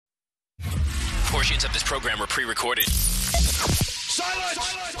Portions of this program are pre-recorded.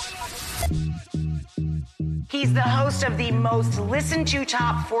 Silence! He's the host of the most listened to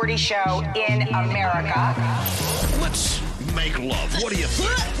Top 40 show in America. Let's make love. What do you think?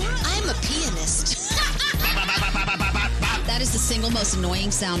 I'm a pianist. That is the single most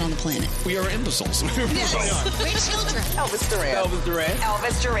annoying sound on the planet. We are imbeciles. Yes. We're children. Elvis Duran. Elvis Duran.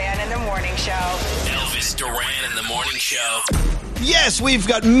 Elvis Duran in the morning show. Elvis Duran in the morning show. Yes, we've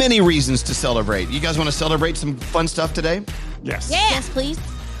got many reasons to celebrate. You guys want to celebrate some fun stuff today? Yes. Yes, please.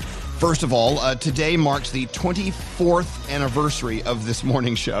 First of all, today marks the 24th anniversary of this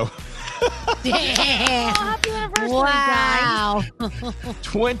morning show. Happy anniversary, Wow.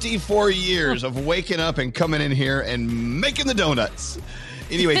 24 years of waking up and coming in here and making the donuts.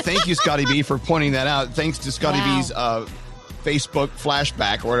 Anyway, thank you, Scotty B, for pointing that out. Thanks to Scotty B's Facebook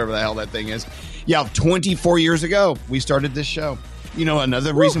flashback or whatever the hell that thing is. Yeah, 24 years ago, we started this show. You know,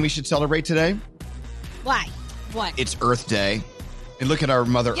 another reason we should celebrate today? Why? What? It's Earth Day. And look at our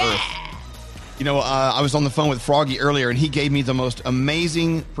Mother Earth. You know, I was on the phone with Froggy earlier, and he gave me the most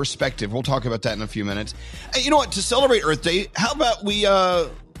amazing perspective. We'll talk about that in a few minutes. Hey, you know what? To celebrate Earth Day, how about we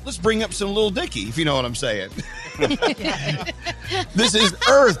let's bring up some Lil Dicky, if you know what I'm saying. This is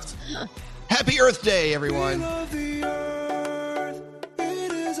Earth. Happy Earth Day, everyone. We love the earth.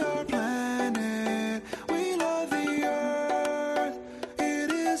 It is our planet. We love the earth.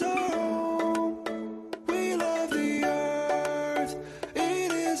 It is our home. We love the earth.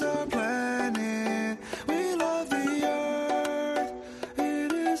 It is our planet. We love the earth.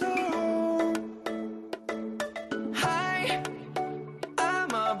 It is our home. Hi,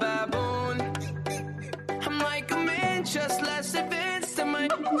 I'm a baboon. I'm like a man, just less advanced, and my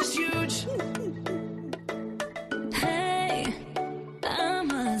is huge. Hey,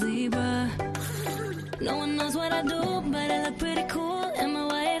 I'm a zebra. No one knows what I do, but I look pretty cool in my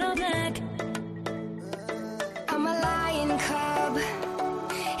white or black. I'm a lion cub,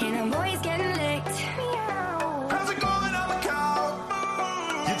 and I'm always getting licked. How's it going? I'm a cow.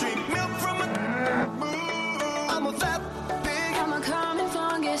 You drink milk from a. I'm a fat pig. I'm a common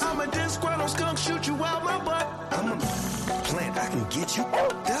fungus. I'm a disgruntled skunk, shoot you out my butt. I'm a plant, I can get you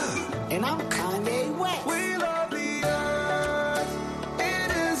done. And I'm Kanye West. We love the earth.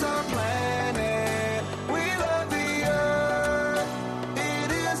 It is our planet. We love the earth.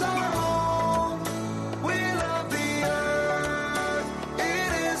 It is our home. We love the earth.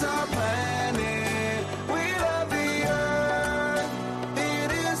 It is our planet. We love the earth.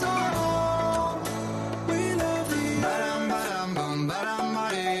 It is our home. We love the earth. Ba-dum, ba-dum, boom, ba-dum,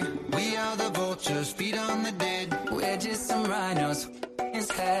 ba-dee. We are the vultures, feed on the dead. We're just some rhinos.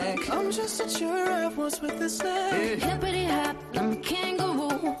 Heck. I'm just a giraffe, what's with this leg? Hippity hop, I'm a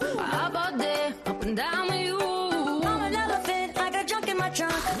kangaroo. How about that? Up and down with you. I'm an elephant, I got junk in my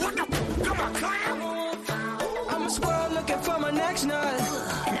trunk. I'm a squirrel looking for my next nut.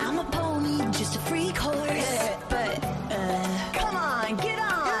 And I'm a pony, just a freak horse. But, come on, get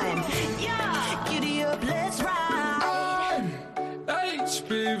on. Yeah, giddy up, let's ride.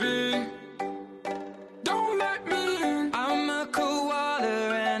 HPV, don't let me in. I'm a koala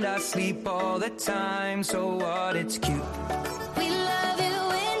and I sleep all the time, so what? It's cute. We love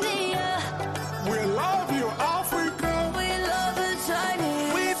you, India. We love you, Africa. We love the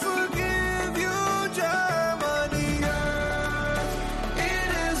Chinese. We forgive you, Germany. It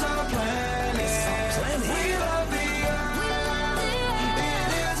is our planet. We love the earth.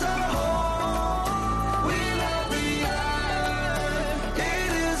 It is our home. We love the earth.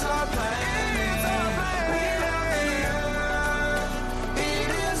 It is our planet. We love the earth. It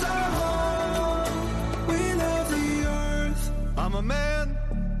is our home. We love the earth. I'm a man.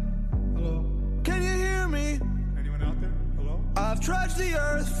 Hello. Can you hear me? Anyone out there? Hello? I've trudged the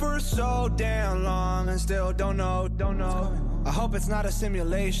earth for so damn long and still don't know. I hope it's not a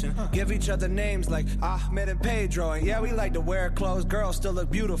simulation. Give each other names like Ahmed and Pedro. And yeah, we like to wear clothes. Girls still look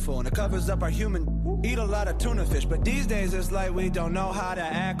beautiful and it covers up our human. Eat a lot of tuna fish, but these days it's like we don't know how to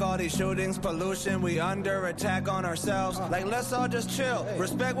act. All these shootings, pollution, we under attack on ourselves. Like let's all just chill,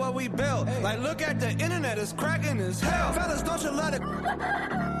 respect what we built. Like look at the internet, it's cracking as hell. Fellas, don't you let it.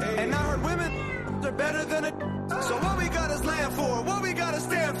 And I heard women are better than it. So what we gotta stand for? What we gotta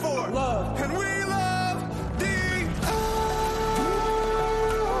stand for? Love. And we love the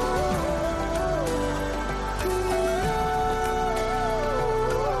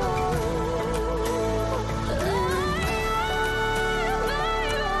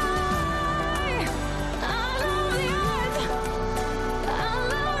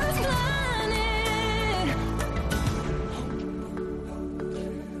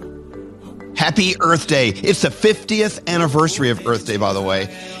Happy Earth Day. It's the 50th anniversary of Earth Day, by the way.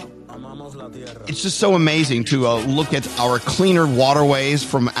 it's just so amazing to look at our cleaner waterways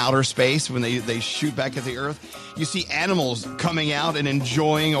from outer space when they shoot back at the Earth. You see animals coming out and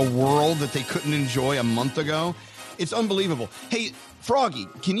enjoying a world that they couldn't enjoy a month ago. It's unbelievable. Hey, Froggy,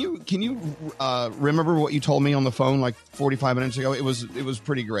 can you remember what you told me on the phone like 45 minutes ago? It was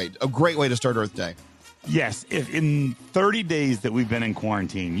pretty great. A great way to start Earth Day. Yes, if in 30 days that we've been in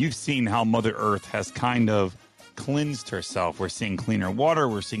quarantine, you've seen how Mother Earth has kind of cleansed herself. We're seeing cleaner water.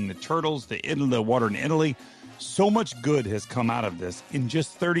 We're seeing the turtles, the water in Italy. So much good has come out of this. In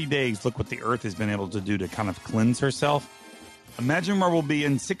just 30 days, look what the Earth has been able to do to kind of cleanse herself. Imagine where we'll be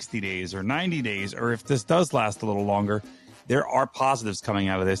in 60 days or 90 days, or if this does last a little longer. There are positives coming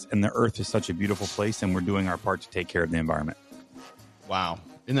out of this, and the Earth is such a beautiful place, and we're doing our part to take care of the environment. Wow.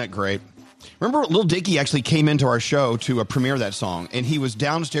 Isn't that great? Remember, Lil Dicky actually came into our show to premiere that song, and he was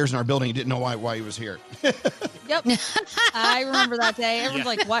downstairs in our building. He didn't know why he was here. Yep. I remember that day. Everyone's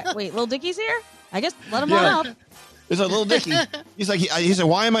like, "What? Wait, Lil Dicky's here? I guess let him on up." It's like Lil Dicky. He's like, he said,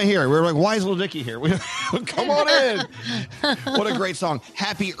 "Why am I here?" We were like, "Why is Lil Dicky here?" Come on in. What a great song.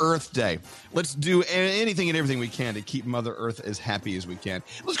 Happy Earth Day. Let's do anything and everything we can to keep Mother Earth as happy as we can.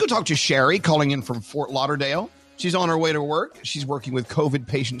 Let's go talk to Sherry, calling in from Fort Lauderdale. She's on her way to work. She's working with COVID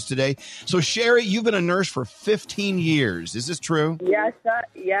patients today. So, Sherry, you've been a nurse for 15 years. Is this true? Yes,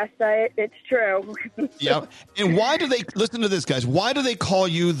 it's true. Yeah. And why do they, listen to this, guys, why do they call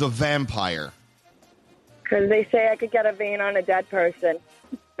you the vampire? Because they say I could get a vein on a dead person.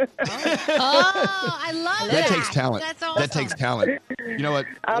 Oh, I love That takes talent. That's awesome. That takes talent. You know what?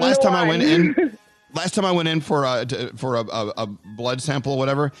 I'm Last the time I went one. in for a blood sample or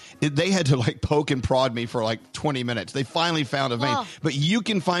whatever, they had to like poke and prod me for like 20 minutes. They finally found a vein. Oh. But you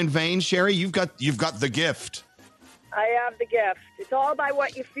can find veins, Sherry. You've got the gift. I have the gift. It's all by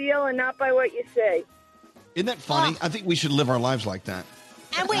what you feel and not by what you see. Isn't that funny? I think we should live our lives like that.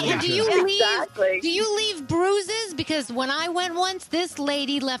 And wait, Yeah. and do you Exactly. leave bruises? Because when I went once, this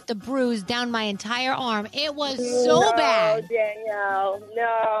lady left a bruise down my entire arm. It was so no, bad. Danielle.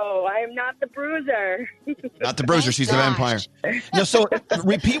 No, I am not the bruiser. Not the bruiser. Thank She's the gosh. vampire. No, so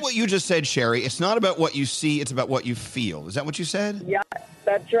repeat what you just said, Sherry. It's not about what you see. It's about what you feel. Is that what you said? Yeah,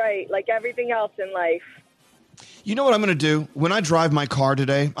 that's right. Like everything else in life. You know what I'm going to do when I drive my car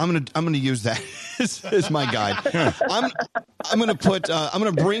today? I'm going to use that as my guide. I'm going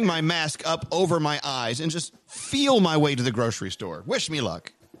to bring my mask up over my eyes and just feel my way to the grocery store. Wish me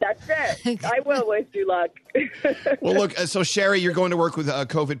luck. That's it. I will wish you luck. Well, look. So Sherry, you're going to work with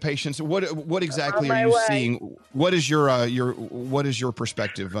COVID patients. What exactly On are my you way. seeing? What is your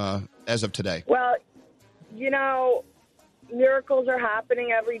perspective as of today? Well, miracles are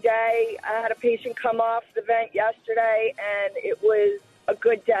happening every day. I had a patient come off the vent yesterday, and it was a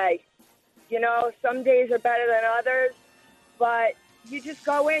good day. Some days are better than others, but you just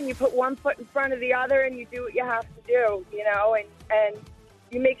go in, you put one foot in front of the other, and you do what you have to do, and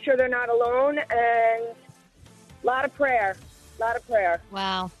you make sure they're not alone, and a lot of prayer.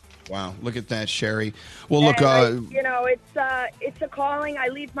 Wow. Wow, look at that, Sherry. Well, look, it's a calling. I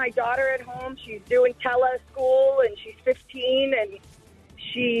leave my daughter at home. She's doing tele school, and she's 15, and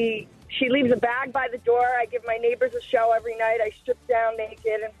she leaves a bag by the door. I give my neighbors a show every night. I strip down naked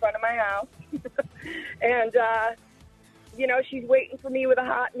in front of my house, and she's waiting for me with a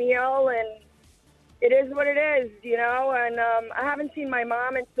hot meal, and it is what it is, And I haven't seen my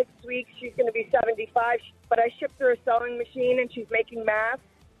mom in 6 weeks. She's going to be 75, but I shipped her a sewing machine, and she's making masks.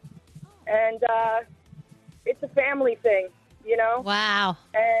 And it's a family thing, Wow.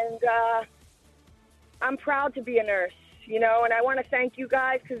 And I'm proud to be a nurse, and I want to thank you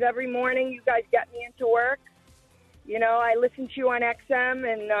guys because every morning you guys get me into work. I listen to you on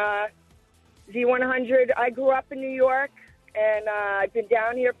XM and Z100. I grew up in New York, and I've been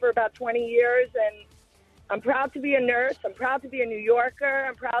down here for about 20 years, and I'm proud to be a nurse. I'm proud to be a New Yorker.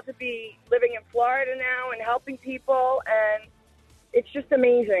 I'm proud to be living in Florida now and helping people, and it's just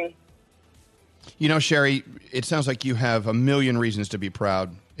amazing. Sherry, it sounds like you have a million reasons to be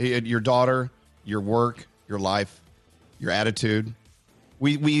proud. Your daughter, your work, your life, your attitude.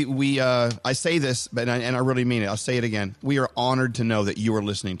 I say this, and I really mean it. I'll say it again. We are honored to know that you are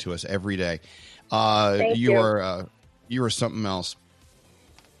listening to us every day. Thank you. You are something else.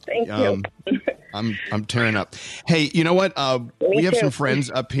 Thank you. I'm tearing up. Hey, you know what? We have too. some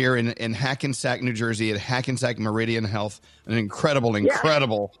friends up here in Hackensack, New Jersey at Hackensack Meridian Health, an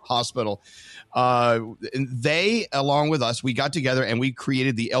incredible hospital. And they, along with us, we got together and we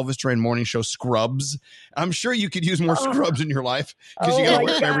created the Elvis Duran Morning Show Scrubs. I'm sure you could use more scrubs in your life because you got to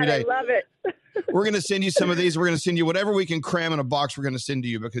wear them every day. I love it. We're going to send you some of these. We're going to send you whatever we can cram in a box. We're going to send to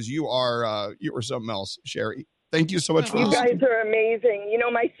you because you are something else, Sherry. Thank you so much for You listening. guys are amazing. You know,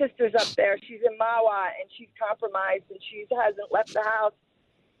 my sister's up there. She's in Mawa, and she's compromised, and she hasn't left the house.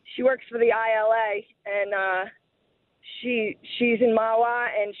 She works for the ILA, and she's in Mawa,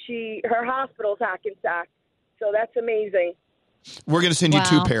 and her hospital's Hackensack. So that's amazing. We're going to send you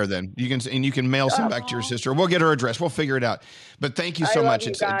Wow. 2 pair then. You can mail some back to your sister. We'll get her address. We'll figure it out. But thank you so I love much.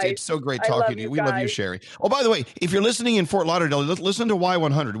 you It's guys. so great I talking love to you. you We love you, guys. Sherry. Oh, by the way, if you're listening in Fort Lauderdale, listen to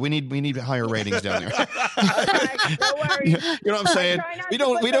Y100. We need higher ratings down there. No worries. You know what I'm saying? Try not We to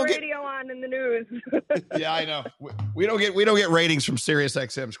don't put we the don't get radio on in the news. Yeah, I know. We don't get ratings from Sirius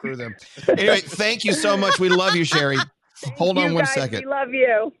XM. Screw them. Anyway, thank you so much. We love you, Sherry. Hold on you one guys, second. We love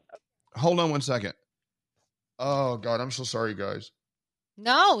you. Hold on one second. Oh God, I'm so sorry, guys.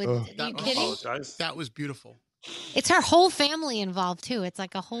 No, Ugh. are you kidding? That was beautiful. It's her whole family involved too. It's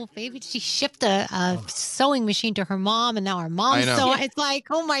like a whole baby. She shipped a sewing machine to her mom, and now her I mom's know. sewing. It's like,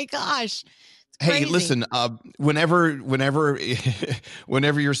 oh my gosh. It's Hey, crazy. listen. Whenever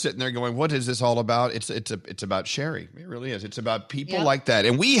you're sitting there going, "What is this all about?" It's about Sherry. It really is. It's about people like that,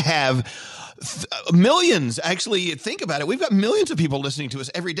 and we have millions. Actually, think about it. We've got millions of people listening to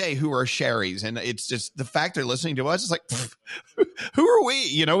us every day who are Sherrys, and it's just the fact they're listening to us. It's like, who are we?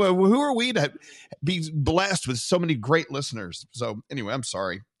 You know, who are we to be blessed with so many great listeners? So anyway, I'm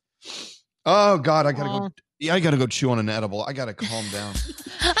sorry. Oh God, I gotta go. Yeah, I gotta go chew on an edible. I gotta calm down.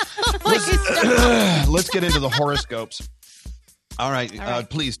 Let's get into the horoscopes. All right,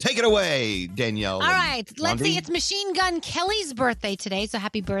 please take it away, Danielle. All right, let's Gandhi. see. It's Machine Gun Kelly's birthday today, so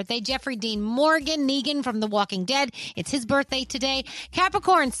happy birthday. Jeffrey Dean Morgan, Negan from The Walking Dead. It's his birthday today.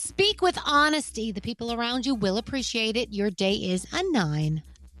 Capricorn, speak with honesty. The people around you will appreciate it. Your day is a 9.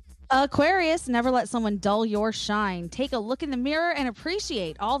 Aquarius, never let someone dull your shine. Take a look in the mirror and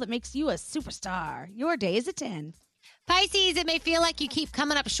appreciate all that makes you a superstar. Your day is a 10. Pisces, it may feel like you keep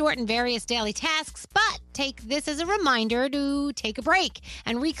coming up short in various daily tasks, but take this as a reminder to take a break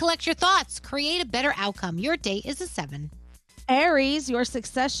and recollect your thoughts. Create a better outcome. Your day is a 7. Aries, your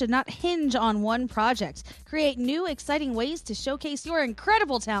success should not hinge on one project. Create new, exciting ways to showcase your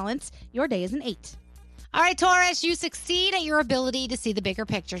incredible talents. Your day is an 8. All right, Taurus, you succeed at your ability to see the bigger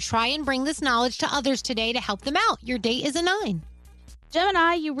picture. Try and bring this knowledge to others today to help them out. Your day is a 9.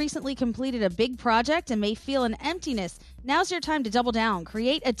 Gemini, you recently completed a big project and may feel an emptiness. Now's your time to double down.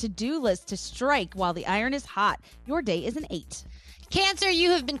 Create a to-do list to strike while the iron is hot. Your day is an 8. Cancer,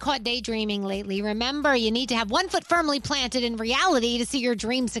 you have been caught daydreaming lately. Remember, you need to have one foot firmly planted in reality to see your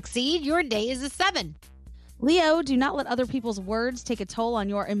dream succeed. Your day is a 7. Leo, do not let other people's words take a toll on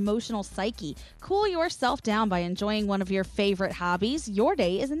your emotional psyche. Cool yourself down by enjoying one of your favorite hobbies. Your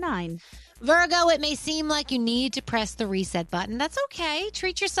day is a 9. Virgo, it may seem like you need to press the reset button. That's okay.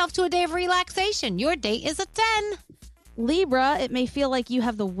 Treat yourself to a day of relaxation. Your day is a 10. Libra, it may feel like you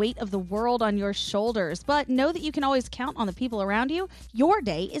have the weight of the world on your shoulders, but know that you can always count on the people around you. Your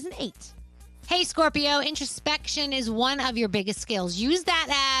day is an 8. Hey, Scorpio, introspection is one of your biggest skills. Use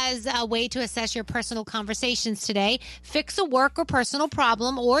that as a way to assess your personal conversations today. Fix a work or personal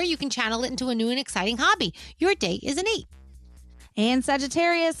problem, or you can channel it into a new and exciting hobby. Your day is an 8. And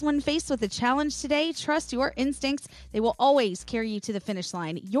Sagittarius, when faced with a challenge today, trust your instincts. They will always carry you to the finish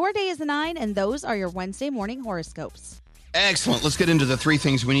line. Your day is a 9, and those are your Wednesday morning horoscopes. Excellent. Let's get into the 3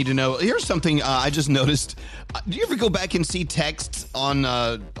 things we need to know. Here's something I just noticed. Do you ever go back and see texts on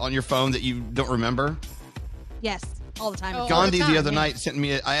your phone that you don't remember? Yes, all the time. Gandhi the other night sent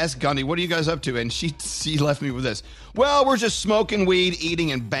me. I asked Gandhi, "What are you guys up to?" And she left me with this. Well, we're just smoking weed,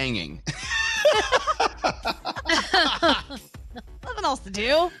 eating, and banging. Nothing else to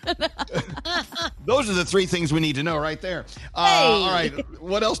do. Those are the 3 things we need to know right there. All right.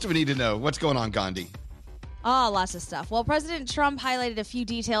 What else do we need to know? What's going on, Gandhi? Oh, lots of stuff. Well, President Trump highlighted a few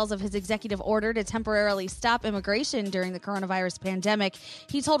details of his executive order to temporarily stop immigration during the coronavirus pandemic.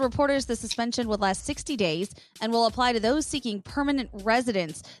 He told reporters the suspension would last 60 days and will apply to those seeking permanent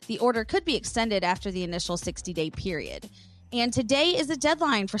residence. The order could be extended after the initial 60-day period. And today is a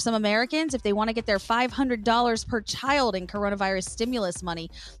deadline for some Americans if they want to get their $500 per child in coronavirus stimulus money.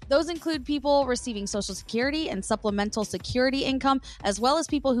 Those include people receiving Social Security and supplemental security income, as well as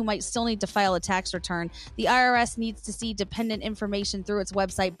people who might still need to file a tax return. The IRS needs to see dependent information through its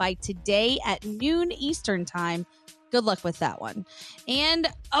website by today at noon Eastern time. Good luck with that one. And,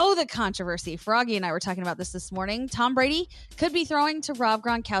 the controversy. Froggy and I were talking about this morning. Tom Brady could be throwing to Rob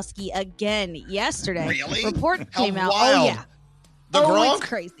Gronkowski again yesterday. Really? Report How came out. wild. Oh, yeah. The Gronk? It's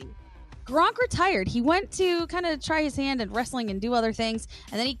crazy. Gronk retired. He went to kind of try his hand at wrestling and do other things,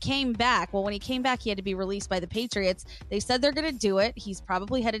 and then he came back. Well, when he came back, he had to be released by the Patriots. They said they're going to do it. He's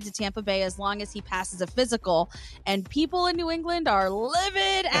probably headed to Tampa Bay as long as he passes a physical, and people in New England are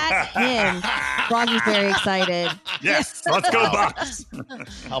livid at him. Froggy's very excited. Yes, let's go Bucs.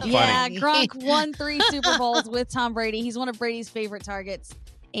 How funny. Yeah, Gronk won 3 Super Bowls with Tom Brady. He's one of Brady's favorite targets,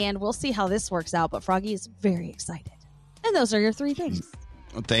 and we'll see how this works out, but Froggy is very excited. And those are your 3 things.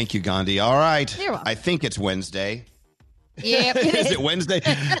 Well, thank you, Gandhi. All right. You're welcome. I think it's Wednesday. Yep. Is it Wednesday?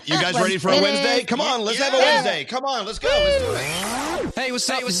 You guys ready for a Wednesday? Come on, let's have a Wednesday. Come on, let's go. Let's do it. Hey, what's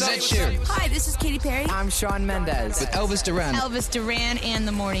up? This is Ed Sheeran. Hi, this is Katy Perry. I'm Shawn Mendes with Elvis Duran. Elvis Duran and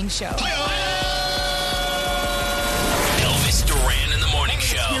the Morning Show. Elvis Duran in the Morning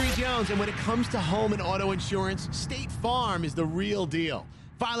Show. Gary Jones, and when it comes to home and auto insurance, State Farm is the real deal.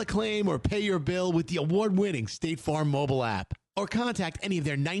 File a claim or pay your bill with the award-winning State Farm mobile app. Or contact any of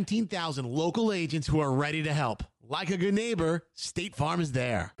their 19,000 local agents who are ready to help. Like a good neighbor, State Farm is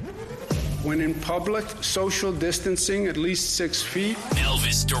there. When in public, social distancing at least 6 feet.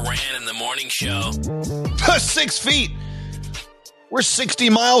 Elvis Duran in the Morning Show. 6 feet. We're 60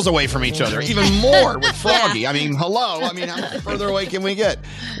 miles away from each other, even more with Froggy. I mean, hello. I mean, how much further away can we get?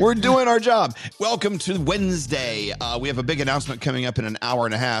 We're doing our job. Welcome to Wednesday. We have a big announcement coming up in an hour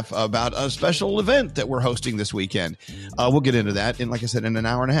and a half about a special event that we're hosting this weekend. We'll get into that, like I said, in an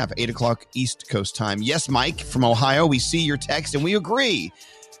hour and a half, 8 o'clock East Coast time. Yes, Mike from Ohio, we see your text and we agree.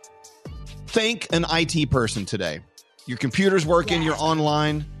 Thank an IT person today. Your computer's working, you're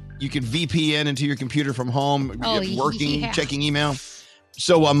online. You can VPN into your computer from home, working, checking email.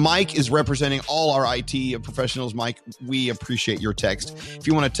 So Mike is representing all our IT professionals. Mike, we appreciate your text. If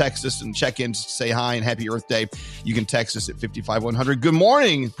you want to text us and check in, say hi and happy Earth Day, you can text us at 55100. Good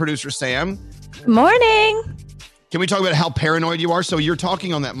morning, producer Sam. Good morning. Can we talk about how paranoid you are? So you're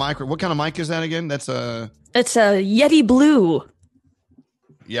talking on that mic. What kind of mic is that again? It's a Yeti Blue.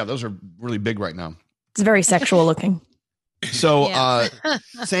 Yeah, those are really big right now. It's very sexual looking. So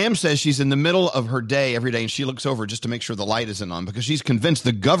Sam says she's in the middle of her day every day and she looks over just to make sure the light isn't on because she's convinced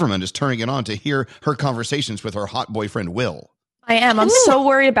the government is turning it on to hear her conversations with her hot boyfriend, Will. I am. I'm so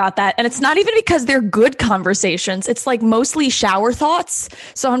worried about that. And it's not even because they're good conversations. It's like mostly shower thoughts.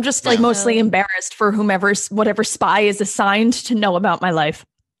 So I'm just like mostly embarrassed for whatever spy is assigned to know about my life.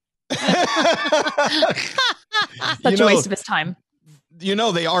 Such a waste of his time. You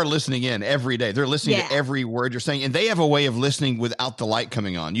know, they are listening in every day. They're listening to every word you're saying. And they have a way of listening without the light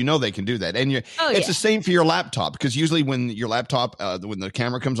coming on. You know they can do that. And it's the same for your laptop. Because usually when your laptop, when the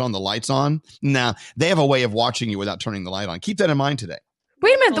camera comes on, the light's on. Now, they have a way of watching you without turning the light on. Keep that in mind today.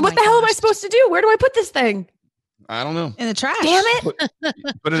 Wait a minute. What the hell am I supposed to do? Where do I put this thing? I don't know. In the trash. Damn it.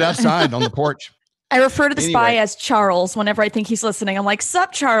 Put it outside on the porch. I refer to the spy as Charles whenever I think he's listening. I'm like,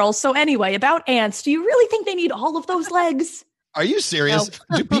 sup, Charles? So anyway, about ants, do you really think they need all of those legs? Are you serious?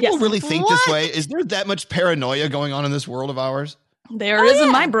 No. Do people really think this way? Is there that much paranoia going on in this world of ours? There is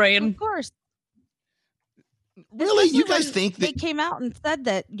in my brain. Of course. Really? You guys think that they came out and said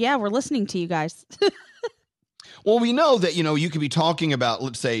that, we're listening to you guys. Well, we know that, you could be talking about,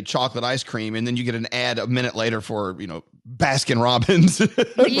 let's say, chocolate ice cream, and then you get an ad a minute later for, Baskin Robbins.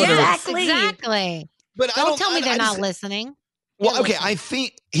 Exactly. But don't tell me they're not listening. Well, okay, I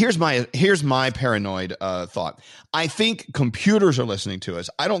think here's my paranoid thought. I think computers are listening to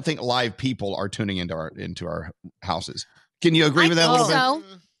us. I don't think live people are tuning into our houses. Can you agree with that a little bit?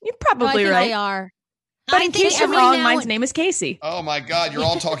 You're probably right. They are. But in case you're wrong, mine's name is Casey. Oh my God, you're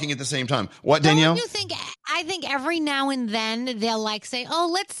all talking at the same time. What, Danielle? I think every now and then they'll say, oh,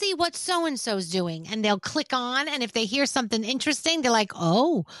 let's see what so-and-so's doing. And they'll click on. And if they hear something interesting, they're like,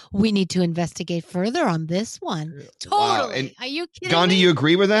 oh, we need to investigate further on this one. Totally. Wow. Are you kidding Gandhi, me? you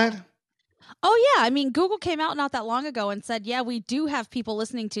agree with that? Oh, yeah. I mean, Google came out not that long ago and said, we do have people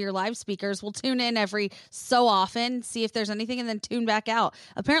listening to your live speakers. We'll tune in every so often, see if there's anything, and then tune back out.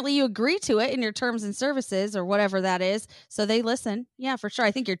 Apparently, you agree to it in your terms and services or whatever that is. So they listen. Yeah, for sure. I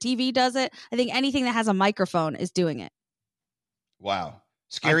think your TV does it. I think anything that has a microphone is doing it. Wow.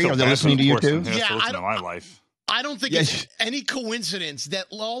 Scary. Are they listening to you too? Yeah, I don't. My life. I don't think it's any coincidence that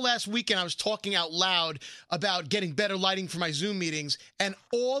all last weekend I was talking out loud about getting better lighting for my Zoom meetings, and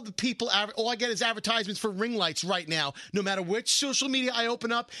all I get is advertisements for ring lights right now. No matter which social media I open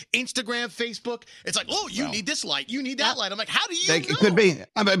up, Instagram, Facebook, it's like, oh, you need this light, you need that light. I'm like, how do you know? It could be,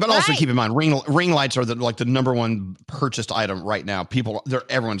 but also keep in mind, ring lights are the number one purchased item right now.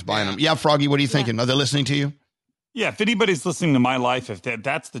 Everyone's buying them. Yeah, Froggy, what are you thinking? Are they listening to you? Yeah, if anybody's listening to My Life, if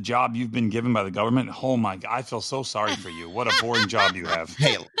that's the job you've been given by the government, oh my God, I feel so sorry for you. What a boring job you have.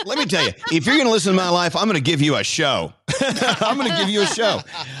 Hey, let me tell you, if you're going to listen to My Life, I'm going to give you a show. I'm going to give you a show.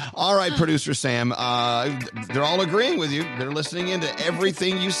 All right, producer Sam, they're all agreeing with you. They're listening into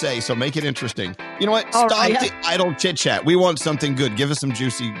everything you say, so make it interesting. You know what? All Stop right. the idle chit-chat. We want something good. Give us some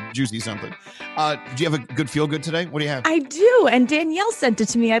juicy something. Do you have a good feel-good today? What do you have? I do, and Danielle sent it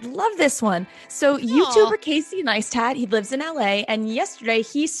to me. I'd love this one. So, YouTuber Casey Neistat, he lives in LA, and yesterday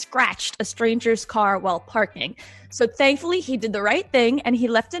he scratched a stranger's car while parking. So, thankfully, he did the right thing, and he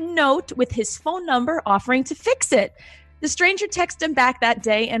left a note with his phone number offering to fix it. The stranger texted him back that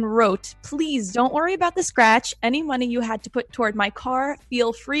day and wrote, "Please don't worry about the scratch. Any money you had to put toward my car,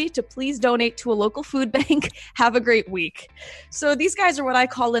 feel free to please donate to a local food bank. Have a great week." So these guys are what I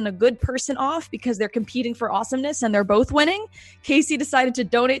call in a good person off because they're competing for awesomeness and they're both winning. Casey decided to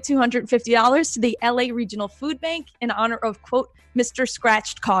donate $250 to the LA Regional Food Bank in honor of, quote, Mr.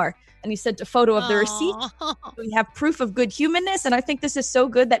 Scratched Car. And he sent a photo of the receipt. We have proof of good humanness. And I think this is so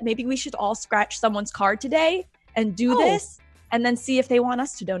good that maybe we should all scratch someone's car today and do this and then see if they want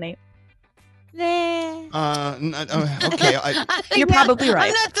us to donate. Okay. You're probably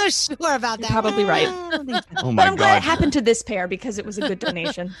right. I'm not so sure about that. You're probably right. Oh my But I'm glad God. it happened to this pair because it was a good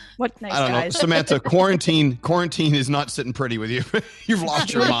donation. What nice I don't know, guys. Samantha. Quarantine is not sitting pretty with you. You've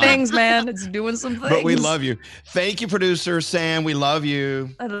lost your Doing mind. things, man. It's doing some things. But we love you. Thank you, producer Sam. We love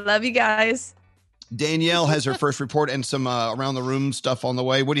you. I love you guys. Danielle has her first report and some around the room stuff on the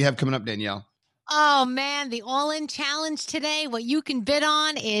way. What do you have coming up, Danielle? Oh man, the all-in challenge today. What you can bid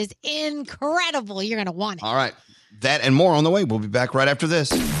on is incredible. You're gonna want it. All right. That and more on the way. We'll be back right after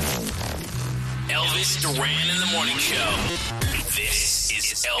this. Elvis Duran in the Morning Show. This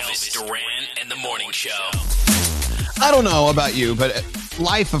is Elvis Duran and the Morning Show. I don't know about you, but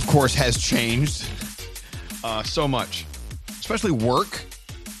life, of course, has changed so much, especially work.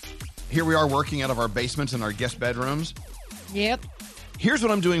 Here we are working out of our basements and our guest bedrooms. Yep. Here's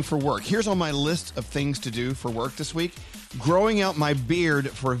what I'm doing for work. Here's on my list of things to do for work this week. Growing out my beard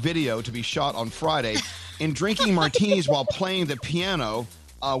for a video to be shot on Friday and drinking martinis while playing the piano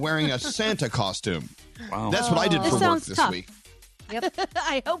wearing a Santa costume. Wow. That's what I did This for work sounds this tough. week. Yep.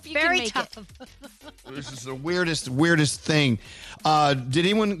 I hope you Very can make tough. it. This is the weirdest thing. Did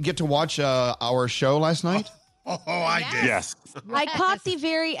anyone get to watch our show last night? Oh, I did. Yes. I caught the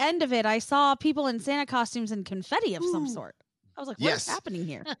very end of it. I saw people in Santa costumes and confetti of some sort. I was like, what's Yes. happening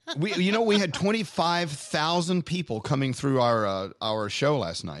here? We had 25,000 people coming through our show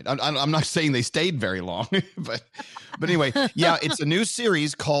last night. I'm not saying they stayed very long, but anyway, yeah, it's a new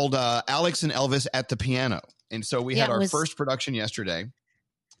series called Alex and Elvis at the Piano, and so we had our first production yesterday,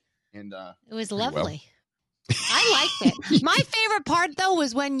 and It was pretty well. lovely. I liked it. My favorite part, though,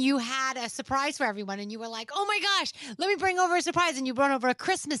 was when you had a surprise for everyone and you were like, oh my gosh, let me bring over a surprise. And you brought over a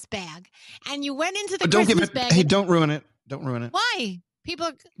Christmas bag and you went into the Christmas bag. Hey, don't ruin it. Don't ruin it. Why?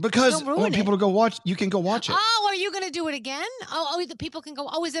 People Because don't I ruin want people to go watch. You can go watch it. Oh, are you going to do it again? Oh, the people can go.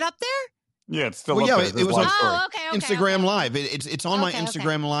 Oh, is it up there? Yeah, it's still Well, up yeah, there. it There's was a on live story. Oh, okay. Instagram Live. It's on my Okay, okay.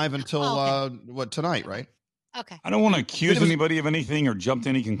 Instagram Live until tonight, right? Okay. I don't want to accuse It was- anybody of anything or jump to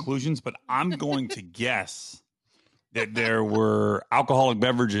any conclusions, but I'm going to guess that there were alcoholic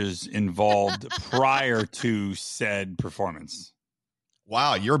beverages involved prior to said performance.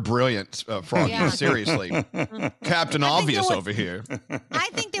 Wow, you're brilliant, Froggy. Yeah. Seriously. Captain Obvious over here. I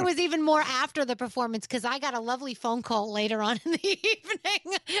think there was even more after the performance because I got a lovely phone call later on in the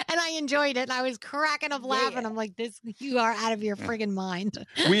evening and I enjoyed it. And I was cracking up laughing. I'm like, you are out of your friggin' mind.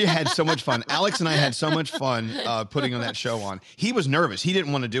 We had so much fun. Alex and I had so much fun putting on that show on. He was nervous. He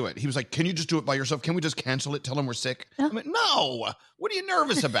didn't want to do it. He was like, can you just do it by yourself? Can we just cancel it? Tell them we're sick? I'm like, no. What are you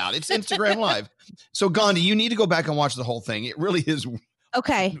nervous about? It's Instagram Live. So, Gandhi, you need to go back and watch the whole thing. It really is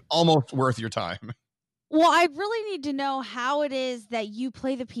Okay. almost worth your time. Well, I really need to know how it is that you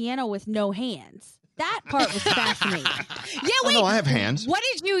play the piano with no hands. That part was fascinating. Yeah, wait. no, I have hands. What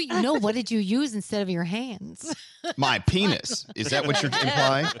did you use instead of your hands? My penis. Is that what you're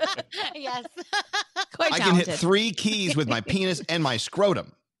implying? Yes. Quite I can hit talented. 3 keys with my penis and my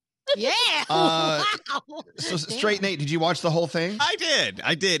scrotum. Yeah. Wow. So, Damn. Straight Nate, did you watch the whole thing? I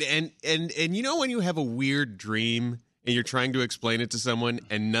did. And you know when you have a weird dream and you're trying to explain it to someone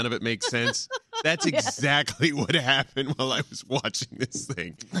and none of it makes sense? That's exactly what happened while I was watching this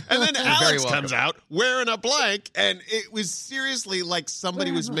thing. And then Alex comes out wearing a blank, and it was seriously like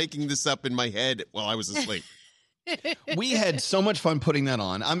somebody was making this up in my head while I was asleep. We had so much fun putting that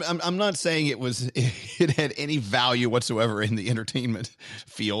on. I'm not saying it had any value whatsoever in the entertainment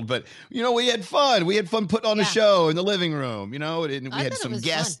field, but we had fun. We had fun putting on a show in the living room. And we had some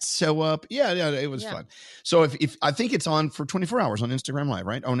guests show up. Yeah, it was fun. So if I think it's on for 24 hours on Instagram Live,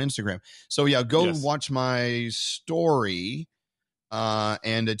 right? On Instagram. So go watch my story,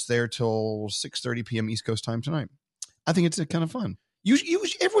 and it's there till 6:30 p.m. East Coast time tonight. I think it's kind of fun.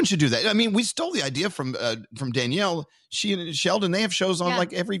 Everyone should do that. I mean, we stole the idea from Danielle. She and Sheldon, they have shows on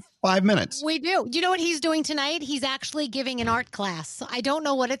like every 5 minutes. We do. You know what he's doing tonight? He's actually giving an art class. I don't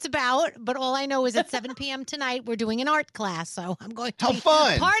know what it's about, but all I know is at 7 p.m. tonight, we're doing an art class. So I'm going to be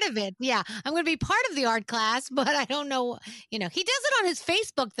fun. Part of it. Yeah, I'm going to be part of the art class, but I don't know. He does it on his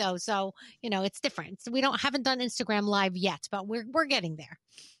Facebook, though. So, it's different. So we haven't done Instagram Live yet, but we're getting there.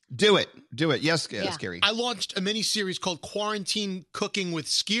 Do it. Yes, Scary. I launched a mini series called Quarantine Cooking with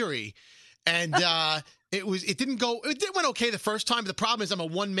Scary, and it went okay the first time. But the problem is I'm a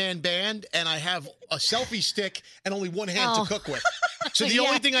one-man band, and I have a selfie stick and only one hand to cook with. So the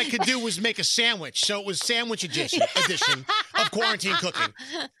only thing I could do was make a sandwich. So it was sandwich edition of Quarantine Cooking.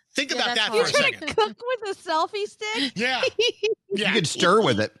 Think about that for a second. Cook with a selfie stick? Yeah. You could stir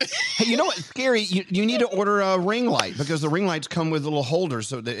with it. Hey, you know what, Scary? You need to order a ring light because the ring lights come with little holders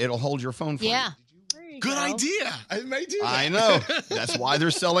so that it'll hold your phone for you. Good idea. I may do that. I know. That's why they're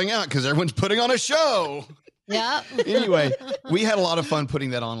selling out, because everyone's putting on a show. Yeah. Anyway, we had a lot of fun putting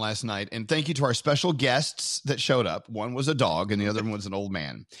that on last night, and thank you to our special guests that showed up. One was a dog, and the other one was an old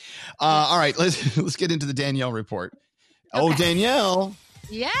man. All right, let's get into the Danielle report. Okay. Oh, Danielle.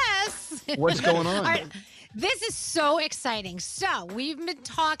 Yes. What's going on? All right. This is so exciting. So we've been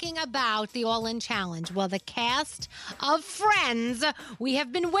talking about the All In Challenge. Well, the cast of Friends, we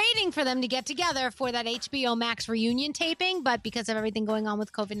have been waiting for them to get together for that HBO Max reunion taping, but because of everything going on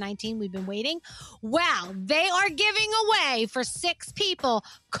with COVID-19, we've been waiting. Well, they are giving away for 6 people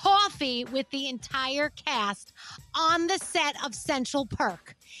coffee with the entire cast on the set of Central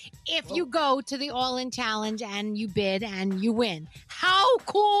Perk. If you go to the All In Challenge and you bid and you win. How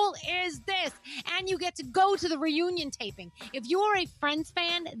cool is this? And you get to go to the reunion taping. If you are a Friends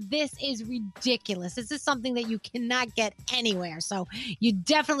fan, this is ridiculous. This is something that you cannot get anywhere. So you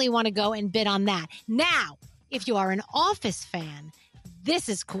definitely want to go and bid on that. Now, if you are an Office fan, this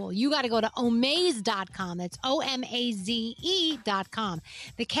is cool. You got to go to omaze.com. That's OMAZE.com.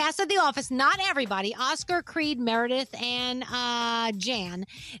 The cast of The Office, not everybody, Oscar, Creed, Meredith, and Jan,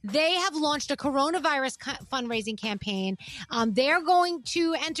 they have launched a coronavirus fundraising campaign. They're going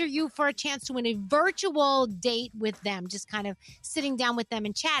to enter you for a chance to win a virtual date with them, just kind of sitting down with them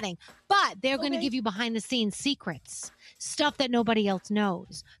and chatting. But they're going to give you behind-the-scenes secrets, stuff that nobody else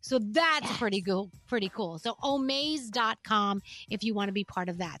knows. So that's pretty cool. So omaze.com if you want to be part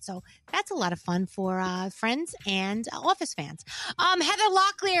of that. So that's a lot of fun for Friends and Office fans. Heather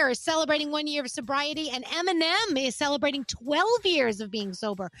Locklear is celebrating 1 year of sobriety, and Eminem is celebrating 12 years of being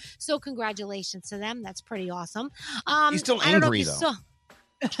sober. So congratulations to them. That's pretty awesome. He's still angry, though.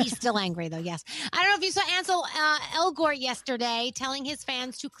 He's still angry, though, yes. I don't know if you saw Ansel Elgort yesterday telling his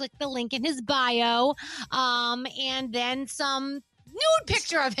fans to click the link in his bio, and then some nude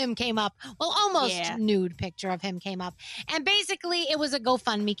picture of him came up. Well, almost nude picture of him came up. And basically, it was a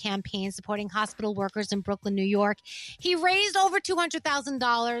GoFundMe campaign supporting hospital workers in Brooklyn, New York. He raised over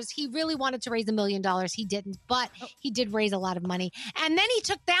 $200,000. He really wanted to raise $1 million. He didn't, but he did raise a lot of money. And then he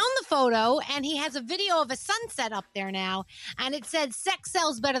took down the photo, and he has a video of a sunset up there now. And it said, "Sex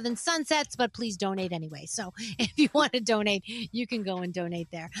sells better than sunsets, but please donate anyway." So if you want to donate, you can go and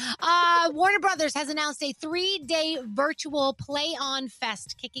donate there. Warner Brothers has announced a 3-day virtual Play On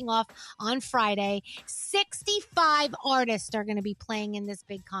Fest kicking off on Friday. 65 artists are going to be playing in this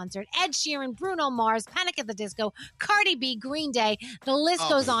big concert. Ed Sheeran, Bruno Mars, Panic at the Disco, Cardi B, Green Day. The list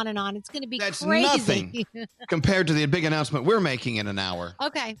goes on and on. It's going to be That's crazy. Nothing compared to the big announcement we're making in an hour.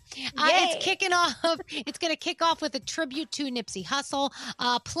 Okay. It's kicking off. It's going to kick off with a tribute to Nipsey Hussle.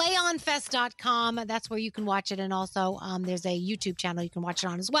 Playonfest.com. That's where you can watch it. And also there's a YouTube channel you can watch it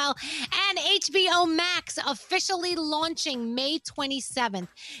on as well. And HBO Max officially launching May 27th.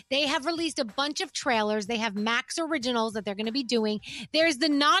 They have released a bunch of trailers. They have Max originals that they're going to be doing. There's the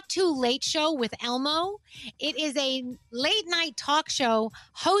Not Too Late Show with Elmo. It is a late night talk show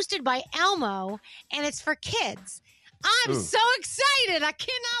hosted by Elmo, and it's for kids. I'm so excited. I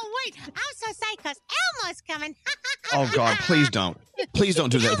cannot wait. I'm so excited because Elmo's coming. Oh, God, please don't. Please don't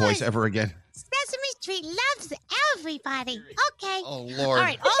do that voice ever again. Sesame Street loves everybody. Okay. Oh, Lord. All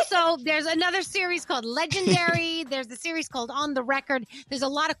right. Also, there's another series called Legendary. There's a series called On the Record. There's a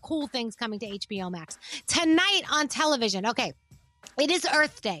lot of cool things coming to HBO Max. Tonight on television. Okay. It is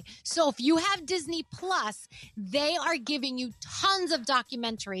Earth Day. So if you have Disney Plus, they are giving you tons of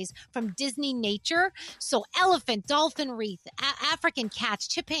documentaries from Disney Nature. So elephant, dolphin reef, African cats,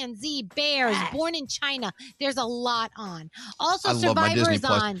 chimpanzee, bears, born in China. There's a lot on. Also, I love my Survivor Disney is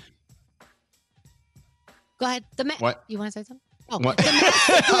Plus. on. Go ahead. What? You want to say something? Oh, What?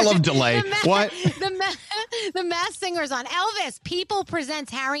 I love delay. What? The Masked Singer's on. Elvis, People presents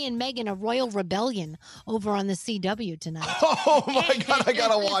Harry and Meghan, A Royal Rebellion over on the CW tonight. Oh my God, I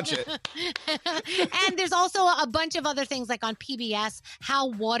gotta watch it. And there's also a bunch of other things like on PBS, how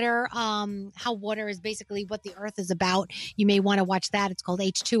water is basically what the earth is about. You may want to watch that. It's called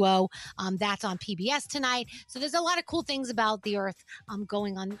H2O. That's on PBS tonight. So there's a lot of cool things about the earth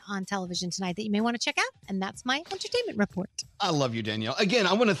going on television tonight that you may want to check out. And that's my entertainment report. I love you, Danielle. Again,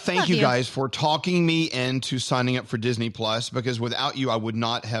 I want to thank Love you you. guys for talking me into signing up for Disney Plus, because without you, I would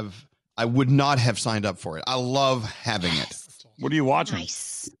not have signed up for it. I love having it. What are you watching?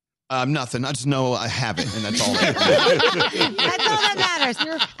 Nice. Nothing. I just know I have it, and that's all. That's all that matters.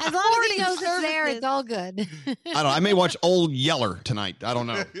 As long as he knows it's there, it's all good. I don't know. I may watch Old Yeller tonight. I don't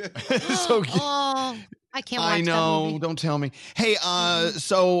know. So Oh, I can't watch I that know. movie. Don't tell me. Hey,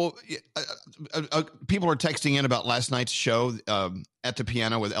 so people are texting in about last night's show at the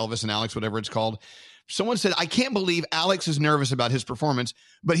piano with Elvis and Alex, whatever it's called. Someone said, I can't believe Alex is nervous about his performance,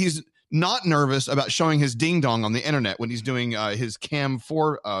 but he's not nervous about showing his ding dong on the internet when he's doing his Cam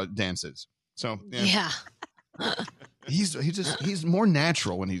 4 dances. So Yeah. he's more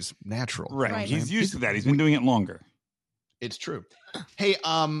natural when he's natural. Right. He's used to that. He's been doing it longer. It's true. Hey,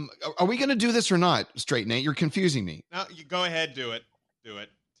 are we going to do this or not, Straight Nate? You're confusing me. No, you go ahead, do it.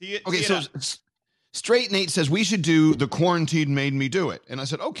 Okay, so Straight Nate says we should do The Quarantine Made Me Do It. And I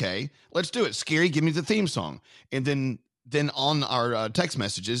said, okay, let's do it. Scary, give me the theme song. And then on our text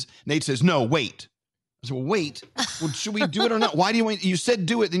messages, Nate says, no, wait. I said, well, wait. Well, should we do it or not? Why do you wait? You said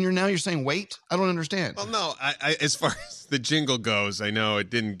do it, then you're saying wait? I don't understand. Well, no, I as far as the jingle goes, I know it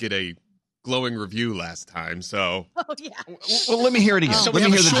didn't get a glowing review last time, so. Oh, yeah. Well, let me hear it again. So let me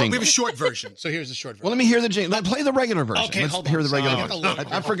hear the jingle. We have a short version. So here's the short version. Well, let me hear the jingle. Play the regular version. Okay, Let's hold hear on. the regular So, version.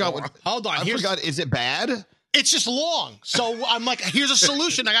 look. I forgot what. Hold on. I forgot. Is it bad? It's just long. So I'm like, here's a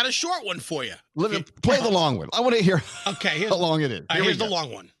solution. I got a short one for you. Let me play the long one. I want to hear Okay, how long it is. All right, here's the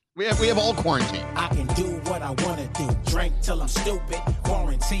long one. We have all quarantine. I can do what I wanna do. Drink till I'm stupid.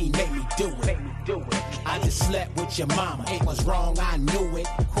 Quarantine made me do it. I just slept with your mama. It was wrong, I knew it.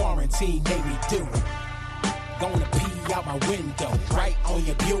 Quarantine made me do it. Gonna pee out my window, right on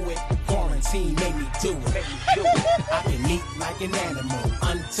your Buick. Quarantine made me do it. I can eat like an animal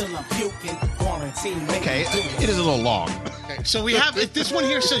until I'm puking. Quarantine made Okay, me do it. it is a little long. Okay, so we have this one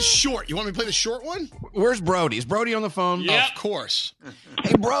here says short. You want me to play the short one? Where's Brody? Is Brody on the phone? Yeah, of course.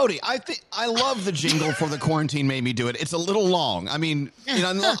 Hey, Brody, I love the jingle for The Quarantine Made Me Do It. It's a little long. I mean,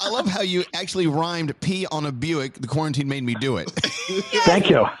 I love how you actually rhymed pee on a Buick. The quarantine made me do it. Thank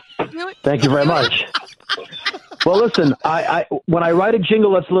you. Thank you very much. Well, listen, I when I write a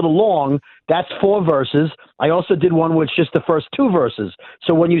jingle that's a little long, that's 4 verses. I also did one with just the first 2 verses.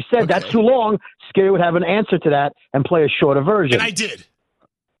 So when you said that's too long, Scary would have an answer to that and play a shorter version. And I did.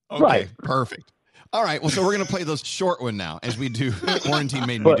 Okay, Right. perfect. All right, well, so we're going to play the short one now as we do Quarantine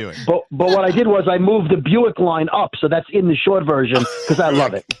Made Me Do It. But what I did was I moved the Buick line up, so that's in the short version because I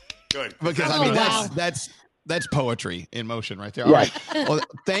love it. Good. Because, I mean, that's poetry in motion right there. All Right. right. Well,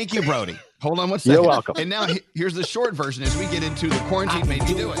 thank you, Brody. Hold on one second. You're welcome. And now here's the short version as we get into The Quarantine Made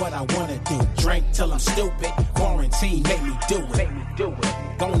Me Do It. What I wanna do. Drink till I'm stupid. Quarantine made me do it.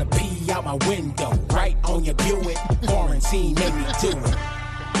 Gonna pee out my window, right on your Buick. Quarantine made me do it.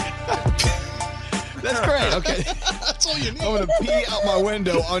 That's great. Okay. That's all you need. I'm going to pee out my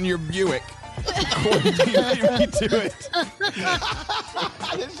window on your Buick. Quarantine made me do it.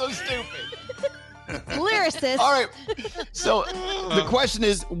 It's so stupid. Lyricist. All right. So the question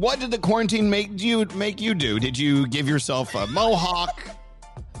is, what did the quarantine make you do? Did you give yourself a mohawk?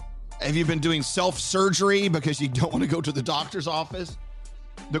 Have you been doing self-surgery because you don't want to go to the doctor's office?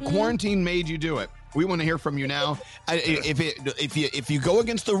 The quarantine made you do it. We want to hear from you now. If you go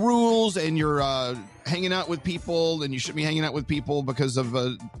against the rules and you're hanging out with people and you shouldn't be hanging out with people because of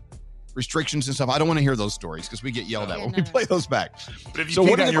restrictions and stuff, I don't want to hear those stories because we get yelled at when we play those back. But if you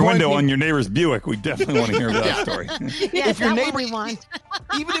peek out your window on your neighbor's Buick, we definitely want to hear that story. Yes, If your that neighbor- one we want.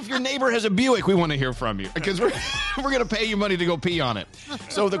 Even if your neighbor has a Buick, we want to hear from you because we're going to pay you money to go pee on it.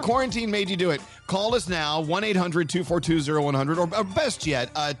 So the quarantine made you do it. Call us now, 1-800-242-0100, or best yet,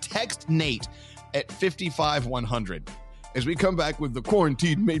 text Nate at 55100. As we come back with the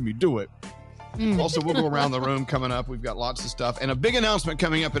quarantine made me do it. Also, we'll go around the room coming up. We've got lots of stuff and a big announcement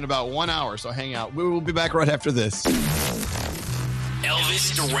coming up in about 1 hour. So hang out. We will be back right after this.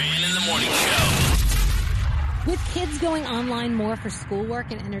 Elvis Duran in the Morning Show. With kids going online more for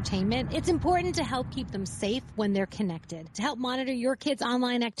schoolwork and entertainment, it's important to help keep them safe when they're connected. To help monitor your kids'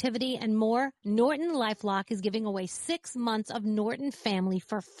 online activity and more, Norton LifeLock is giving away 6 months of Norton Family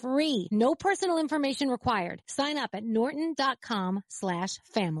for free. No personal information required. Sign up at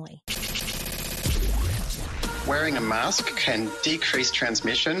norton.com/family. Wearing a mask can decrease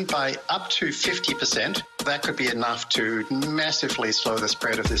transmission by up to 50%. That could be enough to massively slow the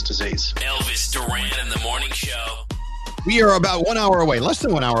spread of this disease. Elvis Duran in the Morning Show. We are about 1 hour away, less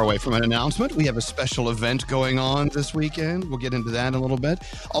than 1 hour away from an announcement. We have a special event going on this weekend. We'll get into that in a little bit.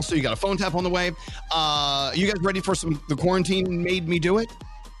 Also, you got a phone tap on the way. You guys ready for The Quarantine Made Me Do It?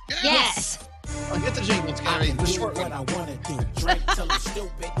 Yes. Get the jingle, Scary. The short one. What I wanna do. Drink till I'm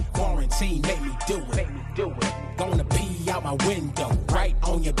stupid. Quarantine made me do it. Gonna pee out my window. Right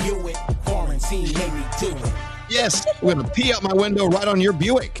on your Buick. Quarantine made me do it. Yes, we're going to pee out my window right on your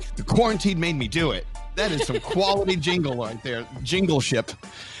Buick. The Quarantine Made Me Do It. That is some quality jingle right there. Jingle ship.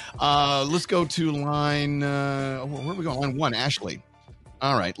 Let's go to line, where are we going? Line 1, Ashley.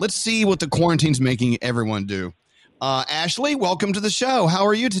 All right, let's see what the quarantine's making everyone do. Ashley, welcome to the show. How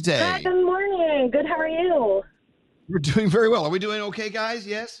are you today? Good morning. Good. How are you? We're doing very well. Are we doing okay, guys?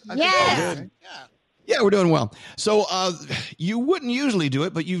 Yes? I think Yes. we're good. Yeah, we're doing well. So you wouldn't usually do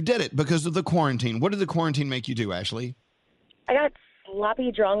it, but you did it because of the quarantine. What did the quarantine make you do, Ashley? I got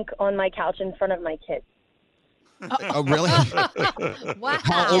sloppy drunk on my couch in front of my kids. Oh, really? Wow.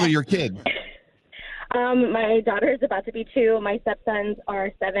 How old are your kids? My daughter is about to be 2. My stepsons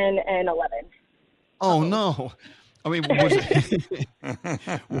are 7 and 11. Oh, no. I mean,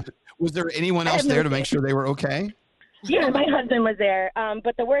 was there anyone else there to make sure they were okay? Yeah, my husband was there.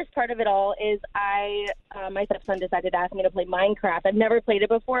 But the worst part of it all is my stepson decided to ask me to play Minecraft. I've never played it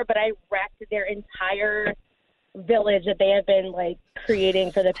before, but I wrecked their entire village that they have been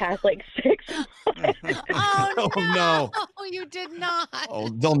creating for the past 6 months. Oh, no. Oh, you did not. Oh,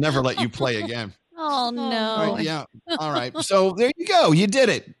 they'll never let you play again. Oh, no. Right, yeah. All right. So there you go. You did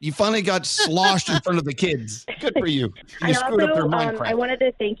it. You finally got sloshed in front of the kids. Good for you. You screwed up their Minecraft. I wanted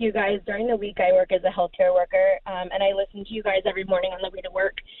to thank you guys. During the week, I work as a healthcare worker, and I listen to you guys every morning on the way to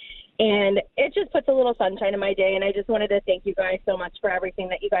work. And it just puts a little sunshine in my day. And I just wanted to thank you guys so much for everything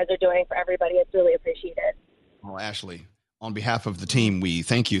that you guys are doing for everybody. It's really appreciated. Well, Ashley, on behalf of the team, we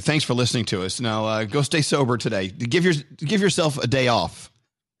thank you. Thanks for listening to us. Now, go stay sober today. Give yourself a day off.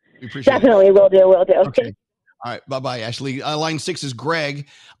 We appreciate Definitely it. will do. Okay. All right. Bye-bye, Ashley. Line 6 is Greg.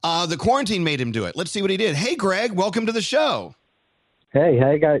 The quarantine made him do it. Let's see what he did. Hey, Greg, welcome to the show. Hey,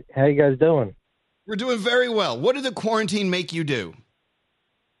 how you guys doing? We're doing very well. What did the quarantine make you do?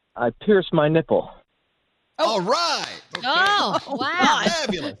 I pierced my nipple. All right. Okay. Oh, wow.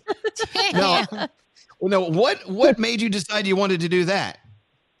 Fabulous. Damn. No, what made you decide you wanted to do that?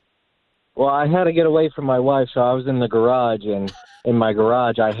 Well, I had to get away from my wife, so I was in the garage, and in my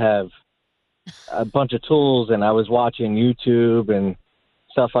garage I have a bunch of tools, and I was watching YouTube and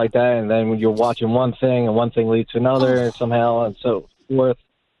stuff like that, and then when you're watching one thing, and one thing leads to another somehow, and so forth,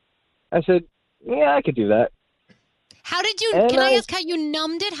 I said, yeah, I could do that. How did you, And can I ask how you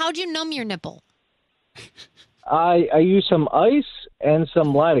numbed it? How'd you numb your nipple? I used some ice and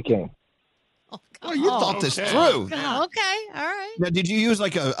some lidocaine. Oh, you thought this through. Okay, all right. Now, did you use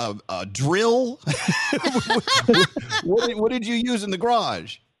like a drill? What did you use in the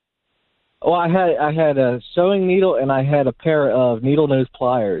garage? Well, I had a sewing needle and I had a pair of needle nose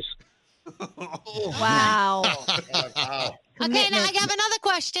pliers. Wow. Okay, now I have another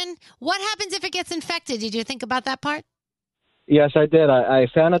question. What happens if it gets infected? Did you think about that part? Yes, I did. I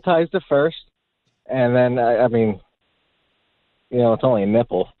sanitized it first, and then I mean, it's only a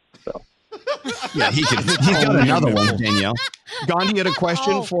nipple. So. Yeah, he's got another one, Danielle. Gandhi had a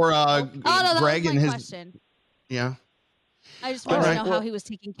question for that Greg was and my his. question. Yeah. I just wanted All to right. know how he was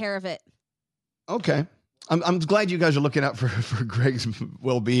taking care of it. Okay. I'm glad you guys are looking out for Greg's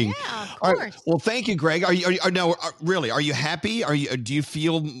well-being. Yeah, of All course. right. Well, thank you, Greg. Are you happy? Do you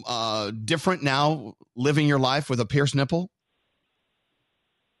feel different now living your life with a pierced nipple?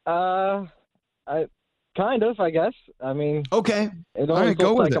 I kind of, I guess. I mean, okay. It All always right, go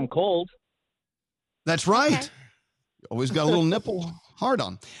looks with like it. I'm cold. That's right. Always got a little nipple hard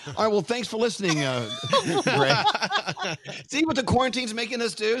on. All right. Well, thanks for listening, Greg. See what the quarantine's making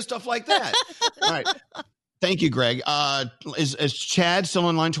us do? Stuff like that. All right. Thank you, Greg. Is Chad still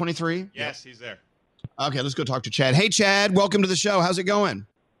on line 23? Yes, he's there. Okay, let's go talk to Chad. Hey, Chad, welcome to the show. How's it going?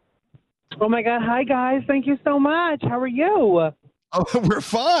 Oh my God! Hi guys, thank you so much. How are you? Oh, we're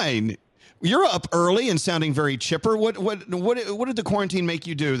fine. You're up early and sounding very chipper. What did the quarantine make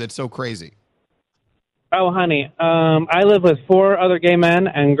you do that's so crazy? Oh, honey, I live with 4 other gay men,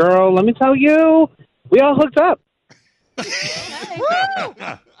 and girl, let me tell you, we all hooked up.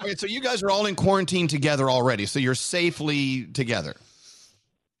 Okay, so you guys are all in quarantine together already, so you're safely together.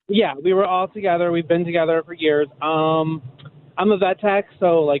 Yeah, we were all together. We've been together for years. I'm a vet tech,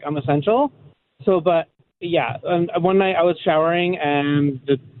 so like I'm essential. So, but yeah, one night I was showering, and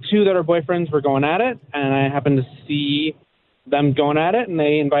the 2 that are boyfriends were going at it, and I happened to see them going at it, and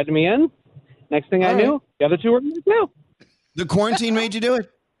they invited me in. Next thing I knew, the other 2 were in too. The quarantine made you do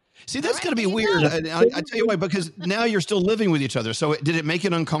it? See, that's going to be weird. I tell you why, because now you're still living with each other. So did it make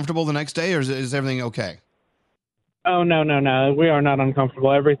it uncomfortable the next day, or is everything okay? Oh, no. We are not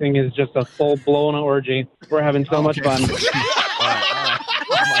uncomfortable. Everything is just a full-blown orgy. We're having so much fun. All right.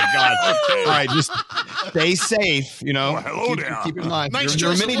 Oh, my God. All right, just stay safe, you know. Hello Keep in mind. Nice there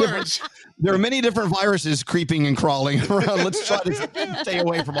are choice many of different. There are many different viruses creeping and crawling around. Let's try to stay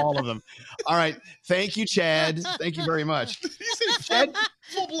away from all of them. All right. Thank you, Chad. Thank you very much. Chad,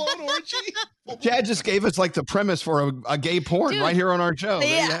 full-blown orgy. Chad just gave us like the premise for a gay porn right here on our show.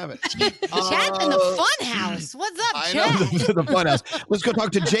 There you have it. Chad's in the fun house. What's up, I Chad? know, the fun house. Let's go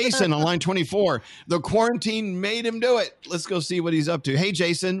talk to Jason on line 24. The quarantine made him do it. Let's go see what he's up to. Hey,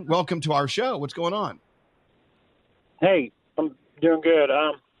 Jason, welcome to our show. What's going on? Hey, I'm doing good.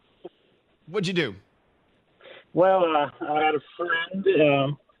 What'd you do? Well, I had a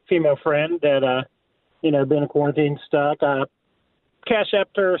friend, female friend that, been in quarantine stuck. I cash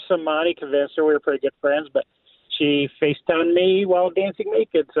apped her some money, convinced her we were pretty good friends, but she FaceTimed me while dancing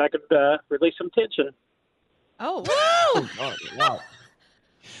naked so I could release some tension. Oh, wow.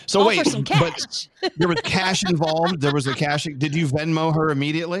 So All wait, for some cash. but there was cash involved. There was a cash. Did you Venmo her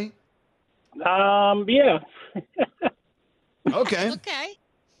immediately? Yeah. Okay. Okay.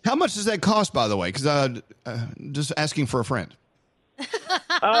 How much does that cost, by the way? Because just asking for a friend.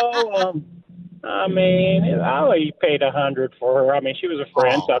 I only paid $100 for her. I mean, she was a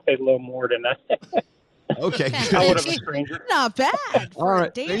friend, so I paid a little more than that. Okay. I would have a stranger. Not bad. All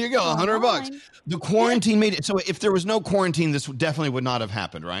right. There you go. $100. The quarantine made it. So if there was no quarantine, this definitely would not have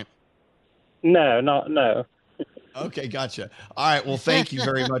happened, right? No. Okay. Gotcha. All right. Well, thank you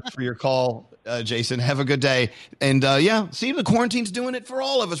very much for your call, Jason. Have a good day. And see, the quarantine's doing it for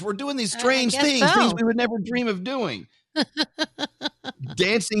all of us. We're doing these strange things we would never dream of doing.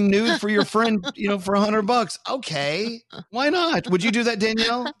 Dancing nude for your friend, for $100. Okay. Why not? Would you do that,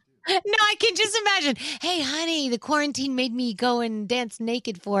 Danielle? No, I can just imagine. Hey, honey, the quarantine made me go and dance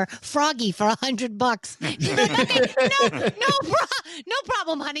naked for Froggy for $100. She's like, okay, no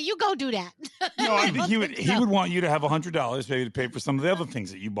problem, honey. You go do that. No, I think he would want you to have $100 maybe to pay for some of the other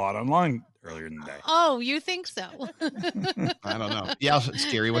things that you bought online earlier in the day. Oh, you think so? I don't know. Yeah,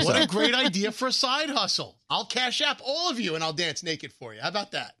 scary. What's What up? a great idea for a side hustle. I'll cash app all of you and I'll dance naked for you. How about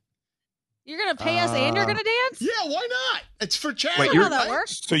that? You're going to pay us and you're going to dance? Yeah, why not? It's for charity. Wait, how that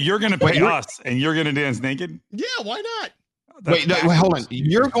works? So you're going to pay us and you're going to dance naked? Yeah, why not? Wait, hold on.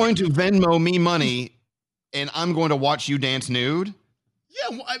 You're going to Venmo me money and I'm going to watch you dance nude?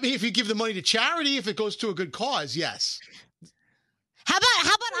 Yeah, I mean, if you give the money to charity, if it goes to a good cause, yes. How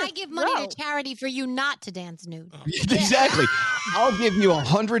about I give money to charity for you not to dance nude? Exactly. I'll give you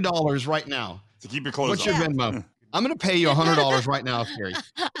 $100 right now. To keep your clothes What's on. your Venmo? I'm going to pay you $100 right now, Scary.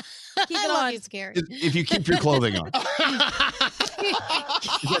 Keep it on, Scary. If you keep your clothing on.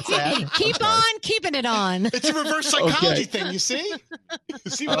 Keep on keeping it on. It's a reverse psychology thing, you see?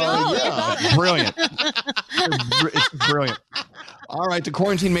 See what I mean? Yeah. Brilliant. It's brilliant. All right, the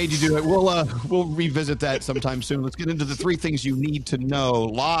quarantine made you do it. We'll revisit that sometime soon. Let's get into the 3 things you need to know.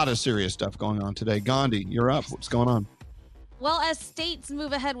 A lot of serious stuff going on today. Gandhi, you're up. What's going on? Well, as states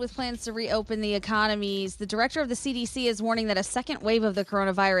move ahead with plans to reopen the economies, the director of the CDC is warning that a second wave of the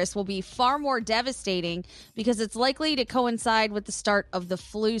coronavirus will be far more devastating because it's likely to coincide with the start of the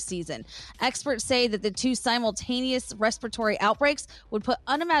flu season. Experts say that the 2 simultaneous respiratory outbreaks would put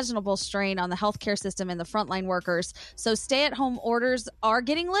unimaginable strain on the healthcare system and the frontline workers. So stay-at-home orders are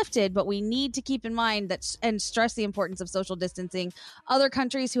getting lifted, but we need to keep in mind that and stress the importance of social distancing. Other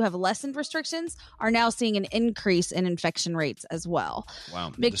countries who have lessened restrictions are now seeing an increase in infection rates as well.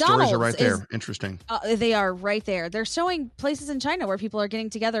 Wow. McDonald's the stories are right there. Interesting. They are right there. They're showing places in China where people are getting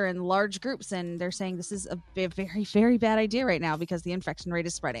together in large groups, and they're saying this is a very, very bad idea right now because the infection rate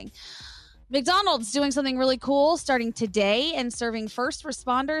is spreading. McDonald's doing something really cool starting today and serving first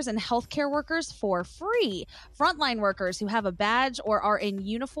responders and healthcare workers for free. Frontline workers who have a badge or are in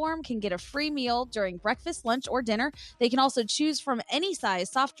uniform can get a free meal during breakfast, lunch, or dinner. They can also choose from any size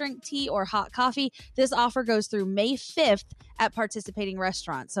soft drink, tea, or hot coffee. This offer goes through May 5th at participating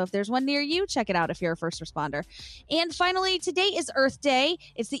restaurants. So if there's one near you, check it out if you're a first responder. And finally, today is Earth Day.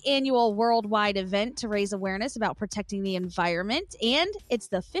 It's the annual worldwide event to raise awareness about protecting the environment, and it's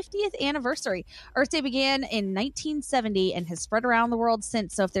the 50th anniversary. Earth Day began in 1970 and has spread around the world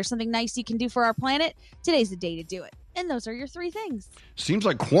since. So if there's something nice you can do for our planet, today's the day to do it. And those are your three things. Seems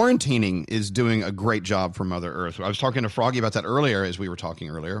like quarantining is doing a great job for Mother Earth. I was talking to Froggy about that earlier, as we were talking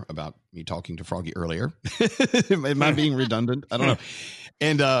earlier about me talking to Froggy earlier. Am I being redundant? I don't know.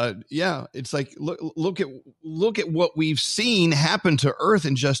 And yeah, it's like look at what we've seen happen to Earth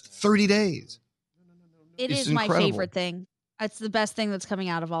in just 30 days. It is my favorite thing. It's the best thing that's coming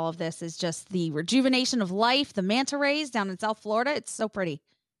out of all of this is just the rejuvenation of life, the manta rays down in South Florida. It's so pretty.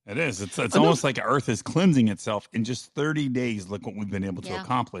 It is. It's almost like Earth is cleansing itself in just 30 days. Look what we've been able to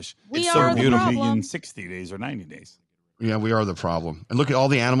accomplish. We it's are so the beautiful problem. in 60 days or 90 days. Yeah, we are the problem. And look at all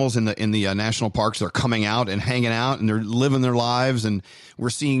the animals in the national parks. They're coming out and hanging out, and they're living their lives. And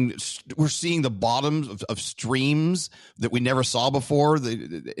we're seeing the bottoms of streams that we never saw before.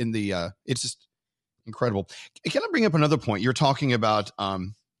 It's just incredible. Can I bring up another point? You're talking about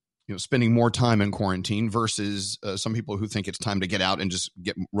spending more time in quarantine versus some people who think it's time to get out and just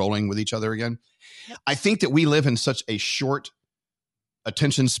get rolling with each other again. I think that we live in such a short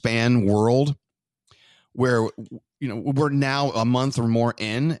attention span world where we're now a month or more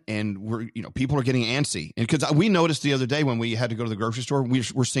in, and people are getting antsy. And because we noticed the other day when we had to go to the grocery store,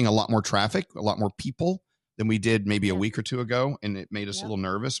 we're seeing a lot more traffic, a lot more people than we did maybe a week or two ago, and it made us a little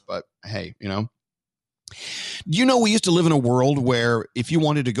nervous. But hey, we used to live in a world where if you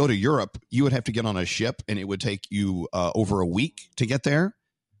wanted to go to Europe, you would have to get on a ship, and it would take you over a week to get there.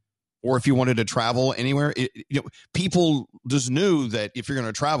 Or if you wanted to travel anywhere, people just knew that if you're going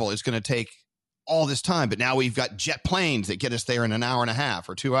to travel, it's going to take all this time. But now we've got jet planes that get us there in an hour and a half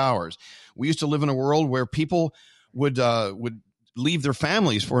or 2 hours. We used to live in a world where people would leave their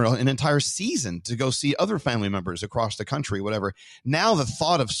families for an entire season to go see other family members across the country, whatever. Now the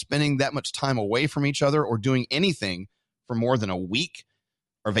thought of spending that much time away from each other or doing anything for more than a week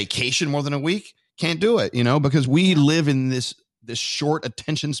or vacation more than a week, can't do it, because we live in this short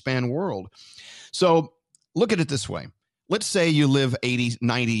attention span world. So look at it this way. Let's say you live 80,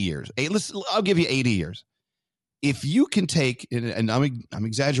 90 years. I'll give you 80 years. If you can take, and I'm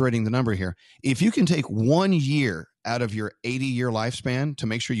exaggerating the number here, if you can take 1 year out of your 80-year lifespan to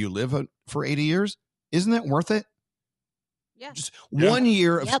make sure you live for 80 years, isn't that worth it? Yeah. Just 1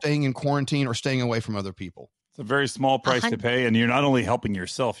 year of staying in quarantine or staying away from other people. It's a very small price to pay, and you're not only helping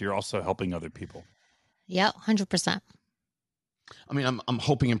yourself, you're also helping other people. Yep, 100%. I mean, I'm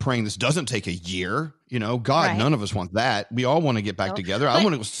hoping and praying this doesn't take a year. God, none of us want that. We all want to get back together. I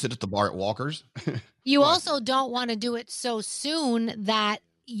want to go sit at the bar at Walker's. You also don't want to do it so soon that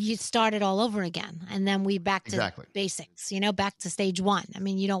you start it all over again. And then we back to basics, back to stage one. I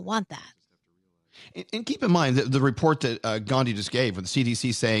mean, you don't want that. And keep in mind the report that Gandhi just gave with the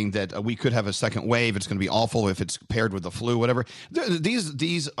CDC saying that we could have a second wave. It's going to be awful if it's paired with the flu, whatever.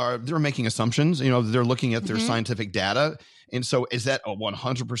 They're making assumptions. They're looking at their scientific data. And so is that a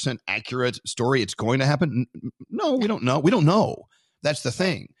 100% accurate story? It's going to happen? No, we don't know. We don't know. That's the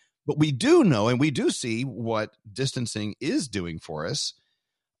thing. But we do know, and we do see what distancing is doing for us.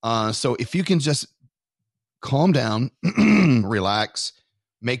 So if you can just calm down, relax,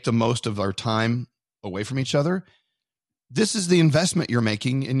 make the most of our time away from each other, this is the investment you're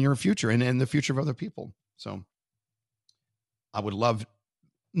making in your future and in the future of other people. So I would love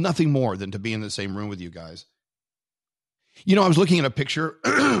nothing more than to be in the same room with you guys. I was looking at a picture,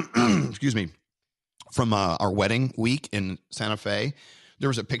 excuse me, from our wedding week in Santa Fe. There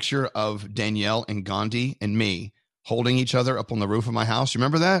was a picture of Danielle and Gandhi and me holding each other up on the roof of my house. You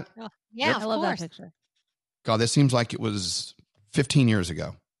remember that? Oh, yeah, I love that picture. God, that seems like it was 15 years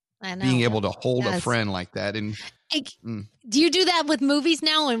ago. I know. Being able to hold a friend like that. And do you do that with movies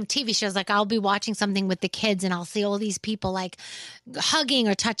now and TV shows? Like I'll be watching something with the kids and I'll see all these people like hugging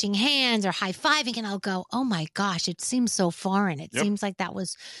or touching hands or high-fiving, and I'll go, oh my gosh, it seems so foreign. It seems like that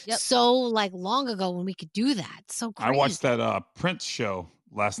was so like long ago when we could do that. It's so crazy. I watched that Prince show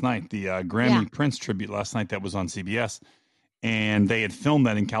last night, the Grammy Prince tribute last night that was on CBS. And they had filmed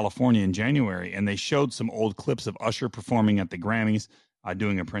that in California in January, and they showed some old clips of Usher performing at the Grammys,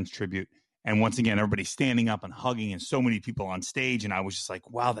 doing a Prince tribute. And once again, everybody's standing up and hugging and so many people on stage. And I was just like,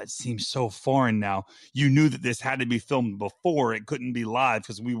 wow, that seems so foreign now. You knew that this had to be filmed before. It couldn't be live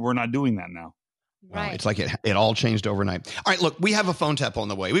because we're not doing that now. Right. It's like it all changed overnight. All right, look, we have a phone tap on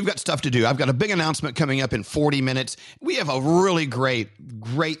the way. We've got stuff to do. I've got a big announcement coming up in 40 minutes. We have a really great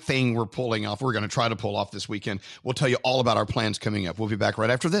thing we're pulling off. We're going to try to pull off this weekend. We'll tell you all about our plans coming up. We'll be back right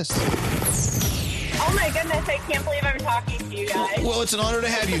after this. Oh my goodness, I can't believe I'm talking to you guys. Well, it's an honor to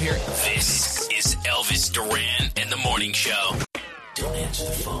have you here. This is Elvis Duran and the Morning Show. Don't answer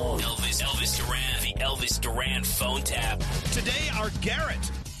the phone. Elvis Duran, the Elvis Duran phone tap. Today, our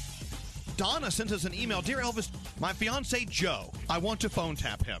Garrett. Donna sent us an email. Dear Elvis, my fiance Joe, I want to phone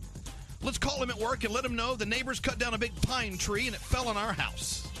tap him. Let's call him at work and let him know the neighbors cut down a big pine tree and it fell on our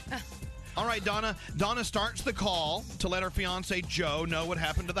house. All right, Donna. Donna starts the call to let her fiance Joe know what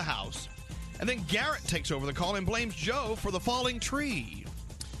happened to the house. And then Garrett takes over the call and blames Joe for the falling tree.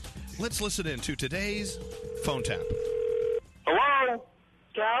 Let's listen in to today's phone tap. Hello?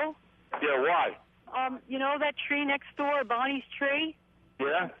 Joe? Yeah, why? You know that tree next door, Bonnie's tree?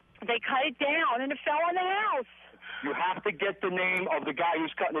 Yeah? They cut it down and it fell on the house. You have to get the name of the guy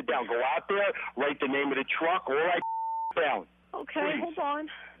who's cutting it down. Go out there, write the name of the truck, all right down. Okay, Please. hold on.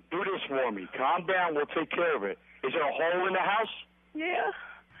 Do this for me. Calm down, we'll take care of it. Is there a hole in the house? Yeah.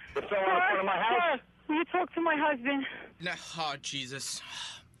 It fell in front of my house? Will you talk to my husband? Oh, Jesus.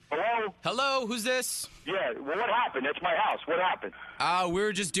 Hello? Hello, who's this? Yeah, well, what happened? That's my house. What happened? We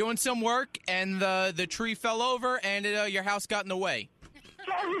were just doing some work, and the tree fell over, and your house got in the way.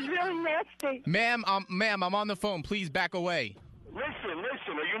 Joe, he's really nasty. Ma'am, I'm on the phone. Please back away. Listen,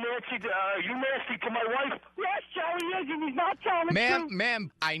 are you nasty to my wife? Yes, Joe, he is, and he's not telling the truth.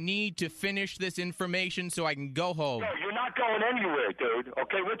 Ma'am, I need to finish this information so I can go home. No, you're not going anywhere, dude.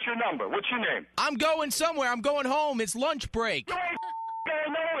 Okay, what's your number? What's your name? I'm going somewhere. I'm going home. It's lunch break. You ain't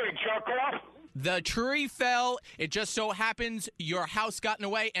going nowhere, jerk off. The tree fell. It just so happens your house got in the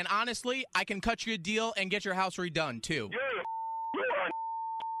way, and honestly, I can cut you a deal and get your house redone, too.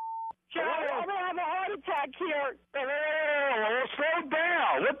 Joe, I'm going to have a heart attack here. Oh, slow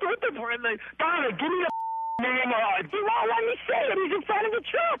down. What the Donna, give me the name. He won't let me say it. He's in front of the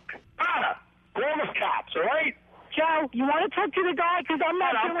truck. Donna, call the cops, all right? Joe, you want to talk to the guy? Because I'm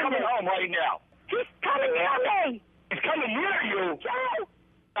not doing I'm coming this. home right now. He's coming near me. He's coming near you? Joe.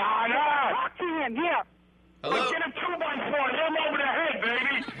 Donna. Talk to him. Here. Hello? Get a 2x4. Hit him over the head,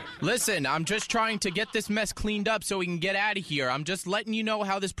 baby. Listen, I'm just trying to get this mess cleaned up so we can get out of here. I'm just letting you know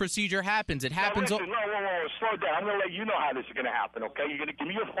how this procedure happens. It happens. No, slow down. I'm going to let you know how this is going to happen, okay? You're going to give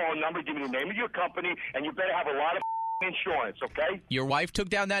me your phone number, give me the name of your company, and you better have a lot of insurance, okay? Your wife took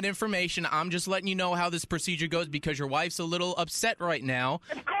down that information. I'm just letting you know how this procedure goes because your wife's a little upset right now.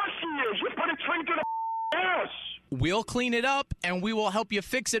 Of course she is. You put a tree to the house. We'll clean it up, and we will help you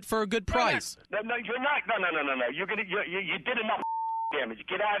fix it for a good price. No, you're not. No. You did enough damage.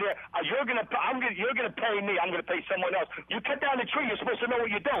 Get out of there. You're gonna pay me. I'm gonna pay someone else. You cut down the tree. You're supposed to know what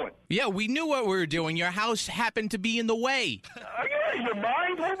you're doing. Yeah, we knew what we were doing. Your house happened to be in the way. Are you out of your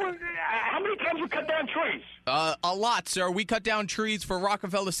mind? How many times you cut down trees? A lot, sir. We cut down trees for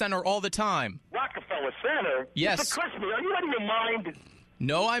Rockefeller Center all the time. Rockefeller Center? Yes. Mr. Crispy, are you out of your mind?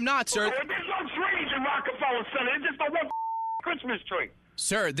 No, I'm not, sir. There's no trees in Rockefeller Center. There's just the one Christmas tree.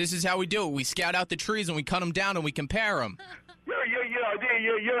 Sir, this is how we do it. We scout out the trees and we cut them down and we compare them.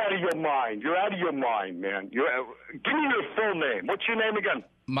 You're out of your mind. You're out of your mind, man. Give me your full name. What's your name again?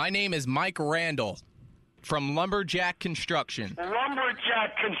 My name is Mike Randall from Lumberjack Construction.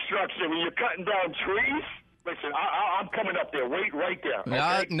 Lumberjack Construction. You're cutting down trees? Listen, I'm coming up there. Wait right there.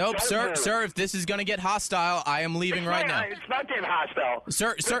 Okay? Nope, sir. Sir, if this is going to get hostile, I am leaving right now. It's not getting hostile.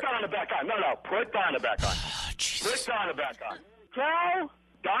 Sir. Put Donna back on. No. Put Donna back on. Put Donna back on. Joe?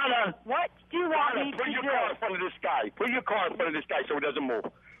 Donna. What do you want me to do? Put your car in front of this guy. Put your car in front of this guy so he doesn't move.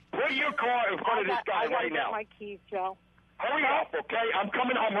 Put your car in front of this guy right now. I got my keys, Joe. Hurry up, okay? I'm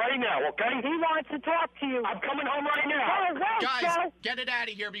coming home right now, okay? He wants to talk to you. I'm coming home right now. Guys, get it out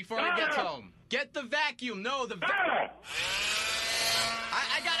of here before he gets home. Get the vacuum. No, the vacuum.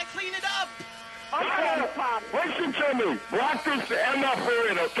 I gotta clean it up. Okay, listen to me. Block this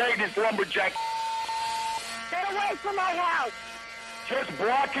MF in, okay? This lumberjack. Get away from my house. Just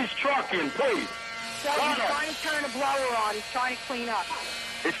block his truck in, please. So he's trying to turn a blower on. He's trying to clean up.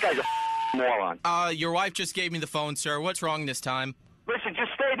 This guy's a moron. Your wife just gave me the phone, sir. What's wrong this time? Listen,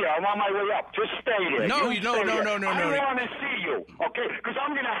 just stay there. I'm on my way up. Just stay there. No. I don't want to see you, okay? Because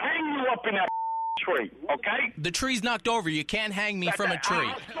I'm going to hang you up in that tree, okay? The tree's knocked over. You can't hang me from a tree.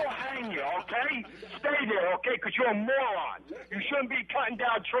 I'll still hang you, okay? Stay there, okay? Because you're a moron. You shouldn't be cutting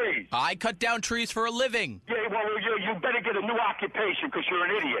down trees. I cut down trees for a living. Yeah, well, you better get a new occupation because you're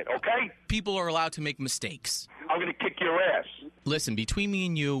an idiot, okay? People are allowed to make mistakes. I'm going to kick your ass. Listen, between me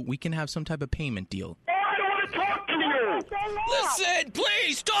and you, we can have some type of payment deal. Oh, I don't want to talk to you. Listen,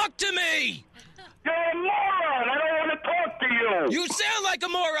 please, talk to me. You're a moron. I don't want to talk to you. You sound like a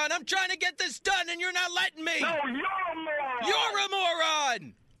moron. I'm trying to get this done, and you're not letting me. No, you're a moron. You're a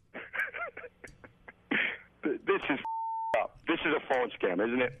moron. This is up. This is a phone scam,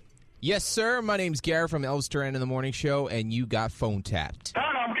 isn't it? Yes, sir. My name's Garrett from Elvis Duran in the Morning Show, and you got phone tapped.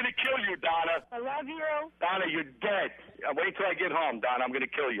 Donna, I'm going to kill you, Donna. I love you. Donna, you're dead. Wait till I get home, Donna. I'm going to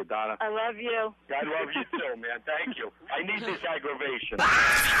kill you, Donna. I love you. I love you too, man. Thank you. I need this aggravation.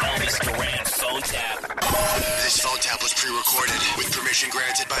 Elvis Duran phone tap. This phone tap was pre-recorded with permission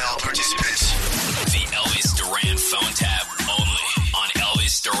granted by all participants. The Elvis Duran phone tap only on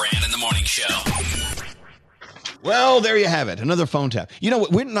Elvis Duran in the Morning Show. Well, there you have it. Another phone tap. You know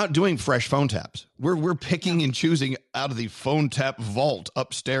what? We're not doing fresh phone taps. We're picking and choosing out of the phone tap vault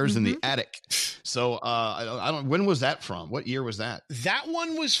upstairs in the attic. So I don't. When was that from? What year was that? That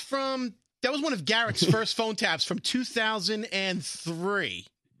one was from. That was one of Garrett's first phone taps from 2003.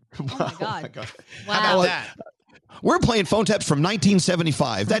 Oh my God! Wow. How about that? We're playing phone taps from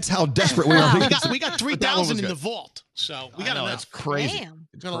 1975. That's how desperate we are. We got 3,000 in the vault, so we got enough. That's crazy. Damn.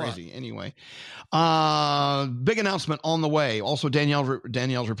 It's crazy. Anyway, big announcement on the way. Also,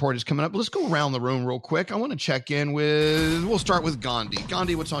 Danielle's report is coming up. Let's go around the room real quick. I want to check in with. We'll start with Gandhi.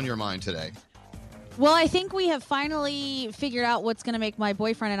 Gandhi, what's on your mind today? Well, I think we have finally figured out what's going to make my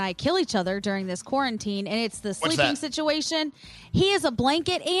boyfriend and I kill each other during this quarantine, and it's the sleeping situation. He is a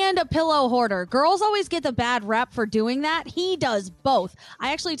blanket and a pillow hoarder. Girls always get the bad rep for doing that. He does both.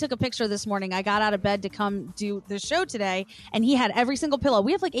 I actually took a picture this morning. I got out of bed to come do the show today, and he had every single pillow.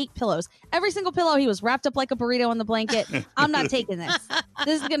 We have like 8 pillows. Every single pillow, he was wrapped up like a burrito in the blanket. I'm not taking this.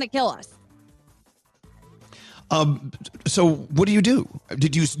 This is going to kill us. So what do? Do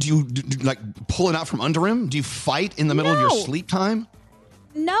you like pull it out from under him? Do you fight in the middle of your sleep time?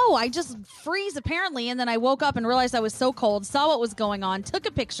 No, I just freeze apparently, and then I woke up and realized I was so cold, saw what was going on, took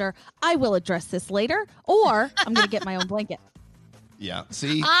a picture. I will address this later, or I'm going to get my own blanket. Yeah,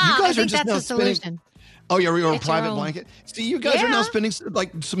 see, you I guys are think just that's now the spending. solution. Oh, yeah, you're a Get your private own. blanket. See, you guys are now spending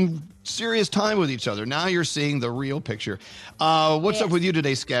like some serious time with each other. Now you're seeing the real picture. What's up with you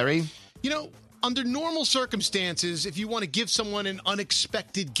today, Scary? You know, under normal circumstances, if you want to give someone an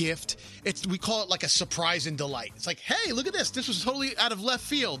unexpected gift, we call it like a surprise and delight. It's like, hey, look at this. This was totally out of left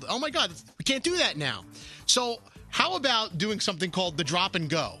field. Oh my God, we can't do that now. So how about doing something called the drop and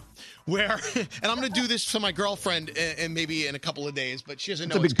go? Where, and I'm going to do this for my girlfriend and maybe in a couple of days, but she doesn't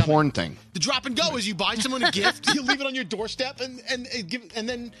know It's a big coming. porn thing. The drop and go is you buy someone a gift, you leave it on your doorstep, and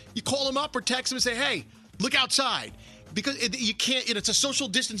then you call them up or text them and say, hey, look outside. Because you can't, it's a social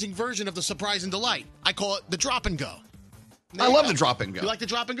distancing version of the surprise and delight. I call it the drop and go. I love the drop and go. You like the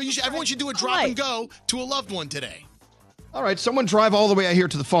drop and go? Everyone should do a drop and go to a loved one today. All right, someone drive all the way out here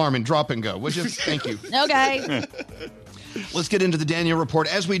to the farm and drop and go, would you? Thank you. Okay. Let's get into the Daniel Report.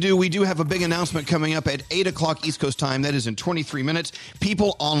 As we do have a big announcement coming up at 8 o'clock East Coast time. That is in 23 minutes.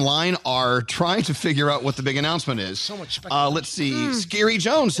 People online are trying to figure out what the big announcement is. So much let's see. Scary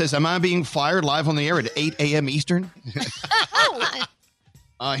Jones says, am I being fired live on the air at 8 a.m. Eastern?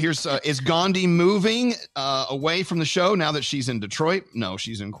 Is Gandhi moving away from the show now that she's in Detroit? No,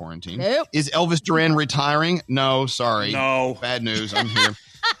 she's in quarantine. Nope. Is Elvis Duran retiring? No, sorry. No. Bad news. I'm here.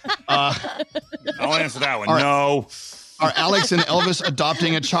 I'll answer that one. All right. No. Are Alex and Elvis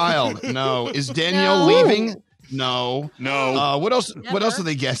adopting a child? No. Is Danielle leaving? No. No. What else? What else are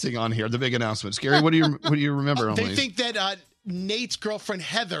they guessing on here? The big announcement. Scary. What do you remember on They these? think that Nate's girlfriend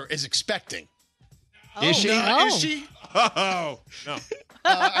Heather is expecting. Is she? Is she? Oh, no.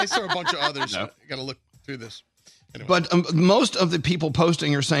 I saw a bunch of others. No. I got to look through this. Anyway. But most of the people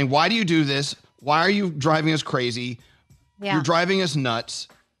posting are saying, "Why do you do this? Why are you driving us crazy? Yeah. You're driving us nuts.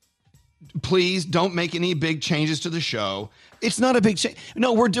 Please don't make any big changes to the show." It's not a big change.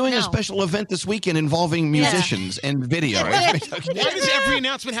 No, we're doing a special event this weekend involving musicians and video. Why does every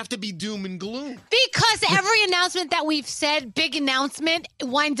announcement have to be doom and gloom? Because every announcement that we've said, big announcement,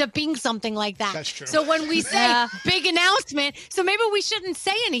 winds up being something like that. That's true. So when we say big announcement, so maybe we shouldn't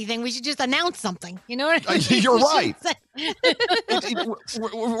say anything. We should just announce something. You know what I mean? You're We right.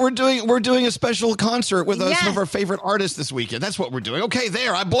 We're doing a special concert with some of our favorite artists this weekend. That's what we're doing. Okay,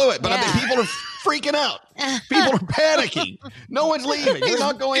 there, I blew it, but I think people are freaking out. People are panicking. No one's leaving. We're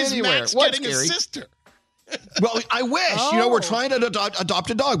not going anywhere. Max What's getting scary? a sister? Well, I wish. We're trying to adopt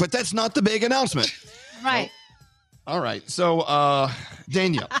a dog, but that's not the big announcement. Right. All right. So,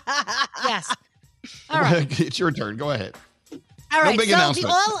 Danielle. Yes. All right. It's your turn. Go ahead. All right, no big so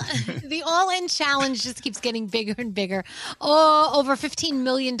announcement. the All-In Challenge just keeps getting bigger and bigger. Oh, over $15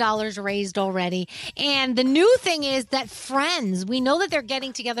 million raised already. And the new thing is that Friends, we know that they're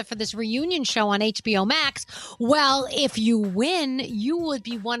getting together for this reunion show on HBO Max. Well, if you win, you would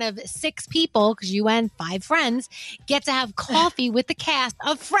be one of 6 people, because you and 5 friends get to have coffee with the cast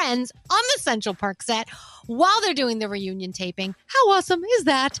of Friends on the Central Park set while they're doing the reunion taping. How awesome is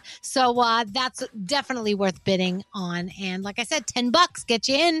that? So that's definitely worth bidding on. And like I said, $10 get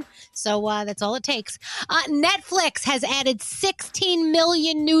you in. So that's all it takes. Netflix has added 16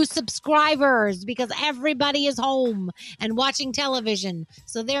 million new subscribers because everybody is home and watching television.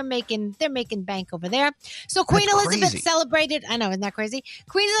 So they're making bank over there. So Queen Elizabeth celebrated. I know, isn't that crazy?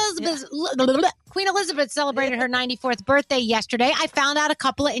 Queen Elizabeth celebrated her 94th birthday yesterday. I found out a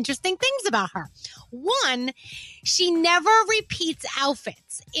couple of interesting things about her. One, she never repeats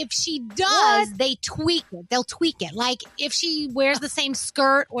outfits. If she does, they tweak it. They'll tweak it. Like if she wears the same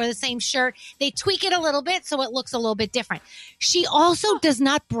skirt or the same shirt, they tweak it a little bit so it looks a little bit different. She also does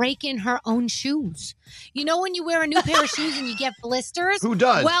not break in her own shoes. You know when you wear a new pair of shoes and you get blisters? Who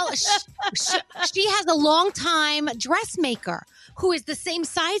does? Well, she has a longtime dressmaker who is the same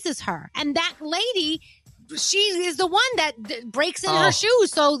size as her. And that lady, she is the one that breaks in her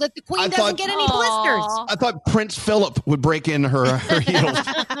shoes so that the queen doesn't get any blisters. I thought Prince Philip would break in her heels.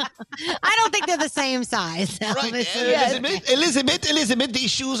 I don't think they're the same size. Right. Elizabeth, these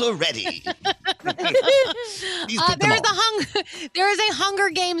shoes are ready. There is a Hunger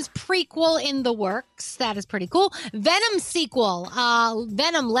Games prequel in the works. That is pretty cool. Venom sequel.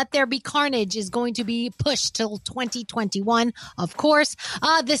 Venom, Let There Be Carnage is going to be pushed till 2021, of course.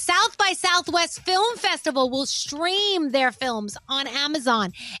 The South by Southwest Film Festival will stream their films on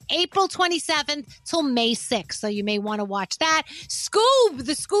Amazon April 27th till May 6th. So you may want to watch that. Scoob,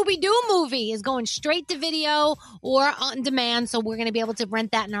 the Scooby-Doo movie, is going straight to video or on demand. So we're going to be able to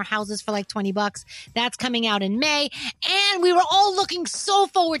rent that in our houses for like $20. That's coming out in May. And we were all looking so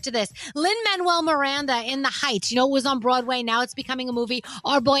forward to this. Lin-Manuel Miranda in The Heights. You know, it was on Broadway. Now it's becoming a movie.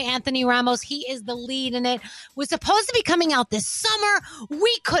 Our boy Anthony Ramos, he is the lead in it. Was supposed to be coming out this summer.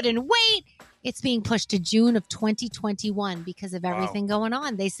 We couldn't wait. It's being pushed to June of 2021 because of everything going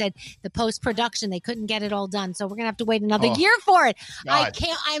on. They said the post-production, they couldn't get it all done. So we're going to have to wait another year for it. God.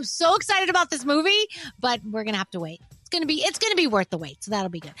 I'm so excited about this movie, but we're going to have to wait. It's going to be worth the wait. So that'll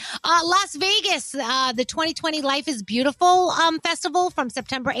be good. Las Vegas, the 2020 Life is Beautiful festival from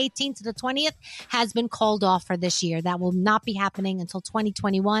September 18th to the 20th has been called off for this year. That will not be happening until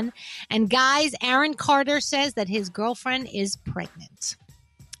 2021. And guys, Aaron Carter says that his girlfriend is pregnant.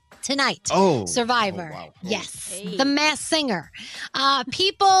 Tonight, Survivor. Wow. Yes, The Masked Singer.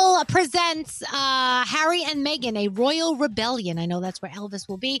 People presents Harry and Meghan, a royal rebellion. I know that's where Elvis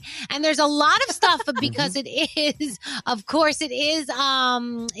will be. And there's a lot of stuff because it is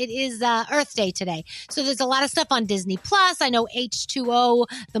Earth Day today. So there's a lot of stuff on Disney Plus. I know H2O,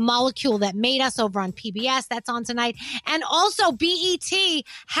 The Molecule That Made Us over on PBS. That's on tonight. And also BET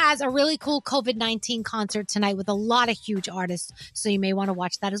has a really cool COVID-19 concert tonight with a lot of huge artists. So you may want to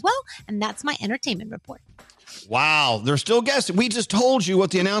watch that as well. And that's my entertainment report. Wow, they're still guessing. We just told you what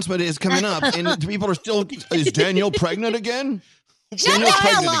the announcement is coming up, and people are still. Is Danielle pregnant again? Shut the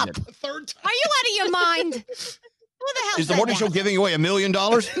hell up! Third time. Are you out of your mind? Who the hell is the said morning that? show giving away $1 million?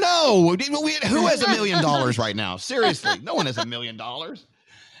 No, who has $1 million right now? Seriously, no one has $1 million.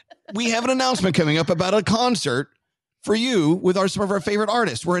 We have an announcement coming up about a concert for you with some of our favorite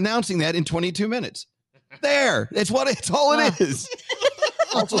artists. We're announcing that in 22 minutes. There, it's all it is.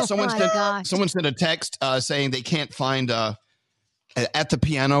 Also, someone sent a text saying they can't find At the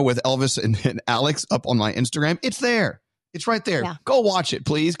Piano with Elvis and Alex up on my Instagram. It's there. It's right there. Yeah. Go watch it,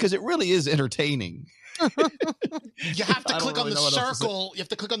 please, because it really is entertaining. You have to click on the circle. You have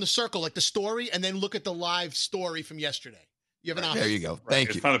to click on the circle, like the story, and then look at the live story from yesterday. You have an option. There you go.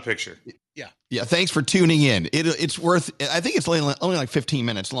 Thank you. Found a picture. Yeah. Yeah. Thanks for tuning in. It's worth. I think it's only like 15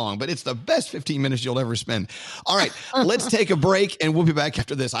 minutes long, but it's the best 15 minutes you'll ever spend. All right, let's take a break, and we'll be back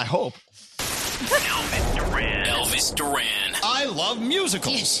after this. I hope. Elvis Duran. I love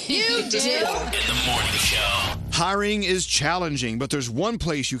musicals. You do. In the morning show. Hiring is challenging, but there's one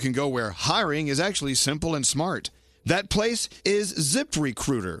place you can go where hiring is actually simple and smart. That place is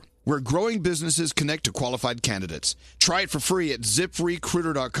ZipRecruiter, where growing businesses connect to qualified candidates. Try it for free at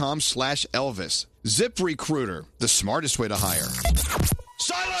ZipRecruiter.com/Elvis. ZipRecruiter, the smartest way to hire.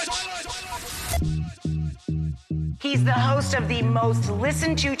 He's the host of the most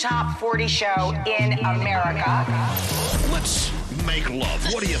listened to Top 40 show in America. Let's make love.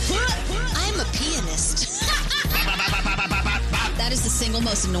 What do you think? I'm a pianist. That is the single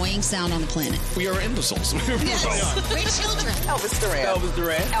most annoying sound on the planet. We are imbeciles. Yes. We're children. Elvis Duran. Elvis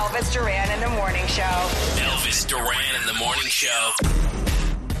Duran. Elvis Duran in the morning show. Elvis Duran in the morning show.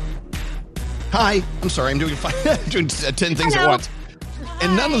 Hi. I'm sorry. I'm doing 10 things at once.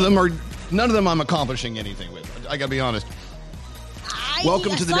 And none of them I'm accomplishing anything with. I got to be honest.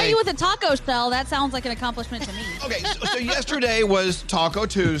 Welcome to the I saw day. you with a taco shell. That sounds like an accomplishment to me. Okay, so yesterday was Taco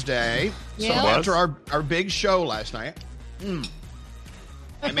Tuesday. So Yeah. after our big show last night,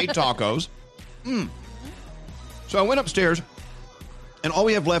 I made tacos. So I went upstairs, and all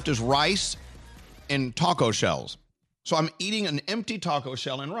we have left is rice and taco shells. So I'm eating an empty taco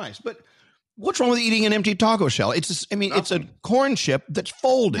shell and rice. But what's wrong with eating an empty taco shell? It's a corn chip that's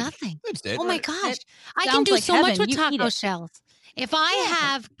folded. Nothing. That's it. Oh my gosh, I can sounds do like so much heaven. with You eat taco it. shells. If I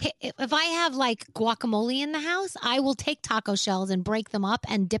have like guacamole in the house, I will take taco shells and break them up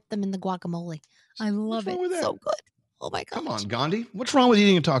and dip them in the guacamole. I love it. So good. Oh my god. Come on, Gandhi. What's wrong with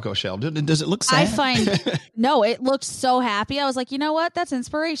eating a taco shell? Does it look sad? I find no, it looked so happy. I was like, you know what? That's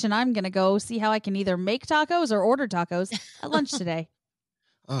inspiration. I'm gonna go see how I can either make tacos or order tacos at lunch today.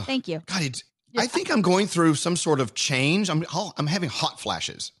 Ugh. Thank you. God, I think I'm going through some sort of change. I'm having hot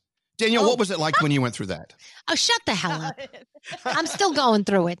flashes. Danielle, what was it like when you went through that? Oh, shut the hell up. I'm still going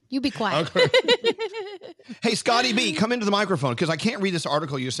through it. You be quiet. Hey, Scotty B, come into the microphone because I can't read this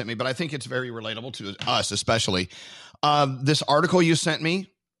article you sent me, but I think it's very relatable to us, especially. This article you sent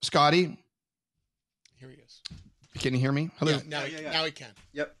me, Scotty. Here he is. Can you hear me? Hello. Yeah, now he can.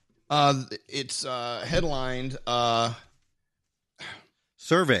 Yep. It's headlined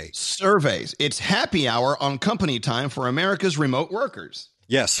Surveys. It's happy hour on company time for America's remote workers.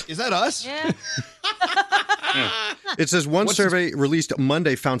 Yes. Is that us? Yeah. It says one survey released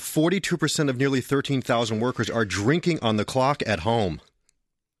Monday found 42% of nearly 13,000 workers are drinking on the clock at home.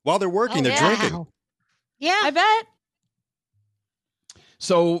 While they're working, they're drinking. Yeah, I bet.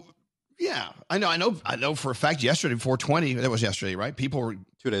 So, yeah, I know for a fact yesterday, 420, that was yesterday, right? People were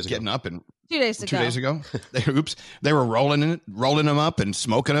 2 days getting up and 2 days ago. 2 days ago. They were rolling them up and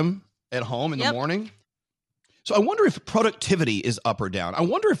smoking them at home in the morning. So I wonder if productivity is up or down. I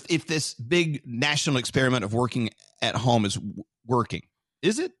wonder if this big national experiment of working at home is working.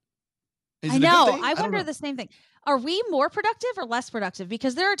 Is it? Is I it a good know. thing? I don't wonder know. the same thing. Are we more productive or less productive?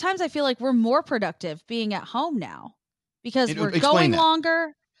 Because there are times I feel like we're more productive being at home now because we're Explain going that.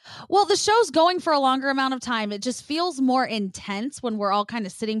 longer. Well, the show's going for a longer amount of time. It just feels more intense when we're all kind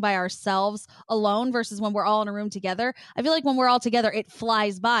of sitting by ourselves alone versus when we're all in a room together. I feel like when we're all together, it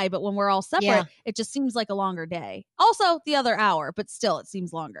flies by, but when we're all separate, it just seems like a longer day. Also, the other hour, but still, it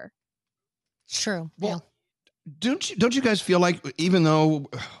seems longer. True. Well, don't you guys feel like even though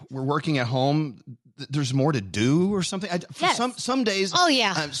we're working at home, there's more to do or something? Some days. Oh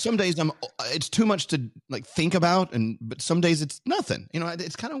yeah. Some days it's too much to like think about, but some days it's nothing. You know,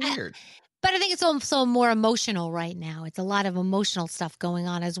 it's kind of weird. But I think it's also more emotional right now. It's a lot of emotional stuff going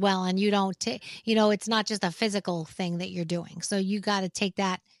on as well. And you don't, it's not just a physical thing that you're doing. So you got to take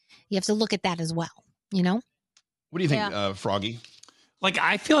that. You have to look at that as well, you know? What do you think, Froggy? Like,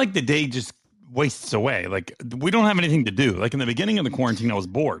 I feel like the day just wastes away. Like, we don't have anything to do. Like, in the beginning of the quarantine, I was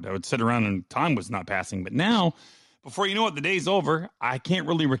bored. I would sit around and time was not passing. But now, before you know it, the day's over. I can't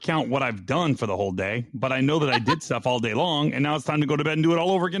really recount what I've done for the whole day, but I know that I did stuff all day long, and now it's time to go to bed and do it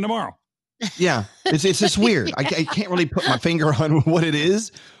all over again tomorrow. Yeah, it's just weird. I can't really put my finger on what it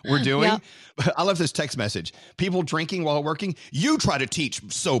is we're doing. Yep. But I love this text message. People drinking while working. You try to teach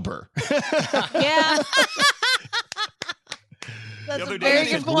sober. Yeah. The other a day, very I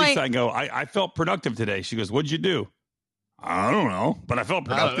good said to point. Lisa, I go, I felt productive today. She goes, what'd you do? I don't know, but I felt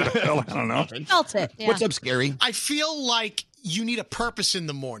productive. I don't know. Felt it. Yeah. What's up, Scary? I feel like you need a purpose in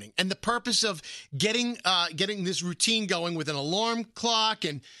the morning, and the purpose of getting this routine going with an alarm clock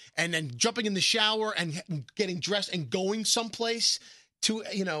and then jumping in the shower and getting dressed and going someplace to,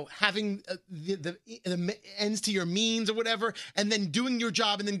 having the ends to your means or whatever, and then doing your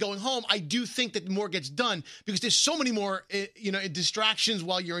job and then going home. I do think that more gets done because there's so many more, distractions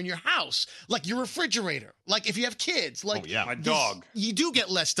while you're in your house, like your refrigerator, like if you have kids, like my dog. You do get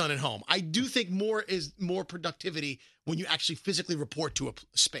less done at home. I do think more is more productivity when you actually physically report to a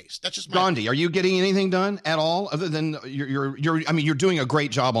space. That's just my Gandhi, are you getting anything done at all other than you're doing a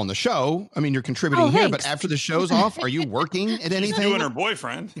great job on the show. I mean, you're contributing here, thanks. but after the show's off, are you working at anything? You and her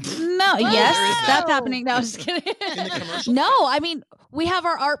boyfriend. No, yes, that's happening. No, I'm just kidding. No, I mean, we have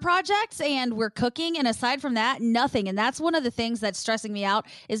our art projects and we're cooking. And aside from that, nothing. And that's one of the things that's stressing me out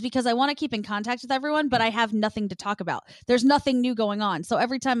is because I want to keep in contact with everyone, but I have nothing to talk about. There's nothing new going on. So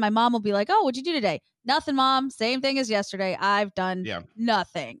every time my mom will be like, oh, what'd you do today? Nothing, Mom. Same thing as yesterday. I've done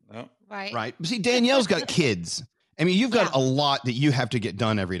nothing. Oh. Right. Right. But see, Danielle's got kids. I mean, you've got a lot that you have to get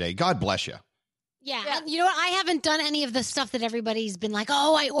done every day. God bless you. Yeah. You know what? I haven't done any of the stuff that everybody's been like,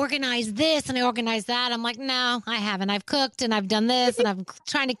 oh, I organized this and I organized that. I'm like, no, I haven't. I've cooked and I've done this and I'm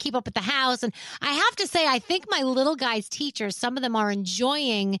trying to keep up with the house. And I have to say, I think my little guy's teachers, some of them are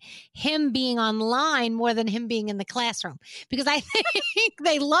enjoying him being online more than him being in the classroom, because I think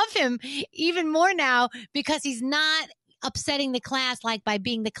they love him even more now because he's not upsetting the class like by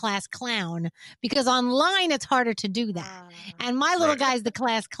being the class clown, because online it's harder to do that. And my little guy's the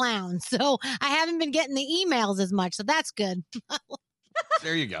class clown, so I haven't been getting the emails as much, so that's good.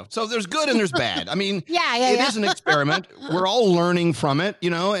 There you go. So there's good and there's bad. I mean, it is an experiment. We're all learning from it,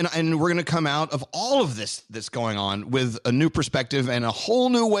 and we're going to come out of all of this that's going on with a new perspective and a whole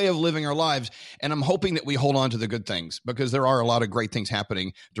new way of living our lives. And I'm hoping that we hold on to the good things, because there are a lot of great things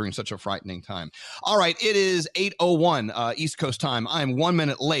happening during such a frightening time. All right. It is 8:01 East Coast time. I'm 1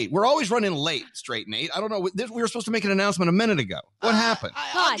 minute late. We're always running late, Straight Nate. I don't know. We were supposed to make an announcement a minute ago. What happened?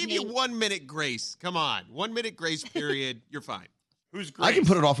 I'll give you 1 minute grace. Come on. 1 minute grace period. You're fine. Who's Grace? I can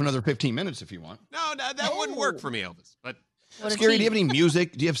put it off another 15 minutes if you want. No, that wouldn't work for me, Elvis. But Scary, do you have any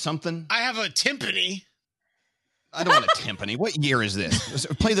music? Do you have something? I have a timpani. I don't want a timpani. What year is this?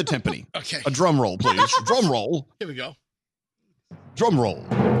 Play the timpani. Okay. A drum roll, please. Drum roll. Here we go. Drum roll.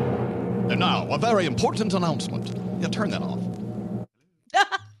 And now, a very important announcement. Yeah, turn that off.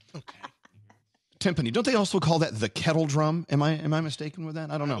 Okay. Timpani. Don't they also call that the kettle drum? Am I mistaken with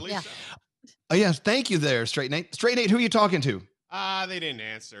that? I don't know. Yeah. Oh, yes. Thank you there, Straight Nate. Straight Nate, who are you talking to? They didn't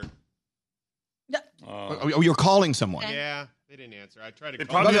answer. Oh, you're calling someone. Yeah, they didn't answer. I tried to They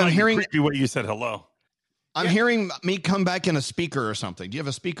call probably I'm I'm hearing- creepy what you said hello. I'm hearing me come back in a speaker or something. Do you have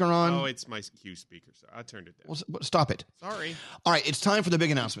a speaker on? Oh, it's my Q speaker, so I turned it down. Well, stop it. Sorry. All right, it's time for the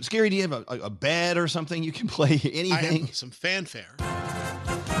big announcement. Scary, do you have a bed or something you can play? Anything? I have some fanfare. No,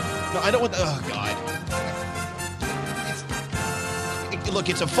 I don't want. Oh God! Look,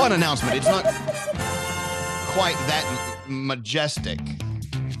 it's a fun announcement. It's not quite that majestic.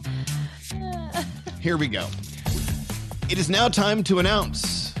 Here we go. It is now time to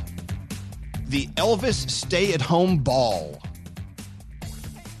announce the Elvis Stay-at-Home Ball.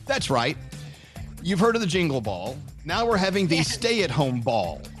 That's right. You've heard of the Jingle Ball. Now we're having the Stay-at-Home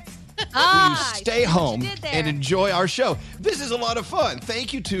Ball. You stay home and enjoy our show. This is a lot of fun.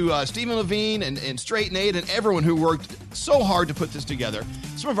 Thank you to Stephen Levine and Straight Nate and everyone who worked so hard to put this together.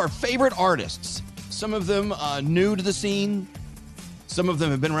 Some of our favorite artists, some of them new to the scene, some of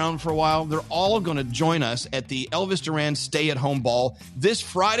them have been around for a while. They're all going to join us at the Elvis Duran Stay-at-Home Ball this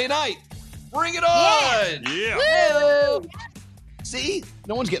Friday night. Bring it on! Yeah. See?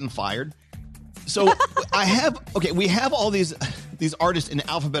 No one's getting fired. So we have all these artists in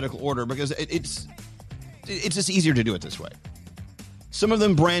alphabetical order because it's just easier to do it this way. Some of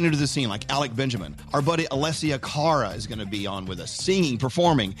them brand new to the scene, like Alec Benjamin. Our buddy Alessia Cara is going to be on with us, singing,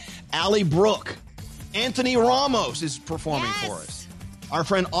 performing. Allie Brooke. Anthony Ramos is performing for us. Our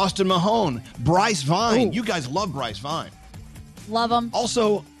friend Austin Mahone. Bryce Vine. Ooh. You guys love Bryce Vine. Love him.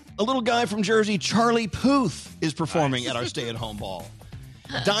 Also, a little guy from Jersey, Charlie Puth, is performing at our stay-at-home ball.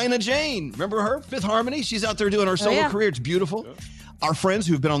 Dinah Jane, remember her? Fifth Harmony. She's out there doing her solo career. It's beautiful. Yeah. Our friends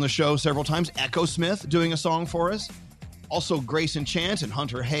who've been on the show several times, Echo Smith doing a song for us. Also Grayson Chance and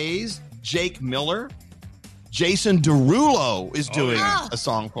Hunter Hayes, Jake Miller. Jason Derulo is doing a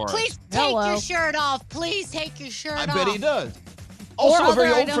song for us. Please take your shirt off. Please take your shirt off. I bet he does. Also a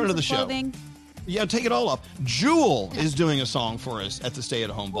very old friend of the show. Yeah, take it all off. Jewel is doing a song for us at the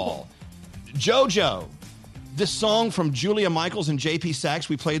stay-at-home ball. JoJo. This song from Julia Michaels and JP Sachs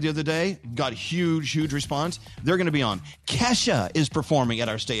we played the other day got huge response. They're going to be on. Kesha is performing at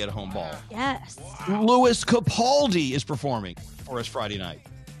our stay-at-home ball. Yes. Louis Capaldi is performing for us Friday night.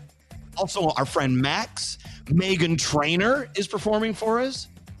 Also, our friend Max, Megan Trainor is performing for us.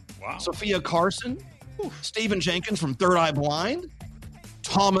 Wow. Sophia Carson, Stephen Jenkins from Third Eye Blind,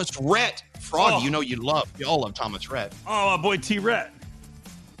 Thomas Rhett. Froggy, you all love Thomas Rhett. Oh, my boy T. Rhett.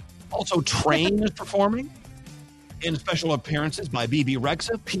 Also, Train is performing. In special appearances by BB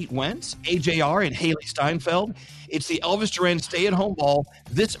Rexa, Pete Wentz, AJR, and Haley Steinfeld. It's the Elvis Duran Stay-at-Home Ball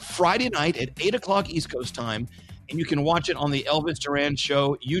this Friday night at 8 o'clock East Coast time, and you can watch it on the Elvis Duran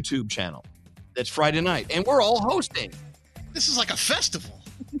Show YouTube channel. That's Friday night, and we're all hosting. This is like a festival.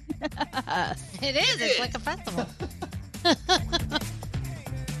 It is. It's like a festival.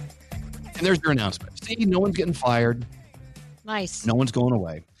 And there's your announcement. See, no one's getting fired. Nice. No one's going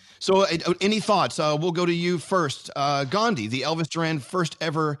away. So any thoughts? We'll go to you first. Gandhi, the Elvis Duran first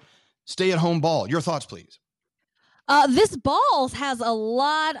ever stay-at-home ball. Your thoughts, please. This ball has a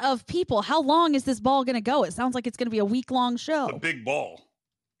lot of people. How long is this ball going to go? It sounds like it's going to be a week-long show. It's a big ball.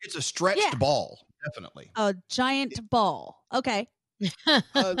 It's a stretched ball. definitely. A giant ball. Okay.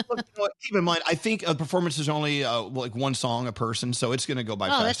 Look, keep in mind, I think a performance is only like one song a person, so it's going to go by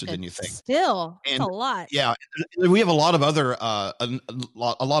faster than you think. Still, that's And a lot. Yeah, we have a lot of other a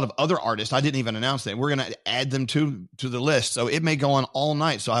lot of other artists. I didn't even announce that. We're going to add them to the list, so it may go on all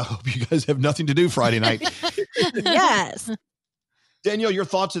night. So I hope you guys have nothing to do Friday night. Yes. Danielle, your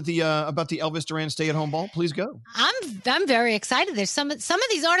thoughts at the about the Elvis Duran stay-at-home ball? Please go. I'm very excited. There's some of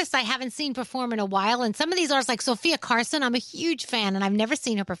these artists I haven't seen perform in a while, and some of these artists like Sophia Carson, I'm a huge fan, and I've never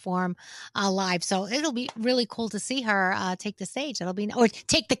seen her perform live. So it'll be really cool to see her take the stage. Or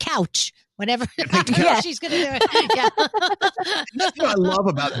take the couch, whatever she's going to do. Yeah. That's what I love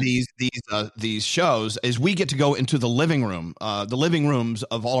about these shows is we get to go into the living room, the living rooms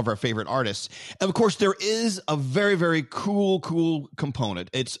of all of our favorite artists. And of course, there is a very, very cool component.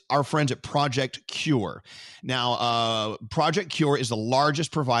 It's our friends at Project Cure. Now, Project Cure is the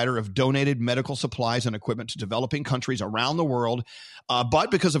largest provider of donated medical supplies and equipment to developing countries around the world.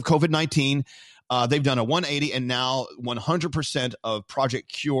 But because of COVID-19, they've done a 180, and now 100% of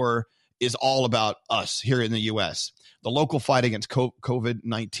Project Cure is all about us here in the U.S. The local fight against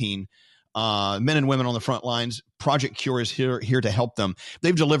COVID-19, men and women on the front lines. Project Cure is here to help them.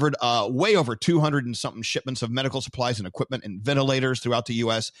 They've delivered way over 200 and something shipments of medical supplies and equipment and ventilators throughout the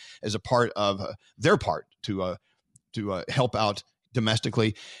U.S. as a part of their part to help out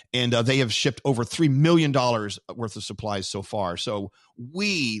domestically. And they have shipped over $3 million worth of supplies so far. So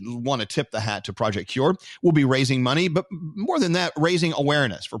we want to tip the hat to Project Cure. We'll be raising money, but more than that, raising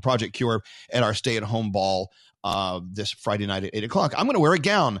awareness for Project Cure at our stay-at-home ball this Friday night at 8 o'clock. I'm going to wear a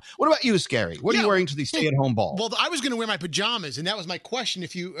gown. What about you, Scary? What are you wearing to the stay-at-home ball? Well, I was going to wear my pajamas, and that was my question.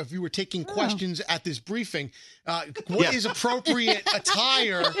 If you were taking questions at this briefing, what is appropriate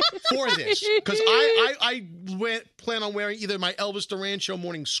attire for this? Because I plan on wearing either my Elvis Duran Show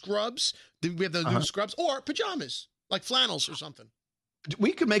morning scrubs. We have the new scrubs, or pajamas, like flannels or something.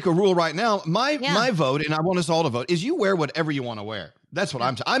 We could make a rule right now. My vote, and I want us all to vote, is you wear whatever you want to wear. That's what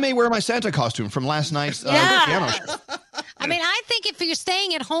I'm saying. I may wear my Santa costume from last night's piano show. I mean, I think if you're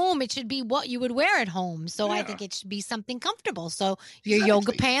staying at home, it should be what you would wear at home. So I think it should be something comfortable. So your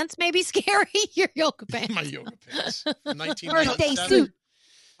yoga pants may be Scary. Your yoga pants. My yoga pants. Birthday suit.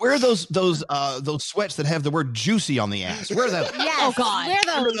 Wear those sweats that have the word juicy on the ass. Wear that. Yes. Oh, God.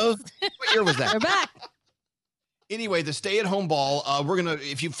 Wear those. What year was that? They're back. Anyway, the stay-at-home ball, we're going to,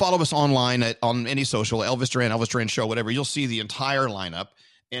 if you follow us online on any social, Elvis Duran Show, whatever, you'll see the entire lineup.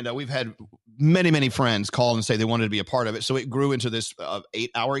 And we've had many, many friends call and say they wanted to be a part of it. So it grew into this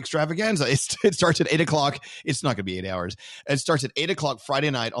 8-hour extravaganza. It starts at 8 o'clock. It's not going to be 8 hours. It starts at 8 o'clock Friday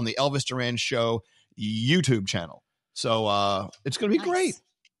night on the Elvis Duran Show YouTube channel. So it's going to be great.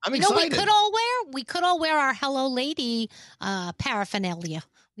 I'm excited. We could all wear our Hello Lady paraphernalia.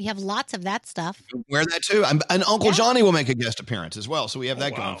 We have lots of that stuff. Wear that too. And Uncle Johnny will make a guest appearance as well. So we have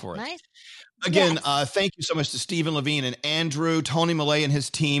that going for us. Nice. Again, thank you so much to Stephen Levine and Andrew, Tony Millay and his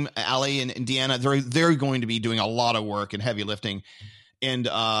team, Allie and Deanna. They're going to be doing a lot of work and heavy lifting. And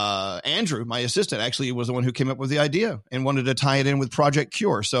Andrew, my assistant, actually was the one who came up with the idea and wanted to tie it in with Project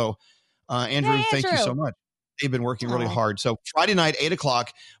Cure. So Andrew, thank you so much. They've been working really hard. So Friday night, 8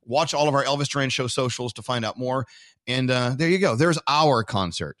 o'clock, watch all of our Elvis Duran Show socials to find out more. And there you go. There's our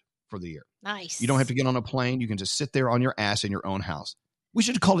concert for the year. Nice. You don't have to get on a plane. You can just sit there on your ass in your own house. We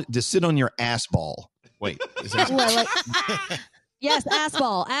should call it to sit on your ass ball. Wait. Is that Yes, ass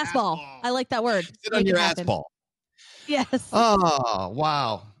ball. Ass ball. I like that word. Sit on your ass ball. Yes. Oh,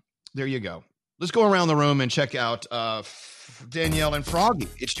 wow. There you go. Let's go around the room and check out Danielle and Froggy.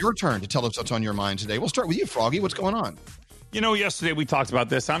 It's your turn to tell us what's on your mind today. We'll start with you, Froggy. What's going on? You know, yesterday we talked about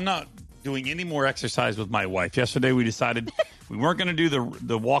this. I'm not doing any more exercise with my wife. Yesterday we decided we weren't going to do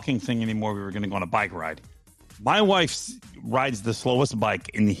the walking thing anymore. We were going to go on a bike ride. My wife rides the slowest bike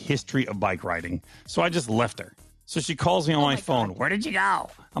in the history of bike riding, so I just left her. So she calls me on my phone. God. Where did you go?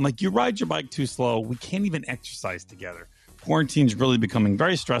 I'm like, you ride your bike too slow. We can't even exercise together. Quarantine's really becoming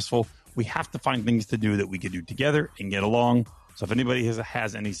very stressful. We have to find things to do that we can do together and get along. So if anybody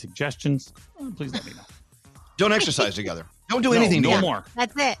has any suggestions, please let me know. Don't exercise together. Don't do anything together. No more.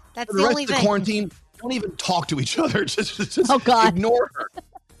 That's it. That's For the rest only of the thing. quarantine, don't even talk to each other. Just ignore her.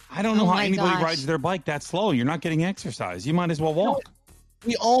 I don't know how anybody rides their bike that slow. You're not getting exercise. You might as well walk.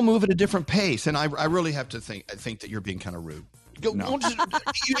 We all move at a different pace, and I really have to think that you're being kind of rude. Here's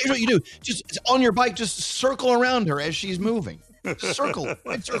what you do. Just on your bike, just circle around her as she's moving. Ride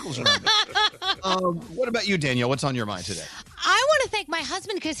circles around her. What about you, Danielle? What's on your mind today? I want to thank my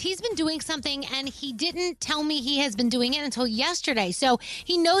husband because he's been doing something and he didn't tell me he has been doing it until yesterday. So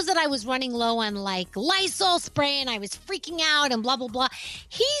he knows that I was running low on like Lysol spray and I was freaking out and blah, blah, blah.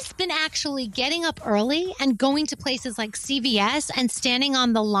 He's been actually getting up early and going to places like CVS and standing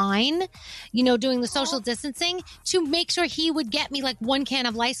on the line, doing the social distancing to make sure he would get me like 1 can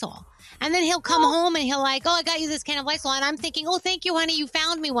of Lysol. And then he'll come home and he'll like, I got you this can of Lysol. And I'm thinking, thank you, honey, you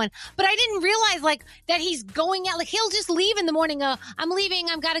found me one. But I didn't realize like that he's going out. Like he'll just leave in the morning. I'm leaving.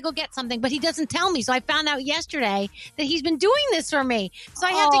 I've got to go get something. But he doesn't tell me. So I found out yesterday that he's been doing this for me. So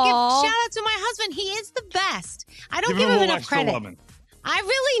I have to give shout out to my husband. He is the best. I don't give him enough credit. I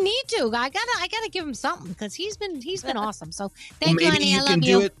really need to. I gotta give him something because he's been awesome. So thank you, honey. I love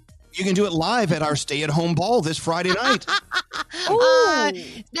you. You can do it live at our stay-at-home ball this Friday night.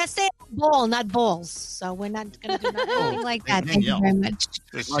 That's stay-at-home ball, not balls. So we're not going to do nothing like that. Thank you very much.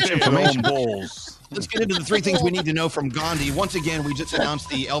 Stay-at-home balls. Let's get into the 3 things we need to know from Gandhi. Once again, we just announced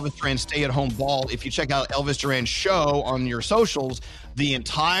the Elvis Duran stay-at-home ball. If you check out Elvis Duran show on your socials, the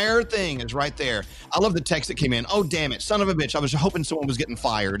entire thing is right there. I love the text that came in. Oh, damn it. Son of a bitch. I was hoping someone was getting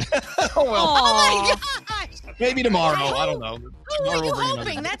fired. Oh, my gosh. Maybe tomorrow. I don't know. Who are you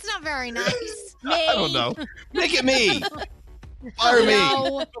hoping? That's not very nice. I don't know. Make it me. Fire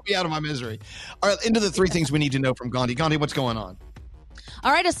me. Put me out of my misery. All right, into the 3 things we need to know from Gandhi. Gandhi, what's going on?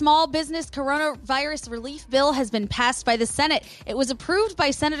 All right, a small business coronavirus relief bill has been passed by the Senate. It was approved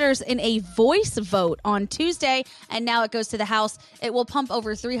by senators in a voice vote on Tuesday, and now it goes to the House. It will pump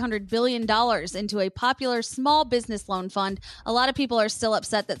over $300 billion into a popular small business loan fund. A lot of people are still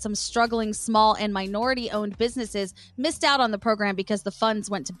upset that some struggling small and minority-owned businesses missed out on the program because the funds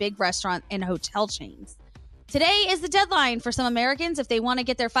went to big restaurant and hotel chains. Today is the deadline for some Americans if they want to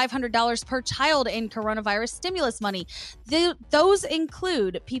get their $500 per child in coronavirus stimulus money. Those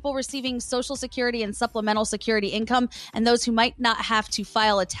include people receiving Social Security and supplemental security income and those who might not have to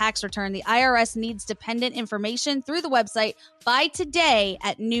file a tax return. The IRS needs dependent information through the website by today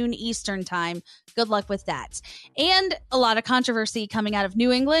at noon Eastern time. Good luck with that. And a lot of controversy coming out of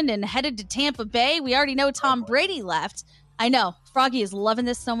New England and headed to Tampa Bay. We already know Tom Brady left. I know. Froggy is loving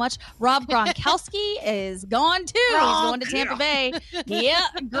this so much. Rob Gronkowski is gone too. He's going to Tampa Bay. Yeah,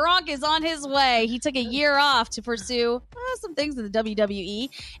 Gronk is on his way. He took a year off to pursue some things in the WWE,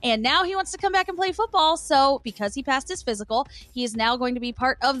 and now he wants to come back and play football. So because he passed his physical, he is now going to be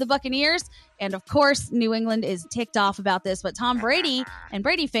part of the Buccaneers. And of course, New England is ticked off about this, but Tom Brady and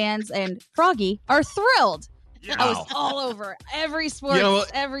Brady fans and Froggy are thrilled. Yeah. I was all over every sports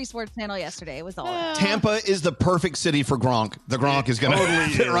channel yesterday. It was all over. Tampa is the perfect city for Gronk. The Gronk is going to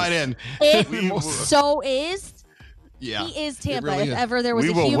fit right in. So is. Yeah. He is Tampa. Really if ever there was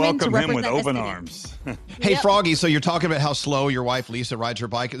a human to represent him with open arms. Hey, Froggy, so you're talking about how slow your wife Lisa rides her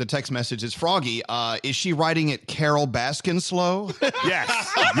bike. The text message is, Froggy, is she riding it Carol Baskin slow?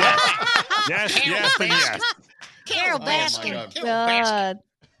 Yes. Yes. Carol Baskin. Oh, God.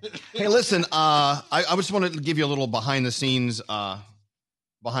 Hey, listen, I just wanted to give you a little behind the scenes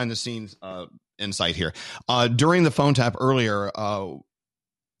insight here. During the phone tap earlier, I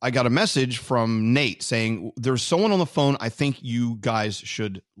got a message from Nate saying there's someone on the phone I think you guys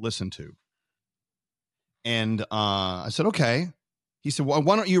should listen to. And I said, okay. He said, well,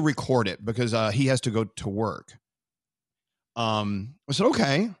 why don't you record it? Because he has to go to work. I said,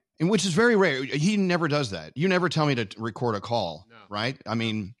 okay. And which is very rare. He never does that. You never tell me to record a call, right? I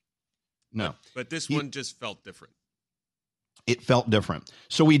mean, no. But this one just felt different. It felt different.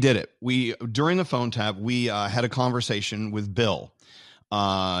 So we did it. During the phone tap, we had a conversation with Bill.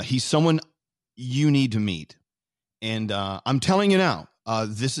 He's someone you need to meet. And I'm telling you now,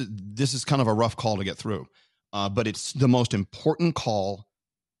 this is kind of a rough call to get through. But it's the most important call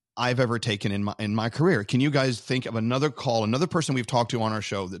I've ever taken in my career. Can you guys think of another call, another person we've talked to on our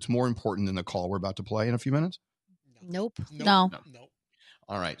show that's more important than the call we're about to play in a few minutes? Nope. No.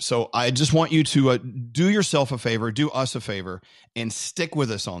 All right. So I just want you to do yourself a favor, do us a favor, and stick with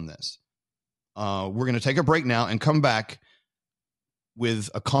us on this. We're going to take a break now and come back with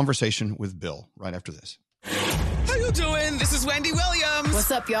a conversation with Bill right after this. How you doing? This is Wendy Williams.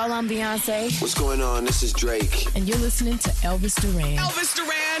 What's up, y'all? I'm Beyonce. What's going on? This is Drake. And you're listening to Elvis Duran. Elvis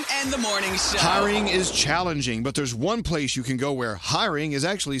Duran and the Morning Show. Hiring is challenging, but there's one place you can go where hiring is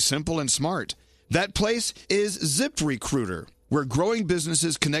actually simple and smart. That place is ZipRecruiter, where growing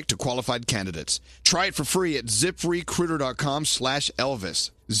businesses connect to qualified candidates. Try it for free at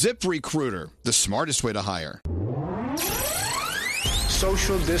ZipRecruiter.com/Elvis. ZipRecruiter, the smartest way to hire.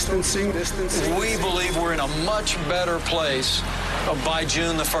 Social distancing. We believe we're in a much better place by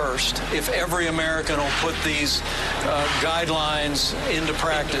June the 1st if every American will put these guidelines into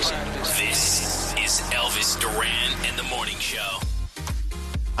practice. This is Elvis Duran and the Morning Show.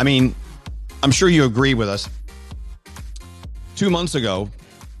 I mean, I'm sure you agree with us. 2 months ago,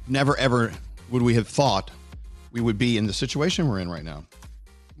 never ever would we have thought we would be in the situation we're in right now.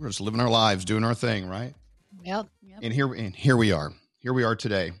 We're just living our lives, doing our thing, right? Yep. And here we are. Here we are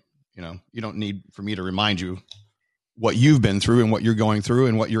today. You know, you don't need for me to remind you what you've been through and what you're going through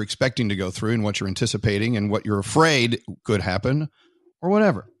and what you're expecting to go through and what you're anticipating and what you're afraid could happen or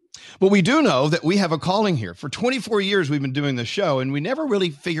whatever. But we do know that we have a calling here. For 24 years, we've been doing this show, and we never really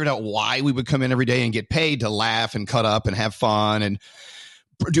figured out why we would come in every day and get paid to laugh and cut up and have fun and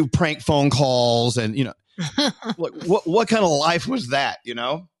do prank phone calls. And, you know, what kind of life was that, you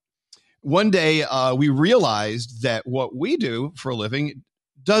know? One day, we realized that what we do for a living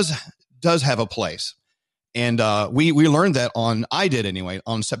does have a place. And we learned that I did anyway,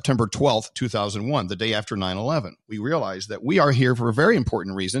 on September 12th, 2001, the day after 9/11. We realized that we are here for a very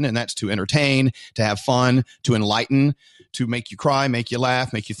important reason, and that's to entertain, to have fun, to enlighten, to make you cry, make you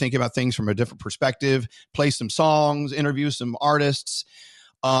laugh, make you think about things from a different perspective, play some songs, interview some artists.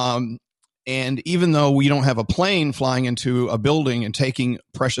 And even though we don't have a plane flying into a building and taking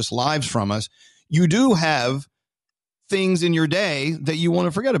precious lives from us, you do have things in your day that you want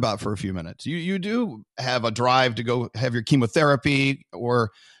to forget about for a few minutes. You do have a drive to go have your chemotherapy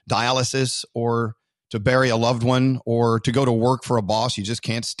or dialysis, or to bury a loved one, or to go to work for a boss you just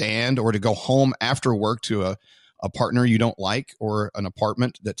can't stand, or to go home after work to a partner you don't like, or an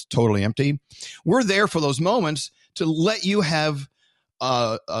apartment that's totally empty. We're there for those moments to let you have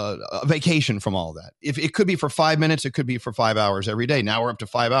a vacation from all that. If it could be for 5 minutes, it could be for 5 hours every day. Now we're up to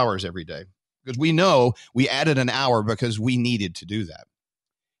 5 hours every day. Because we know we added an hour because we needed to do that.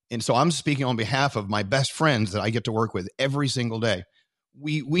 And so I'm speaking on behalf of my best friends that I get to work with every single day.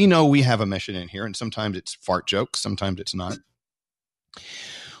 We know we have a mission in here, and sometimes it's fart jokes, sometimes it's not.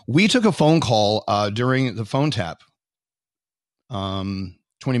 We took a phone call during the phone tap 30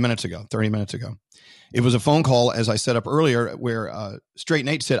 minutes ago. It was a phone call, as I set up earlier, where Straight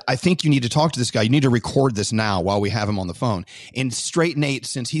Nate said, I think you need to talk to this guy. You need to record this now while we have him on the phone. And Straight Nate,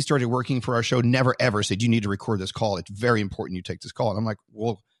 since he started working for our show, never ever said, you need to record this call. It's very important you take this call. And I'm like,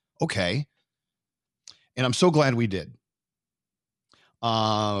 well, okay. And I'm so glad we did.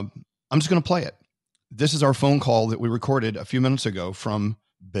 I'm just going to play it. This is our phone call that we recorded a few minutes ago from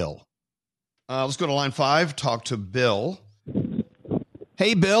Bill. Let's go to line 5, talk to Bill.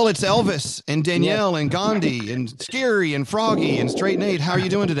 Hey, Bill, it's Elvis and Danielle and Gandhi and Scary and Froggy and Straight Nate. How are you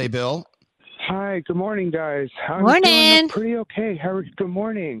doing today, Bill? Hi, good morning, guys. Morning. Doing pretty okay. Good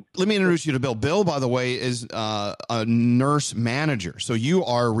morning. Let me introduce you to Bill. Bill, by the way, is a nurse manager. So you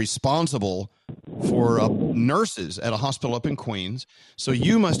are responsible for nurses at a hospital up in Queens. So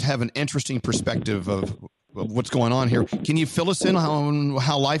you must have an interesting perspective of what's going on here. Can you fill us in on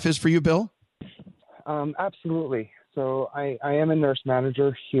how life is for you, Bill? Absolutely. So I am a nurse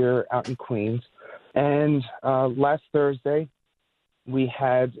manager here out in Queens. And last Thursday, we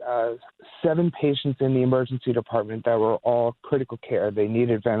had 7 patients in the emergency department that were all critical care. They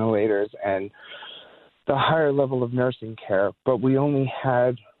needed ventilators and the higher level of nursing care. But we only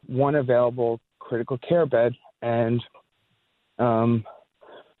had one available critical care bed. And,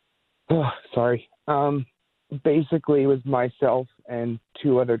 basically it was myself and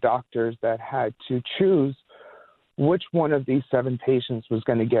 2 other doctors that had to choose which one of these 7 patients was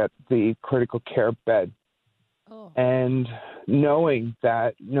going to get the critical care bed. Oh. And knowing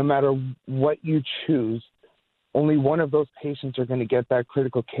that no matter what you choose, only one of those patients are going to get that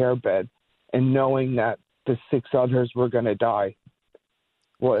critical care bed, and knowing that the 6 others were going to die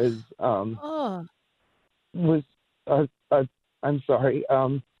was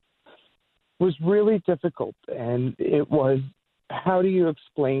really difficult. And it was, how do you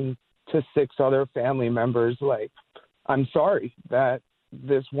explain to 6 other family members, like, I'm sorry that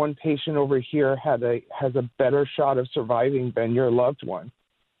this one patient over here has a better shot of surviving than your loved one.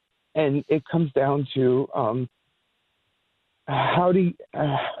 And it comes down to how do you,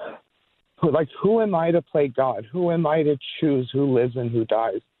 who am I to play God? Who am I to choose who lives and who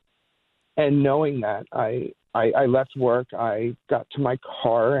dies? And knowing that, I left work, I got to my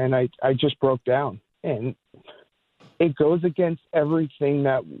car, and I just broke down. And it goes against everything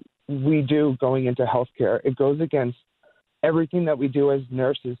that we do going into healthcare. It goes against everything that we do as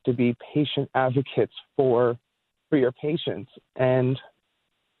nurses to be patient advocates for your patients. And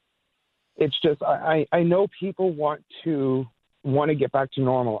it's just, I know people want to get back to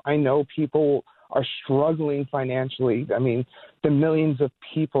normal. I know people are struggling financially. I mean, the millions of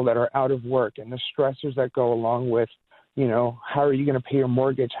people that are out of work and the stressors that go along with, how are you going to pay your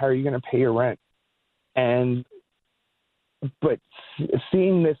mortgage? How are you going to pay your rent? And but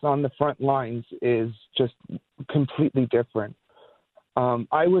seeing this on the front lines is just completely different.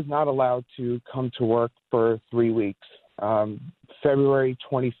 I was not allowed to come to work for 3 weeks. February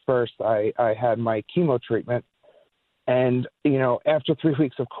 21st, I had my chemo treatment. And, after 3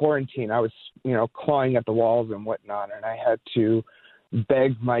 weeks of quarantine, I was, clawing at the walls and whatnot. And I had to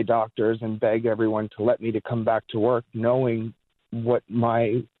beg my doctors and beg everyone to let me to come back to work, knowing what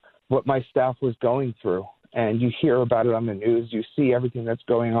my staff was going through. And you hear about it on the news. You see everything that's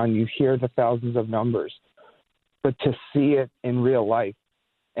going on. You hear the thousands of numbers. But to see it in real life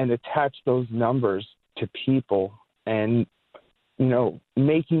and attach those numbers to people and,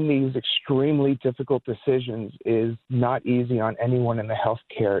 making these extremely difficult decisions is not easy on anyone in the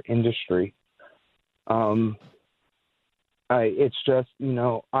healthcare industry. It's just,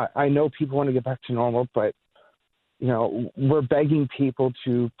 I know people want to get back to normal, but, we're begging people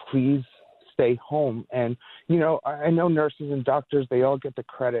to please stay home. And, I know nurses and doctors, they all get the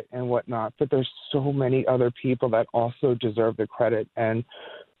credit and whatnot, but there's so many other people that also deserve the credit. And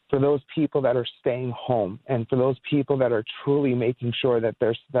for those people that are staying home and for those people that are truly making sure that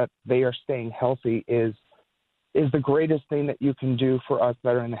they are staying healthy is the greatest thing that you can do for us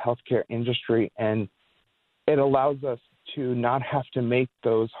that are in the healthcare industry. And it allows us to not have to make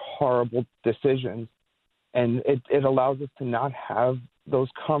those horrible decisions. And it allows us to not have those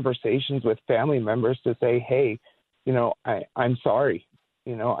conversations with family members to say, hey, I'm sorry.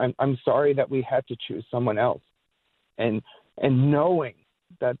 I'm sorry that we had to choose someone else. And knowing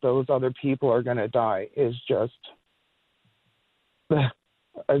that those other people are going to die is just,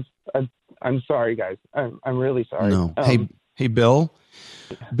 I'm sorry, guys. I'm really sorry. No. Hey, Bill.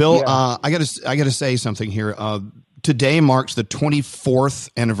 Yeah. I gotta say something here. Today marks the 24th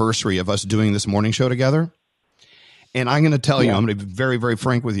anniversary of us doing this morning show together. And I'm going to tell you, I'm going to be very, very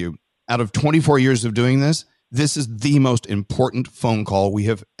frank with you. Out of 24 years of doing this, this is the most important phone call we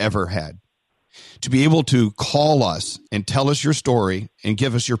have ever had. To be able to call us and tell us your story and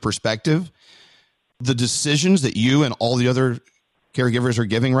give us your perspective, the decisions that you and all the other caregivers are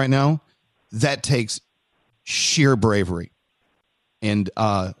giving right now, that takes sheer bravery. And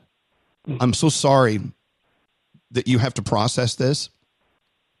I'm so sorry that you have to process this,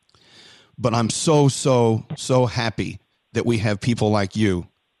 but I'm so happy that we have people like you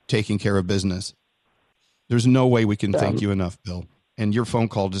taking care of business. There's no way we can thank you enough, Bill. And your phone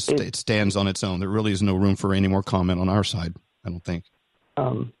call just it stands on its own. There really is no room for any more comment on our side, I don't think.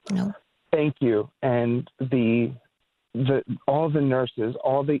 No. Thank you. And all the nurses,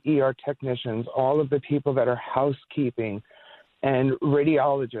 all the ER technicians, all of the people that are housekeeping and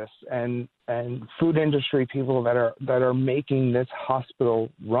radiologists and food industry people that are making this hospital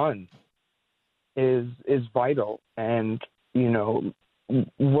run is vital. And,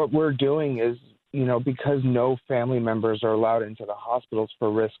 what we're doing is, because no family members are allowed into the hospitals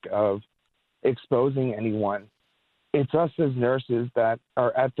for risk of exposing anyone, it's us as nurses that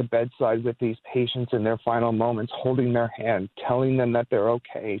are at the bedside with these patients in their final moments, holding their hand, telling them that they're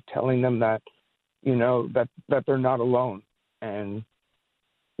okay, telling them that, that they're not alone. And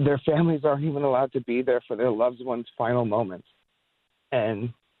their families aren't even allowed to be there for their loved ones' final moments.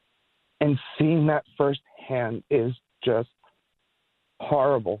 And seeing that firsthand is just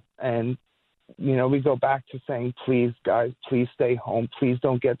horrible. And, we go back to saying, please, guys, please stay home. Please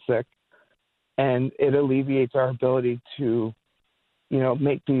don't get sick. And it alleviates our ability to,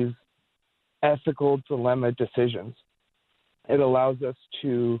 make these ethical dilemma decisions. It allows us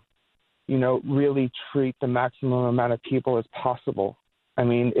to, really treat the maximum amount of people as possible. I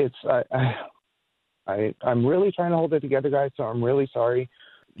mean, I'm really trying to hold it together, guys, so I'm really sorry.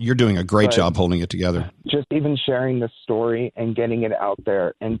 You're doing a great job holding it together. Just even sharing the story and getting it out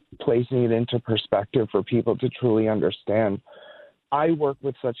there and placing it into perspective for people to truly understand. I work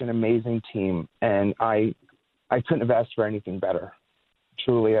with such an amazing team, and I couldn't have asked for anything better.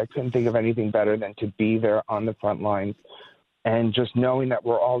 Truly, I couldn't think of anything better than to be there on the front lines and just knowing that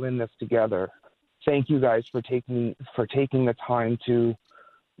we're all in this together. Thank you guys for taking the time to,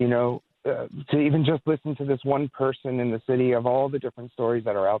 to even just listen to this one person in the city of all the different stories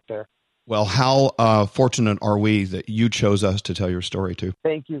that are out there. Well, how fortunate are we that you chose us to tell your story to?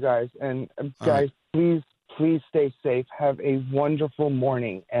 Thank you, guys. And guys, please stay safe. Have a wonderful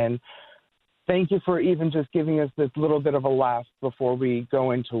morning. And thank you for even just giving us this little bit of a laugh before we go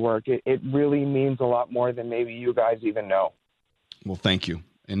into work. It really means a lot more than maybe you guys even know. Well, thank you.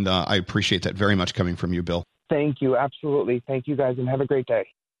 And I appreciate that very much coming from you, Bill. Thank you. Absolutely. Thank you, guys, and have a great day.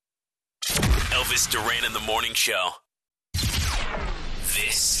 Elvis Duran in the Morning Show.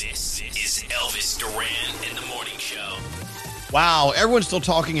 This is Elvis Duran in the Morning Show. Wow, everyone's still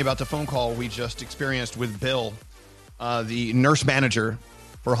talking about the phone call we just experienced with Bill. the nurse manager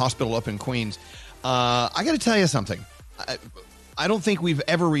for a hospital up in Queens. I got to tell you something. I don't think we've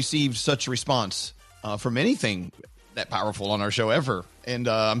ever received such a response from anything that powerful on our show ever. And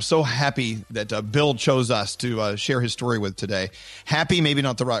I'm so happy that Bill chose us to share his story with today. Happy, maybe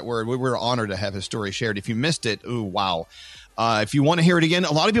not the right word. We were honored to have his story shared. If you missed it, ooh, wow. If you want to hear it again,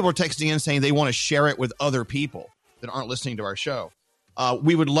 a lot of people are texting in saying they want to share it with other people that aren't listening to our show.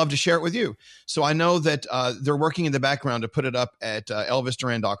 We would love to share it with you. So I know that they're working in the background to put it up at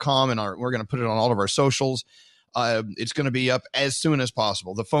elvisduran.com, and we're going to put it on all of our socials. It's going to be up as soon as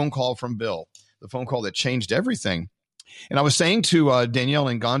possible. The phone call from Bill, the phone call that changed everything. And I was saying to Danielle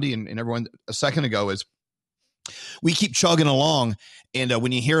and Gandhi and everyone a second ago is we keep chugging along. And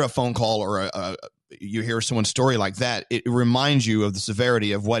when you hear a phone call or you hear someone's story like that, it reminds you of the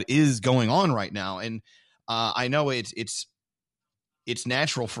severity of what is going on right now. And I know it's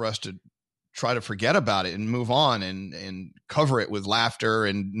natural for us to try to forget about it and move on and cover it with laughter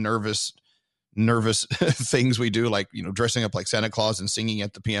and nervous things we do, like, dressing up like Santa Claus and singing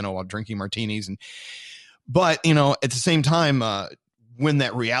at the piano while drinking martinis. But, at the same time, when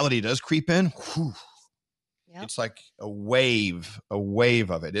that reality does creep in, whew, it's like a wave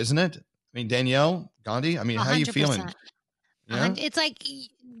of it, isn't it? I mean, Danielle, Gandhi, how are you feeling? Yeah? It's like,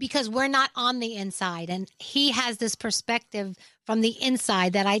 because we're not on the inside, and he has this perspective from the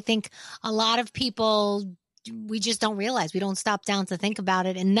inside that I think a lot of people, we just don't realize. We don't stop down to think about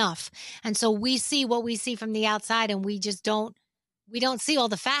it enough. And so we see what we see from the outside, and we don't see all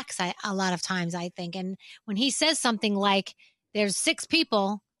the facts a lot of times, I think. And when he says something like, there's 6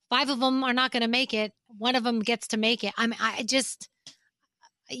 people, 5 of them are not going to make it, 1 of them gets to make it.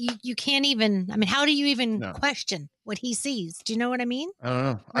 You can't even, how do you even question what he sees? Do you know what I mean? I don't know.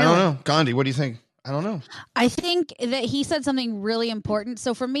 Really? I don't know. Gandhi, what do you think? I don't know. I think that he said something really important.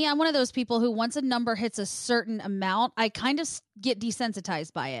 So for me, I'm one of those people who once a number hits a certain amount, I kind of get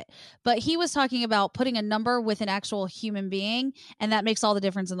desensitized by it. But he was talking about putting a number with an actual human being, and that makes all the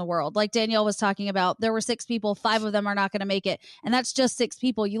difference in the world. Like Danielle was talking about, there were 6 people, 5 of them are not going to make it. And that's just 6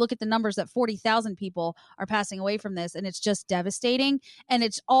 people. You look at the numbers that 40,000 people are passing away from this, and it's just devastating. And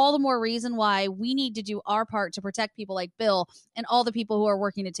it's all the more reason why we need to do our part to protect people like Bill and all the people who are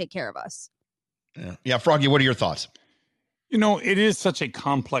working to take care of us. Yeah, Froggy, what are your thoughts? It is such a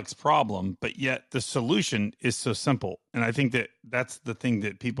complex problem, but yet the solution is so simple. And I think that that's the thing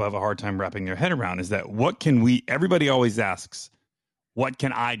that people have a hard time wrapping their head around, is that everybody always asks, what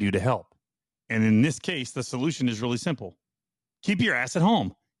can I do to help? And in this case, the solution is really simple. Keep your ass at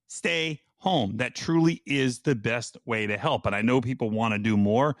home. Stay home. That truly is the best way to help. And I know people want to do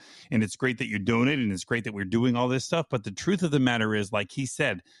more, and it's great that you're doing it, and it's great that we're doing all this stuff. But the truth of the matter is, like he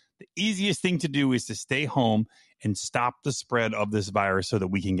said, the easiest thing to do is to stay home and stop the spread of this virus so that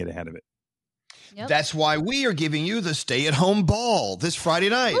we can get ahead of it. Yep. That's why we are giving you the stay-at-home ball this Friday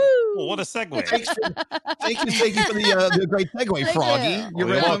night. Well, what a segue. Thank you for the great segue, Froggy. You're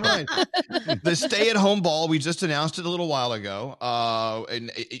right. The stay-at-home ball, we just announced it a little while ago.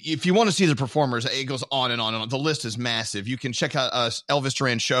 And if you want to see the performers, it goes on and on and on. The list is massive. You can check out Elvis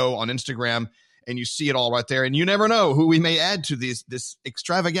Duran Show on Instagram, and you see it all right there. And you never know who we may add to this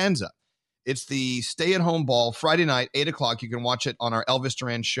extravaganza. It's the stay-at-home ball, Friday night, 8 o'clock. You can watch it on our Elvis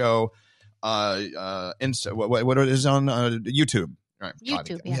Duran Show. What it is on YouTube. All right,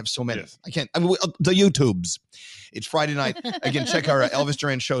 YouTube. We have so many. Yes. The YouTubes. It's Friday night. Again, check our Elvis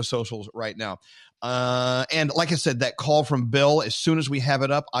Duran Show socials right now. And like I said, that call from Bill, as soon as we have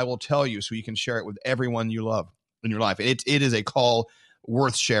it up, I will tell you so you can share it with everyone you love in your life. It is a call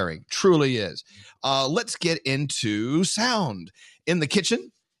worth sharing. Truly is. Let's get into sound. In the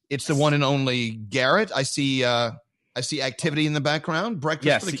kitchen, it's the one and only Garrett. I see activity in the background.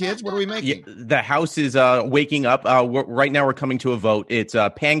 Breakfast for the kids. What are we making? Yeah, the house is waking up. Right now we're coming to a vote. It's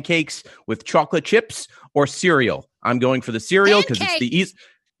pancakes with chocolate chips or cereal. I'm going for the cereal because it's the easy.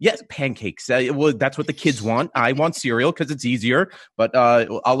 Yes, pancakes. That's what the kids want. I want cereal because it's easier. But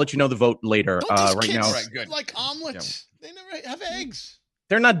I'll let you know the vote later. Right kids now, like omelets. Yeah. They never have eggs.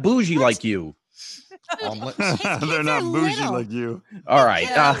 They're not bougie like you. Omelets. They're not bougie like you. All right.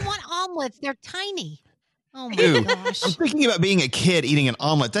 I don't want omelets. They're tiny. Oh my gosh! I'm thinking about being a kid eating an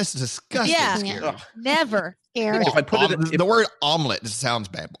omelet. That's disgusting. Yeah, never. If I put the word omelet sounds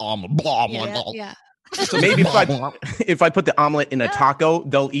bad. Omelet. Yeah. So maybe if I put the omelet in a taco,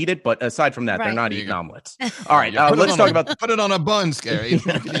 they'll eat it. But aside from that, they're not eating omelets. All right, let's talk about. Put it on a bun, Scary.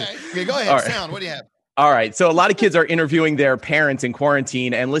 Okay, go ahead. Right. Sound. What do you have? All right. So a lot of kids are interviewing their parents in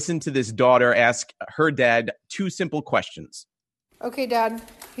quarantine, and listen to this daughter ask her dad 2 simple questions. Okay, Dad,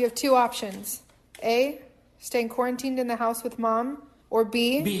 you have 2 options. A, staying quarantined in the house with Mom, or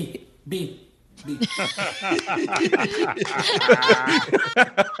B.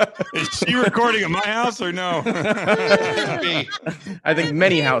 Is she recording at my house or no? I think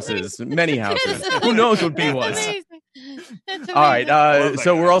many houses. Who knows what B was? All right.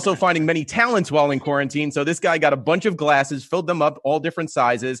 So we're also finding many talents while in quarantine. So this guy got a bunch of glasses, filled them up, all different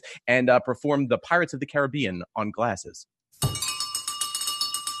sizes, and performed the Pirates of the Caribbean on glasses.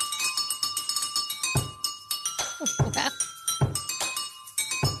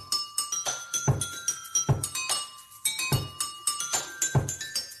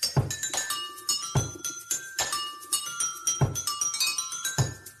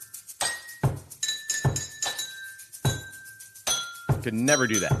 Could never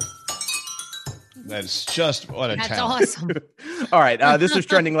do that. That's just what a That's talent. awesome. All right. This was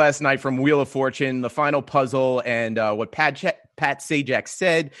trending last night from Wheel of Fortune, the final puzzle, and what Pat Sajak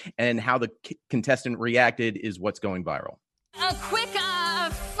said and how the contestant reacted is what's going viral. A quick,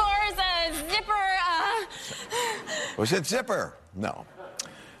 far as a zipper, Was it zipper? No.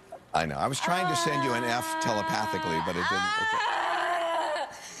 I know. I was trying to send you an F telepathically, but it didn't.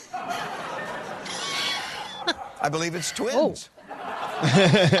 I believe it's twins.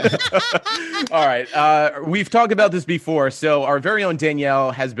 All right. We've talked about this before. So our very own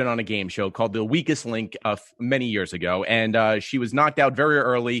Danielle has been on a game show called The Weakest Link many years ago. And she was knocked out very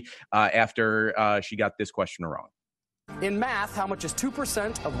early after she got this question wrong. In math, how much is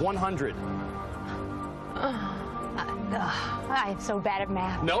 2% of 100? I'm so bad at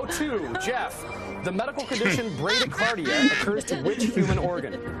math. No, 2. Jeff, the medical condition bradycardia occurs to which human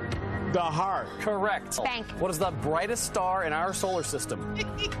organ? The heart. Correct. Spank. What is the brightest star in our solar system?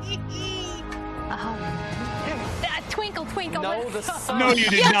 Twinkle, twinkle. No, the sun. No, you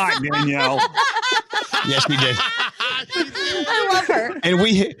did not, Danielle. Yes, we did. I love her. And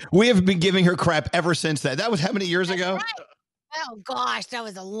we have been giving her crap ever since that. That was how many years ago? Right. Oh gosh, that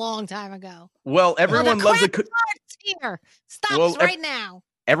was a long time ago. Well, everyone loves the here. Stop right now.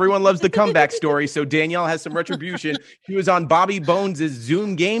 Everyone loves the comeback story, so Danielle has some retribution. He was on Bobby Bones'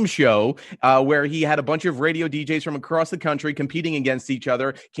 Zoom game show where he had a bunch of radio DJs from across the country competing against each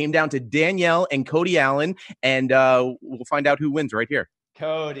other. Came down to Danielle and Cody Allen, and we'll find out who wins right here.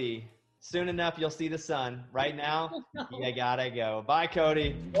 Cody, soon enough you'll see the sun. Right now, you gotta go. Bye,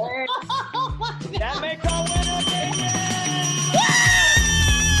 Cody. That makes our winner,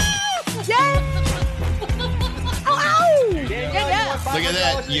 Yes! Look at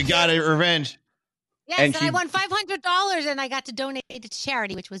that. You got it, revenge. Yes, and I won $500 and I got to donate it to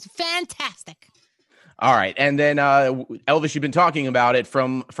charity, which was fantastic. All right. And then, Elvis, you've been talking about it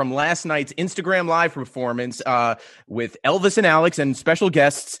from last night's Instagram Live performance with Elvis and Alex and special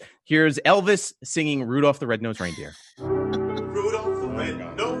guests. Here's Elvis singing Rudolph the Red-Nosed Reindeer. Rudolph the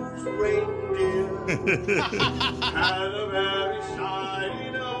Red-Nosed Reindeer had a very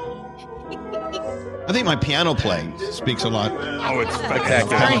shiny nose. I think my piano playing speaks a lot. Oh, it's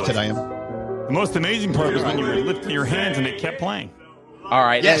spectacular. How talented I am. The most amazing part was when you were lifting your hands and it kept playing. All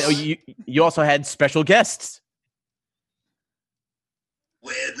right. Yes. And you also had special guests.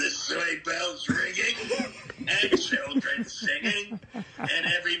 With the sleigh bells ringing and children singing and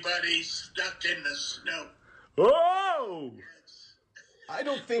everybody stuck in the snow. Oh! I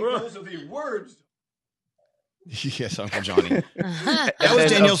don't think those are the words. Yes, Uncle Johnny. That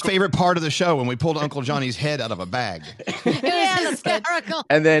was Danielle's favorite part of the show when we pulled Uncle Johnny's head out of a bag. It was hysterical.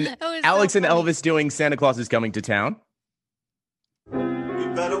 And then Alex so and Elvis doing Santa Claus is Coming to Town.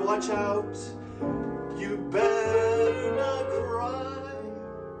 You better watch out. You better not cry.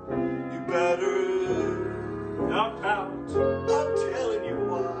 You better not pout. I'm telling you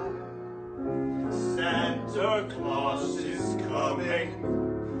why. Santa Claus is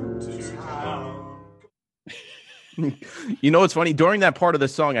coming to town. You know what's funny? During that part of the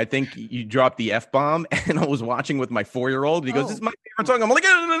song, I think you dropped the F-bomb, and I was watching with my 4-year-old. He goes, "This is my favorite song." I'm like,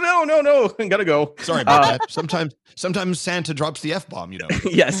 no, I gotta go. Sorry about that. Sometimes Santa drops the F-bomb, you know.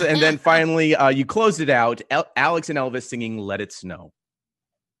 Yes, and then finally, you closed it out. Alex and Elvis singing "Let It Snow."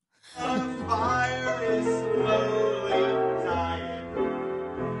 Fire is slowly dying,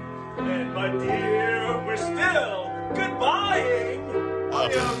 and my dear, we're still goodbying.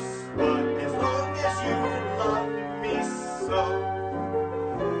 Adios, but as long as you love me so,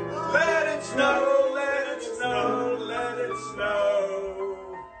 let it snow, let it snow, let it snow.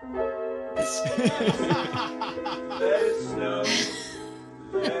 Let it snow,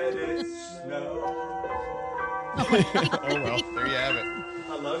 let it snow. Oh well, there you have it.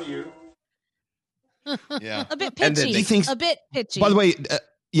 I love you. Yeah, A bit And then pitchy. he thinks- A bit pitchy. By the way,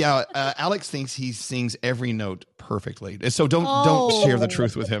 Alex thinks he sings every note perfectly. So don't share the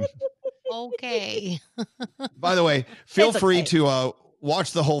truth with him. Okay. By the way, feel It's free okay. to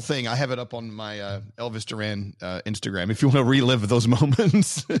watch the whole thing. I have it up on my Elvis Duran Instagram if you want to relive those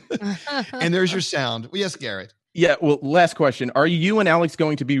moments. And there's your sound. Yes, Garrett. Yeah, well, last question. Are you and Alex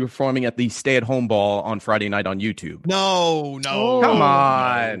going to be performing at the stay-at-home ball on Friday night on YouTube? No. Come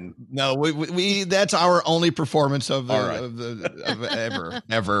on. No, we that's our only performance of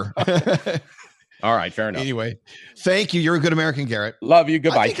ever. All right, fair enough. Anyway, thank you. You're a good American, Garrett. Love you.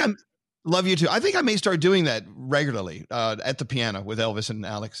 Goodbye. Love you too. I think I may start doing that regularly at the piano with Elvis and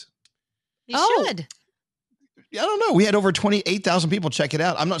Alex. You should. I don't know. We had over 28,000 people check it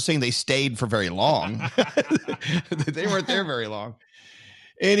out. I'm not saying they stayed for very long. They weren't there very long.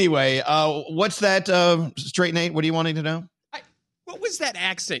 Anyway, what's that, Straight Nate? What are you wanting to know? What was that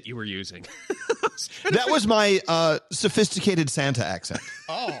accent you were using? That was my sophisticated Santa accent.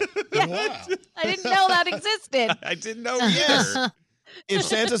 Oh, wow. I didn't know that existed. I didn't know Yes. either. If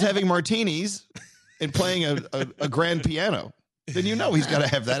Santa's having martinis and playing a grand piano, then you know he's got to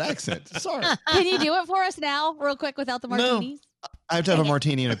have that accent. Sorry. Can you do it for us now, real quick, without the martinis? I have to have a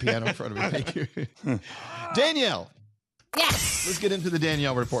martini and a piano in front of me. Thank you. Danielle. Yes. Let's get into the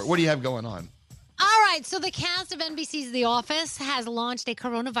Danielle report. What do you have going on? All right, so the cast of NBC's The Office has launched a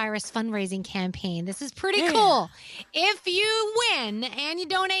coronavirus fundraising campaign. This is pretty cool. If you win and you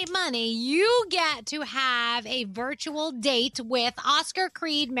donate money, you get to have a virtual date with Oscar,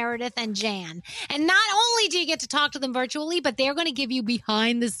 Creed, Meredith, and Jan. And not only do you get to talk to them virtually, but they're going to give you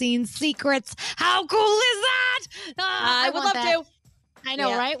behind-the-scenes secrets. How cool is that? I would love to. I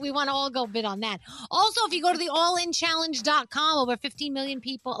know, right? We want to all go bid on that. Also, if you go to the allinchallenge.com, over $15 million,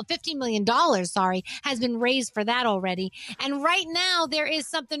 has been raised for that already. And right now, there is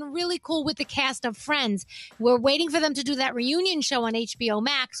something really cool with the cast of Friends. We're waiting for them to do that reunion show on HBO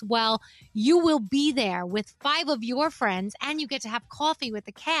Max. Well, you will be there with 5 of your friends, and you get to have coffee with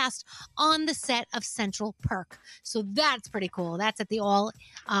the cast on the set of Central Perk. So that's pretty cool. That's at the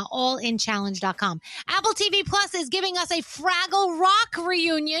allinchallenge.com. Apple TV Plus is giving us a Fraggle Rock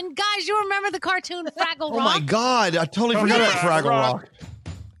reunion. Guys, you remember the cartoon Fraggle Rock? Oh my God, I totally forgot about Fraggle Rock.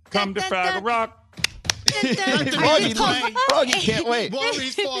 Come to Fraggle Rock. Froggy can't wait.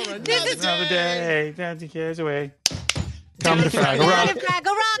 Warby's falling. Another day, 20 years away. Come to Fraggle Rock.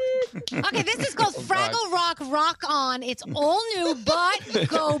 Okay, this is called Fraggle Rock Rock On. It's all new, but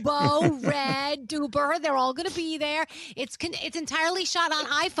Gobo, Red, Duper, they're all going to be there. It's entirely shot on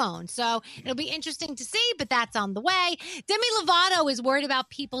iPhone, so it'll be interesting to see, but that's on the way. Demi Lovato is worried about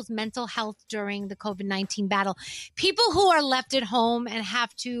people's mental health during the COVID-19 battle. People who are left at home and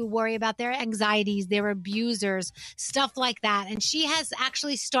have to worry about their anxieties, their abusers, stuff like that. And she has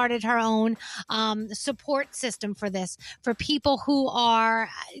actually started her own support system for this, for people who are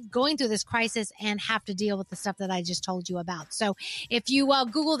going through this crisis and have to deal with the stuff that I just told you about. So if you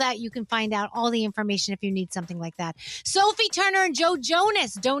Google that, you can find out all the information if you need something like that. Sophie Turner and Joe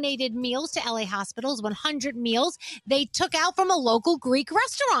Jonas donated meals to LA hospitals, 100 meals they took out from a local Greek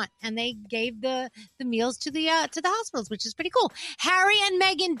restaurant, and they gave the meals to the hospitals, which is pretty cool. Harry and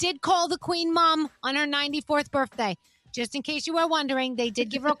Meghan did call the Queen Mom on her 94th birthday. Just in case you were wondering, they did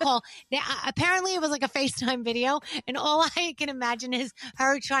give her a call. Apparently, it was like a FaceTime video, and all I can imagine is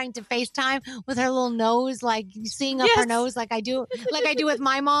her trying to FaceTime with her little nose, like seeing up her nose, like I do with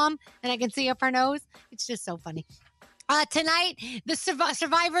my mom, and I can see up her nose. It's just so funny. Tonight, the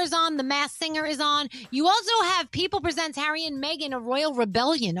Survivor's on, The Masked Singer is on. You also have People Presents Harry and Meghan, A Royal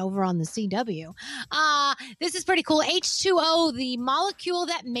Rebellion over on the CW. This is pretty cool. H2O, The Molecule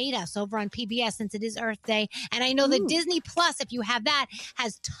That Made Us over on PBS, since it is Earth Day. And I know that Disney Plus, if you have that,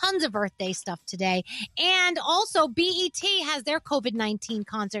 has tons of Earth Day stuff today. And also BET has their COVID-19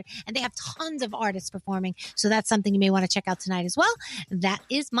 concert, and they have tons of artists performing. So that's something you may want to check out tonight as well. That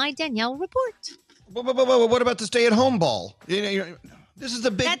is my Danielle report. What about the stay-at-home ball? This is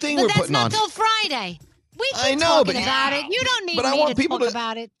the big thing we're putting on. But that's not till Friday. We keep talking about it. You don't need me to talk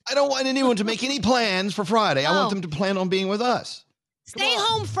about it. I don't want anyone to make any plans for Friday. I want them to plan on being with us. Stay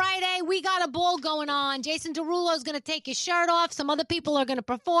home Friday. We got a ball going on. Jason Derulo is going to take his shirt off. Some other people are going to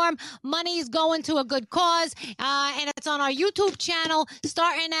perform. Money's going to a good cause. And it's on our YouTube channel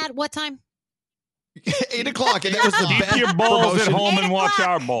starting at what time? 8 o'clock, and that was the best. Keep your balls promotion. at home and watch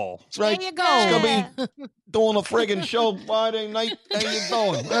our ball. That's right. There you go. It's going to be doing a friggin' show Friday night. How you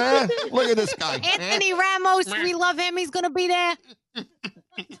going? Look at this guy. Anthony Ramos, we love him. He's going to be there.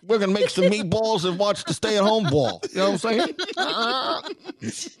 We're going to make some meatballs and watch the stay-at-home ball. You know what I'm saying?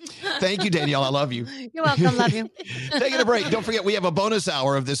 Thank you, Danielle. I love you. You're welcome. Love you. Taking a break. Don't forget, we have a bonus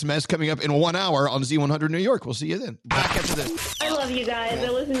hour of this mess coming up in 1 hour on Z100 New York. We'll see you then. Back after this. I love you guys. I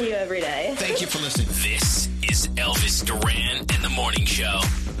listen to you every day. Thank you for listening. This is Elvis Duran and the Morning Show.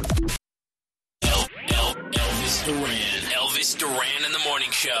 Elvis Duran. Elvis Duran in the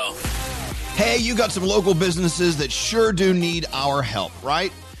Morning Show. Hey, you got some local businesses that sure do need our help,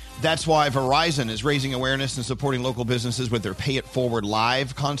 right? That's why Verizon is raising awareness and supporting local businesses with their Pay It Forward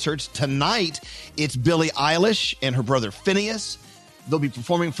live concerts. Tonight, it's Billie Eilish and her brother Phineas. They'll be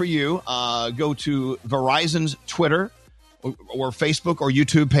performing for you. Go to Verizon's Twitter or Facebook or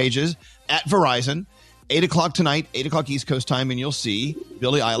YouTube pages at Verizon. 8 o'clock tonight, 8 o'clock East Coast time, and you'll see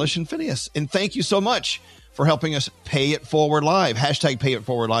Billie Eilish and Phineas. And thank you so much for helping us Pay It Forward Live. Hashtag Pay It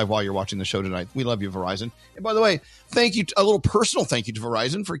Forward Live while you're watching the show tonight. We love you, Verizon. And by the way, thank you, a little personal thank you to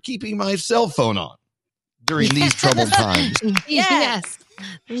Verizon for keeping my cell phone on during these troubled times. Yes.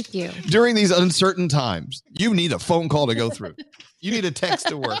 Thank you. During these uncertain times, you need a phone call to go through. You need a text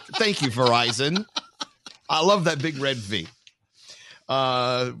to work. Thank you, Verizon. I love that big red V.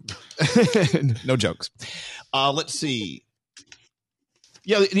 No jokes. Let's see.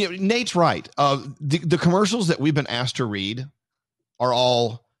 Yeah, Nate's right. The commercials that we've been asked to read are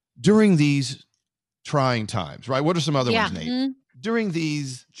all during these trying times, right? What are some other ones, Nate? Mm-hmm. During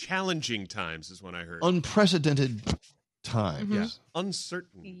these challenging times is what I heard. Unprecedented times. Yeah.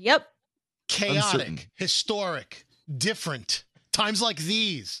 Uncertain. Yep. Chaotic, Uncertain. Historic, different. Times like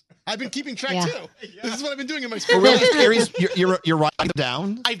these. I've been keeping track too. This is what I've been doing in my Oh, really? You're writing them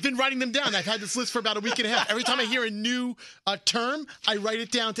down? I've been writing them down. I've had this list for about a week and a half. Every time I hear a new term, I write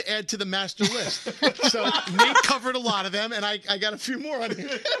it down to add to the master list. So Nate covered a lot of them, and I got a few more on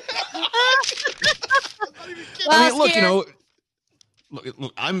here. I mean, look,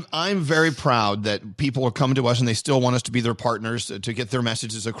 look, I'm very proud that people are coming to us and they still want us to be their partners to get their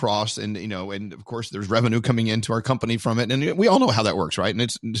messages across. And, and of course there's revenue coming into our company from it. And we all know how that works, right? And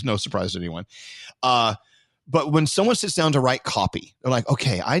it's no surprise to anyone. But when someone sits down to write copy, they're like,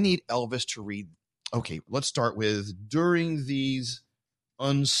 okay, I need Elvis to read. Okay, let's start with during these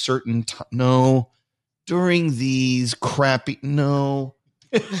uncertain during these crappy,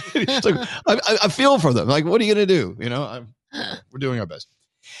 It's like, I feel for them. Like, what are you going to do? We're doing our best.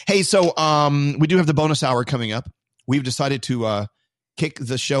 Hey, so we do have the bonus hour coming up. We've decided to kick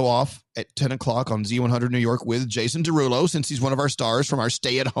the show off at 10 o'clock on Z100 New York with Jason Derulo, since he's one of our stars from our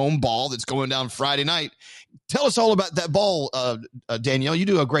stay-at-home ball that's going down Friday night. Tell us all about that ball, Danielle. You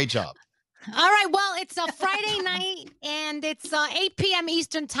do a great job. All right. Well, it's a Friday night and it's 8 p.m.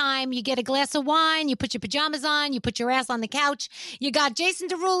 Eastern time. You get a glass of wine. You put your pajamas on. You put your ass on the couch. You got Jason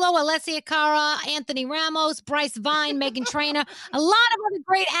Derulo, Alessia Cara, Anthony Ramos, Bryce Vine, Megan Trainor. A lot of other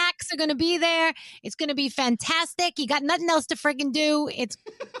great acts are going to be there. It's going to be fantastic. You got nothing else to friggin' do. It's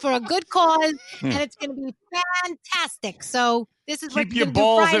for a good cause and it's going to be fantastic. So this is what keep you're your gonna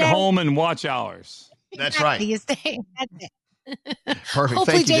balls do Friday. at home and watch ours. That's right. You stay. That's it. Perfect. Hopefully,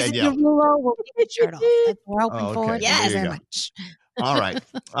 Thank you, Jason Danielle. Derulo will get his shirt off. That's what we're hoping for. Okay. Thank you There you very go. much. All right.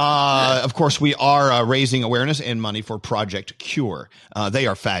 Of course, we are raising awareness and money for Project Cure. They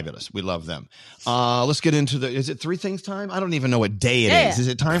are fabulous. We love them. Let's get into is it three things time? I don't even know what day it is. Is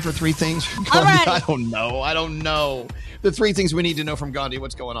it time for three things? All right. I don't know. The three things we need to know from Gandhi.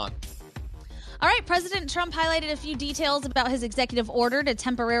 What's going on? All right, President Trump highlighted a few details about his executive order to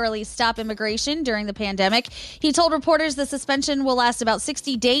temporarily stop immigration during the pandemic. He told reporters the suspension will last about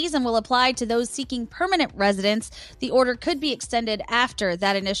 60 days and will apply to those seeking permanent residence. The order could be extended after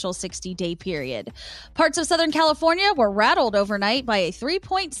that initial 60-day period. Parts of Southern California were rattled overnight by a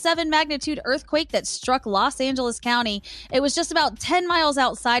 3.7 magnitude earthquake that struck Los Angeles County. It was just about 10 miles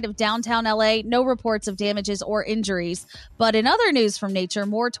outside of downtown LA. No reports of damages or injuries. But in other news from nature,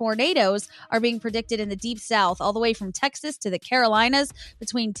 more tornadoes are being predicted in the deep south, all the way from Texas to the Carolinas.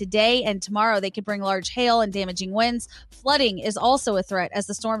 Between today and tomorrow, they could bring large hail and damaging winds. Flooding is also a threat, as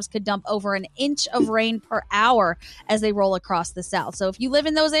the storms could dump over an inch of rain per hour as they roll across the south. So if you live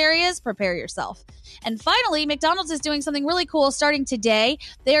in those areas, prepare yourself. And finally, McDonald's is doing something really cool starting today.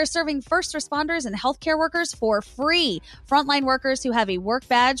 They are serving first responders and healthcare workers for free. Frontline workers who have a work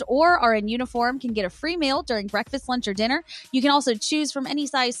badge or are in uniform can get a free meal during breakfast, lunch, or dinner. You can also choose from any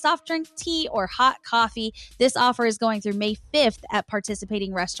size soft drink, tea, or hot coffee. This offer is going through May 5th at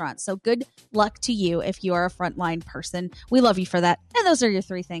participating restaurants. So good luck to you if you are a frontline person. We love you for that. And those are your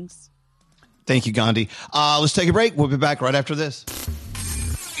three things. Thank you, Gandhi. Let's take a break. We'll be back right after this.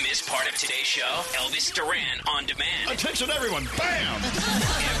 Miss part of today's show? Elvis Duran on demand. Attention, everyone. Bam!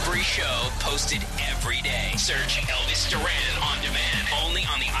 Every show posted every day. Search Elvis Duran on demand. Only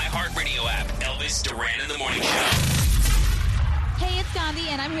on the iHeartRadio app. Elvis Duran in the Morning Show. Hey, it's Gandhi,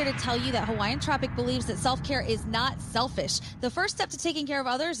 and I'm here to tell you that Hawaiian Tropic believes that self-care is not selfish. The first step to taking care of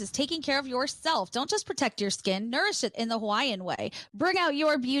others is taking care of yourself. Don't just protect your skin, nourish it in the Hawaiian way. Bring out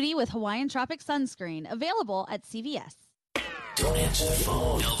your beauty with Hawaiian Tropic Sunscreen, available at CVS. Don't answer the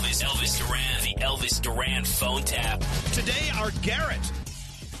phone. Elvis Duran, the Elvis Duran phone tap. Today, our Garrett.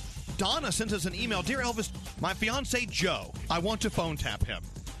 Donna sent us an email. Dear Elvis, my fiance Joe, I want to phone tap him.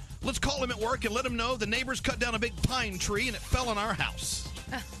 Let's call him at work and let him know the neighbors cut down a big pine tree and it fell on our house.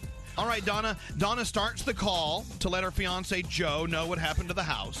 All right, Donna. Donna starts the call to let her fiance Joe know what happened to the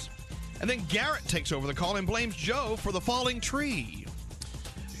house. And then Garrett takes over the call and blames Joe for the falling tree.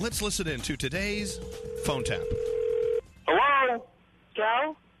 Let's listen in to today's phone tap. Hello?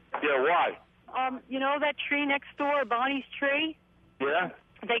 Joe? Yeah, why? You know that tree next door, Bonnie's tree? Yeah?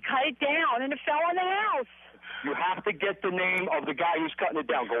 They cut it down and it fell on the house. You have to get the name of the guy who's cutting it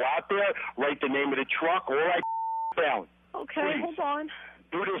down. Go out there, write the name of the truck, all right down. Okay, Please. hold on.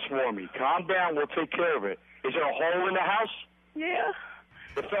 Do this for me. Calm down. We'll take care of it. Is there a hole in the house? Yeah.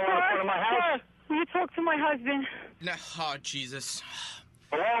 It fell in front of my house? Sir, will you talk to my husband? Oh, Jesus.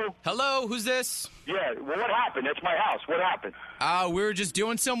 Hello? Hello, who's this? Yeah, well, what happened? That's my house. What happened? We were just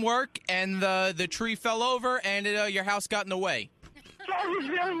doing some work, and the tree fell over, and your house got in the way. Joe, he's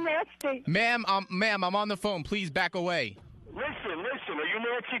really nasty. Ma'am, I'm on the phone. Please back away. Listen.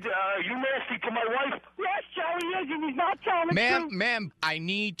 Are you nasty to my wife? Yes, Joe, he is, and he's not telling the truth. Ma'am, I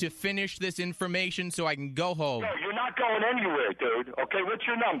need to finish this information so I can go home. No, you're not going anywhere, dude. Okay, what's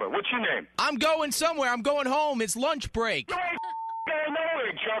your number? What's your name? I'm going somewhere. I'm going home. It's lunch break. You ain't going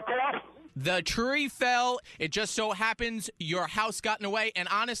nowhere, jerk off. The tree fell. It just so happens your house got in the way, and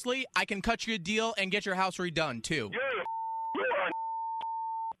honestly, I can cut you a deal and get your house redone, too.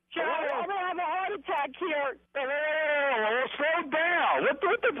 Joe, I'm going to have a heart attack here. Oh, slow down. What the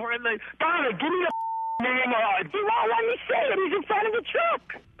Donna, give me the name. He won't let me say it. He's in front of the truck.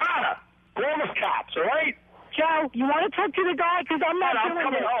 Donna, call the cops, all right? Joe, you want to talk to the guy? Because I'm not doing I'm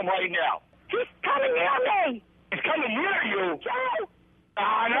coming this. home right now. He's coming near me. He's coming near you? Joe.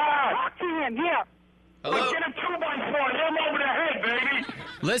 Donna. Talk to him. Here. Hello? Get a 2x4. Hit him over the head, baby.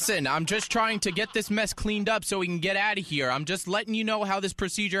 Listen, I'm just trying to get this mess cleaned up so we can get out of here. I'm just letting you know how this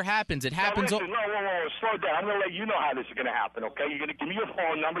procedure happens. It happens. No, slow down. I'm going to let you know how this is going to happen, okay? You're going to give me your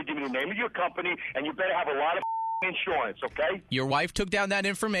phone number, give me the name of your company, and you better have a lot of insurance, okay? Your wife took down that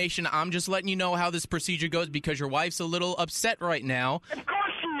information. I'm just letting you know how this procedure goes because your wife's a little upset right now. Of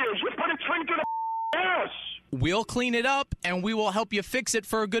course she is. You put a tree to the house. We'll clean it up, and we will help you fix it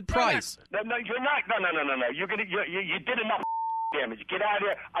for a good price. No, you're not. No. You did enough damage. Get out of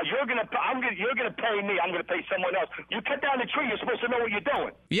here. You're gonna pay me. I'm gonna pay someone else. You cut down the tree. You're supposed to know what you're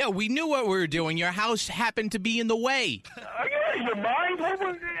doing. Yeah, we knew what we were doing. Your house happened to be in the way. Are you out of your mind?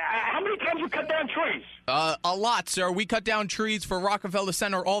 How many times you cut down trees? A lot, sir. We cut down trees for Rockefeller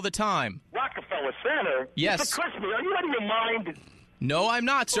Center all the time. Rockefeller Center? Yes. Mr. Crispy, are you out of your mind? No, I'm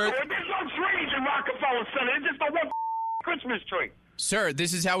not, sir. There's no trees in Rockefeller Center. It's just a one Christmas tree. Sir,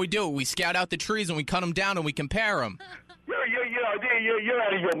 this is how we do it. We scout out the trees and we cut them down and we compare them. You're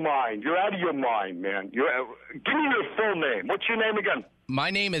out of your mind. You're out of your mind, man. Give me your full name. What's your name again?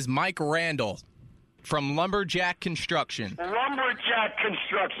 My name is Mike Randall from Lumberjack Construction. Lumberjack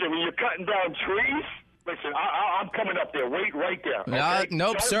Construction. You're cutting down trees? Listen, I'm coming up there. Wait right there. Okay?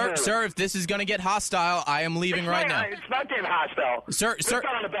 Nope, Don't sir. If this is going to get hostile, I am leaving right now. It's not getting hostile. Sir. Put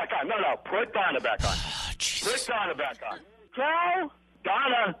Donna back on. No. Put Donna back on. Put Donna back on. Joe?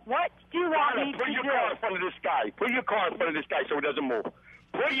 Donna. What do you want me to put your car in front of this guy. Put your car in front of this guy so he doesn't move.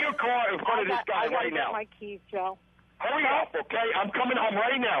 Put your car in front of this guy right now. I got my keys, Joe. Hurry up, okay? I'm coming home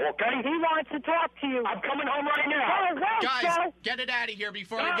right now, okay? He wants to talk to you. I'm coming home right now. Joe, wait, Guys, Joe. get it out of here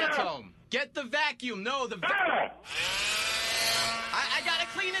before he gets home. Get the vacuum. No, the vacuum. I got to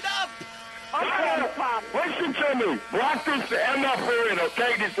clean it up. Okay, Tom. Listen to me. Block this MF in,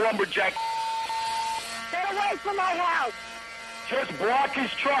 okay? This lumberjack. Get away from my house. Just block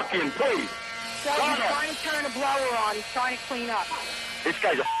his truck in, please. Joe, he's trying to turn a blower on. He's trying to clean up. This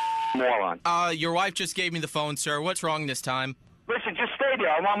guy's a moron. Your wife just gave me the phone, sir. What's wrong this time? Listen, just stay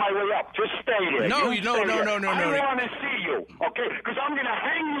there. I'm on my way up. Just stay there. No. I don't want to see you, okay? Because I'm going to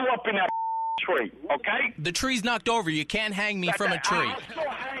hang you up in that tree, okay? The tree's knocked over. You can't hang me from a tree. I'll still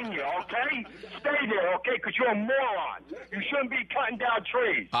hang you, okay? Stay there, okay? Because you're a moron. You shouldn't be cutting down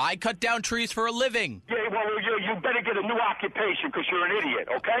trees. I cut down trees for a living. Yeah, well, you better get a new occupation because you're an idiot,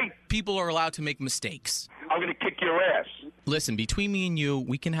 okay? People are allowed to make mistakes. I'm going to kick your ass. Listen, between me and you,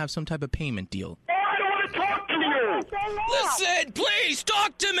 we can have some type of payment deal. Oh, I don't want to talk to you. Listen, please,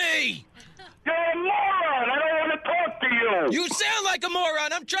 talk to me. You're a moron. I don't want to talk to you. You sound like a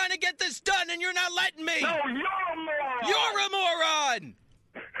moron. I'm trying to get this done, and you're not letting me. No, you're a moron. You're a moron.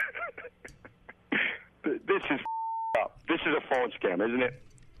 This is up. This is a phone scam, isn't it?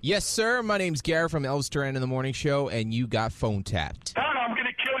 Yes, sir. My name's Garrett from Elvis Duran in the Morning Show, and you got phone tapped. Donna, I'm going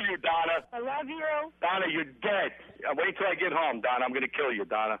to kill you, Donna. I love you. Donna, you're dead. Wait till I get home, Donna. I'm going to kill you,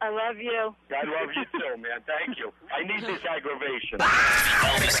 Donna. I love you. I love you too, man. Thank you. I need this aggravation.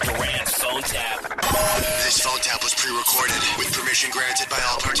 Elvis Duran phone tap. This phone tap was pre-recorded with permission granted by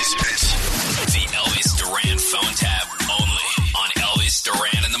all participants. The Elvis Duran phone tap only on Elvis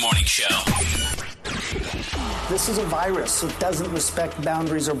Duran in the Morning Show. This is a virus. It doesn't respect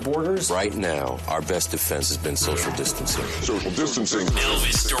boundaries or borders. Right now, our best defense has been social distancing. Social distancing.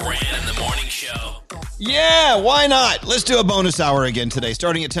 Elvis Duran in the Morning Show. Yeah, why not? Let's do a bonus hour again today.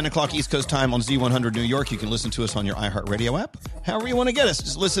 Starting at 10 o'clock East Coast time on Z100 New York. You can listen to us on your iHeartRadio app. However you want to get us,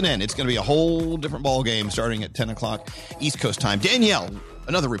 just listen in. It's going to be a whole different ball game starting at 10 o'clock East Coast time. Danielle,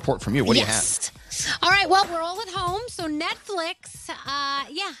 another report from you. What do you have? All right, well, we're all at home, so Netflix,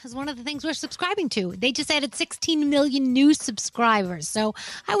 is one of the things we're subscribing to. They just added 16 million new subscribers, so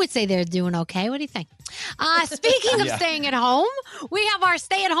I would say they're doing okay. What do you think? Speaking of staying at home, we have our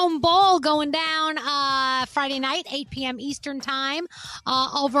stay-at-home ball going down Friday night, 8 p.m. Eastern time,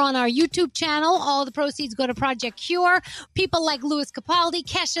 over on our YouTube channel. All the proceeds go to Project Cure. People like Louis Capaldi,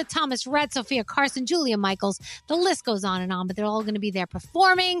 Kesha, Thomas Rhett, Sophia Carson, Julia Michaels. The list goes on and on, but they're all going to be there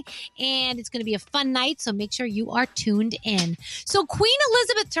performing, and it's going to be a fun night, so make sure you are tuned in. So Queen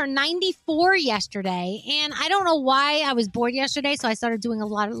Elizabeth turned 94 yesterday, and I don't know why I was bored yesterday, so I started doing a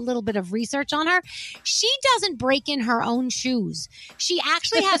little bit of research on her. She doesn't break in her own shoes. She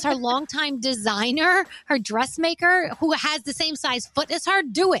actually has her longtime designer, her dressmaker, who has the same size foot as her,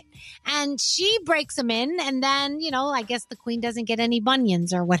 do it. And she breaks them in, and then, I guess the Queen doesn't get any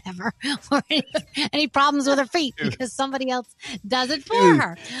bunions or whatever, or any problems with her feet because somebody else does it for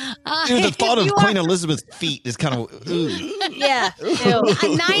her. Dude, the thought of Queen Elizabeth's feet is kind of, Yeah.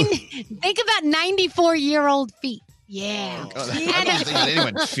 Think about 94-year-old feet. Yeah. I don't think about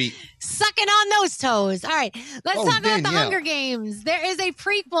anyone's feet. Sucking on those toes. All right. Let's talk about the Hunger Games. There is a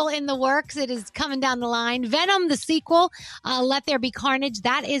prequel in the works. It is coming down the line. Venom, the sequel, Let There Be Carnage.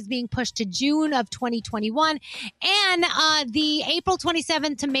 That is being pushed to June of 2021. And the April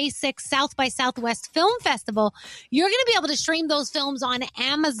 27th to May 6th South by Southwest Film Festival, you're going to be able to stream those films on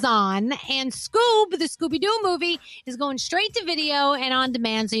Amazon. And Scoob, the Scooby-Doo movie, is going straight to video and on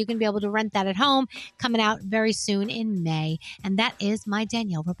demand, so you can be able to rent that at home. Coming out very soon in May. And that is my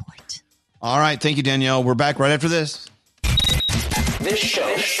Danielle report. All right. Thank you, Danielle. We're back right after this. This show.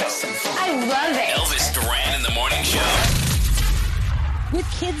 I love it. Elvis Duran in the Morning Show. With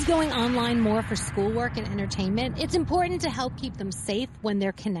kids going online more for schoolwork and entertainment, it's important to help keep them safe when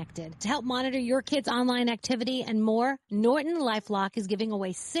they're connected. To help monitor your kids' online activity and more, Norton LifeLock is giving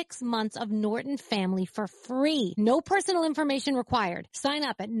away 6 months of Norton Family for free. No personal information required. Sign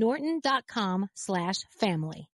up at norton.com/family.